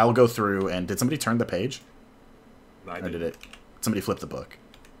will go through, and did somebody turn the page? I Or did it? Somebody flip the book.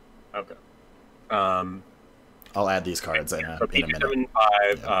 Okay. I'll add these cards in a So minute.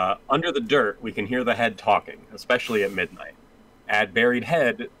 P275, under the dirt, we can hear the head talking, especially at midnight. Add Buried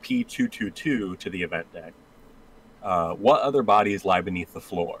Head P222 to the event deck. What other bodies lie beneath the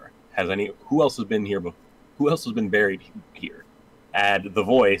floor? Who else has been here? Who else has been buried here? Add The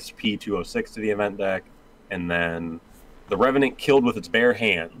Voice P206 to the event deck, and then the Revenant killed with its bare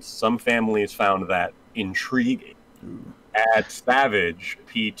hands. Some families found that intriguing. Ooh. Add Savage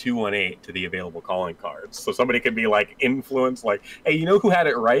P218 to the available calling cards. So somebody could be like influenced, like, hey, you know who had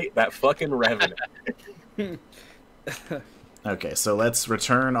it right? That fucking Revenant. Okay, so let's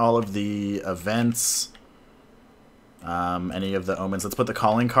return all of the events. Any of the omens. Let's put the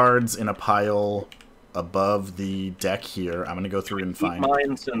calling cards in a pile above the deck here. I'm going to go through and find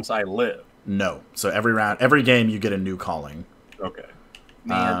mine since I live. No. So every game you get a new calling. Okay.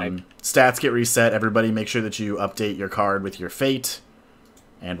 Stats get reset. Everybody make sure that you update your card with your fate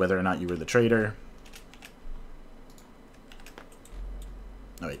and whether or not you were the traitor.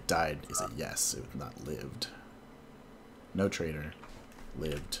 Oh, it died is a yes. It was not lived. No traitor.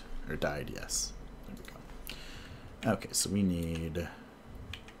 Lived. Or died, yes. There we go. Okay, so we need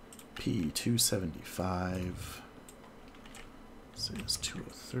P275. So it's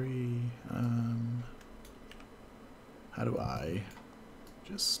 203. How do I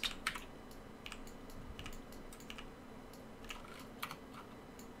just...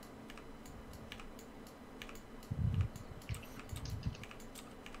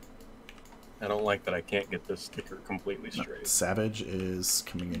 I don't like that I can't get this sticker completely straight. Savage is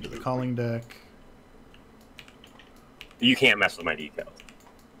coming into the calling deck. You can't mess with my decals.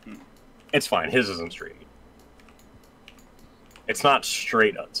 It's fine. His isn't straight. It's not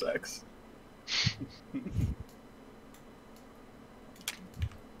straight unsex.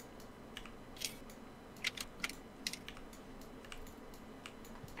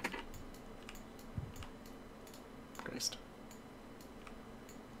 Christ.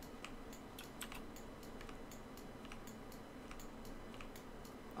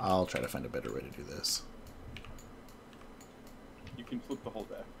 I'll try to find a better way to do this. You can flip the whole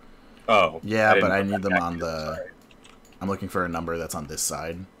deck. Oh. Yeah, but I didn't need put them that on back the... inside. I'm looking for a number that's on this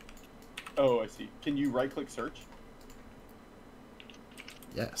side. Oh, I see. Can you right-click search?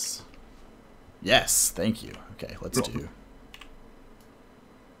 Yes. Yes, thank you. Okay, let's do...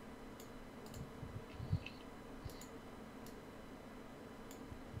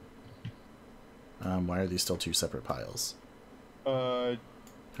 why are these still two separate piles? I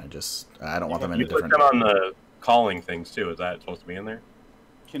don't want them in You a put different... them on the calling things too. Is that supposed to be in there?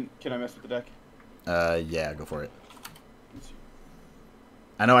 Can I mess with the deck? Yeah, go for it. Let's see.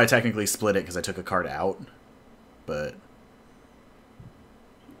 I know I technically split it because I took a card out, but...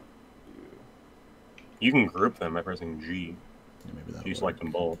 You can group them by pressing G. Yeah, maybe that'll You select work.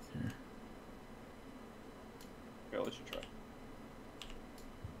 them both. Here. Okay, I'll let you try.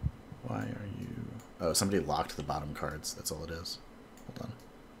 Why are you... Oh, somebody locked the bottom cards. That's all it is. Hold on.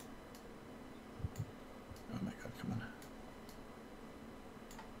 Oh my god, come on.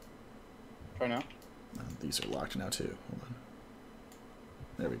 Try now. These are locked now too. Hold on.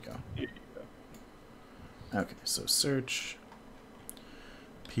 There we go. Here you go. Okay, so search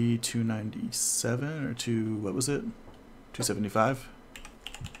P297 or two. What was it? 275.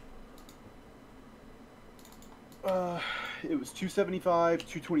 It was 275,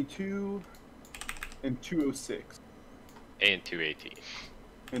 222, and 206. And 218.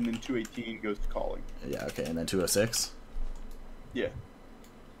 And then 218 goes to calling. Yeah. Okay, and then 206. Yeah.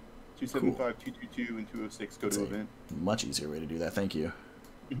 275, 222, and 206 go to event. Much easier way to do that. Thank you.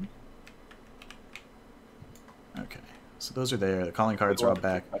 Mhm. Okay, so those are there. The calling cards are all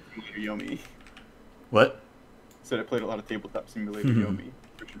back. Yomi. What? Said I played a lot of Tabletop Simulator Yomi.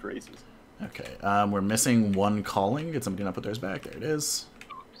 Richard Races. Okay, we're missing one calling. Did somebody not put theirs back? There it is.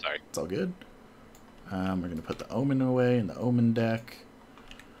 Sorry. It's all good. We're gonna put the Omen away in the Omen deck.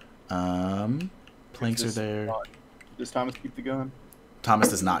 Planks are there. Does Thomas keep the gun? Thomas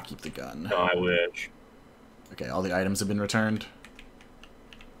does not keep the gun. No, I wish. Okay, all the items have been returned.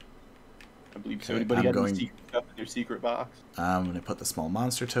 I believe so. Okay, Anybody I'm got any going- secret stuff in their secret box? I'm gonna put the small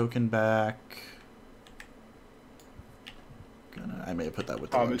monster token back. I may have put that with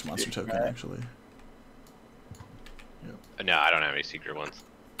the Thomas large monster did token that. actually. No, I don't have any secret ones.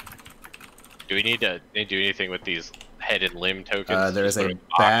 Do we need to do anything with these head and limb tokens? There is Just put a them in the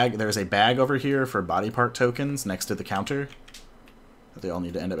box? bag. There is a bag over here for body part tokens next to the counter. They all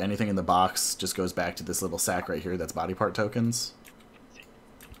need to end up. Anything in the box just goes back to this little sack right here. That's body part tokens.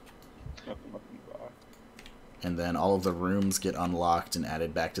 Nothing left in the box. And then all of the rooms get unlocked and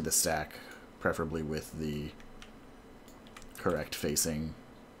added back to the stack, preferably with the correct facing.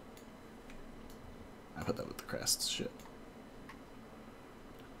 I put that with the crests. Shit.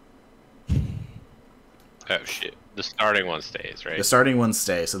 Oh shit! The starting one stays, right? The starting ones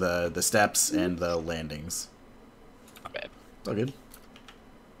stay, so the steps and the landings. Not bad. It's all good.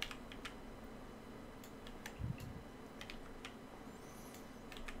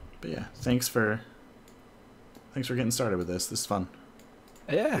 But yeah, thanks for getting started with this. This is fun.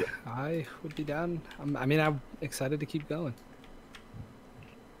 Yeah, I would be down. I'm excited to keep going.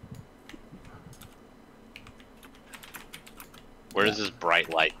 Where does this bright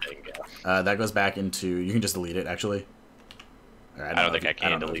light thing go? That goes back into. You can just delete it, actually. Or I don't think know I if you-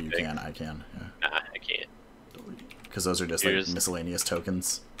 can don't know if delete you things. can. I can. Yeah. Nah, I can't. Because those are just Here's- like miscellaneous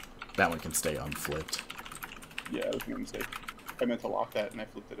tokens. That one can stay unflipped. Yeah, that was my mistake. I meant to lock that and I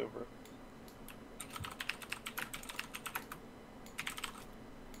flipped it over.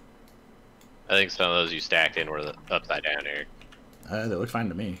 I think some of those you stacked in were upside down here. They look fine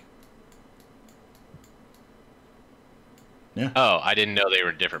to me. Oh, I didn't know they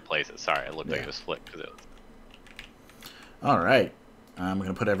were in different places. Sorry, it looked like Yeah. it was flipped. 'Cause it was... All right. I'm going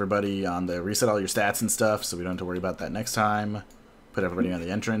to put everybody on the reset all your stats and stuff so we don't have to worry about that next time. Put everybody on the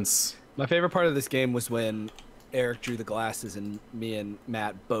entrance. My favorite part of this game was when Eric drew the glasses and me and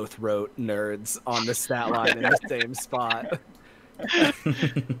Matt both wrote nerds on the stat line in the same spot.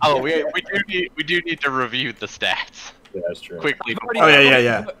 Oh, we do need to review the stats Yeah, that's true. quickly. Oh,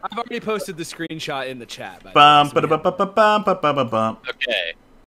 yeah. I've already posted the screenshot in the chat. by the way, Bum, so we ba-da-bum, have- bum, bum, bum, bum, bum, bum. Okay,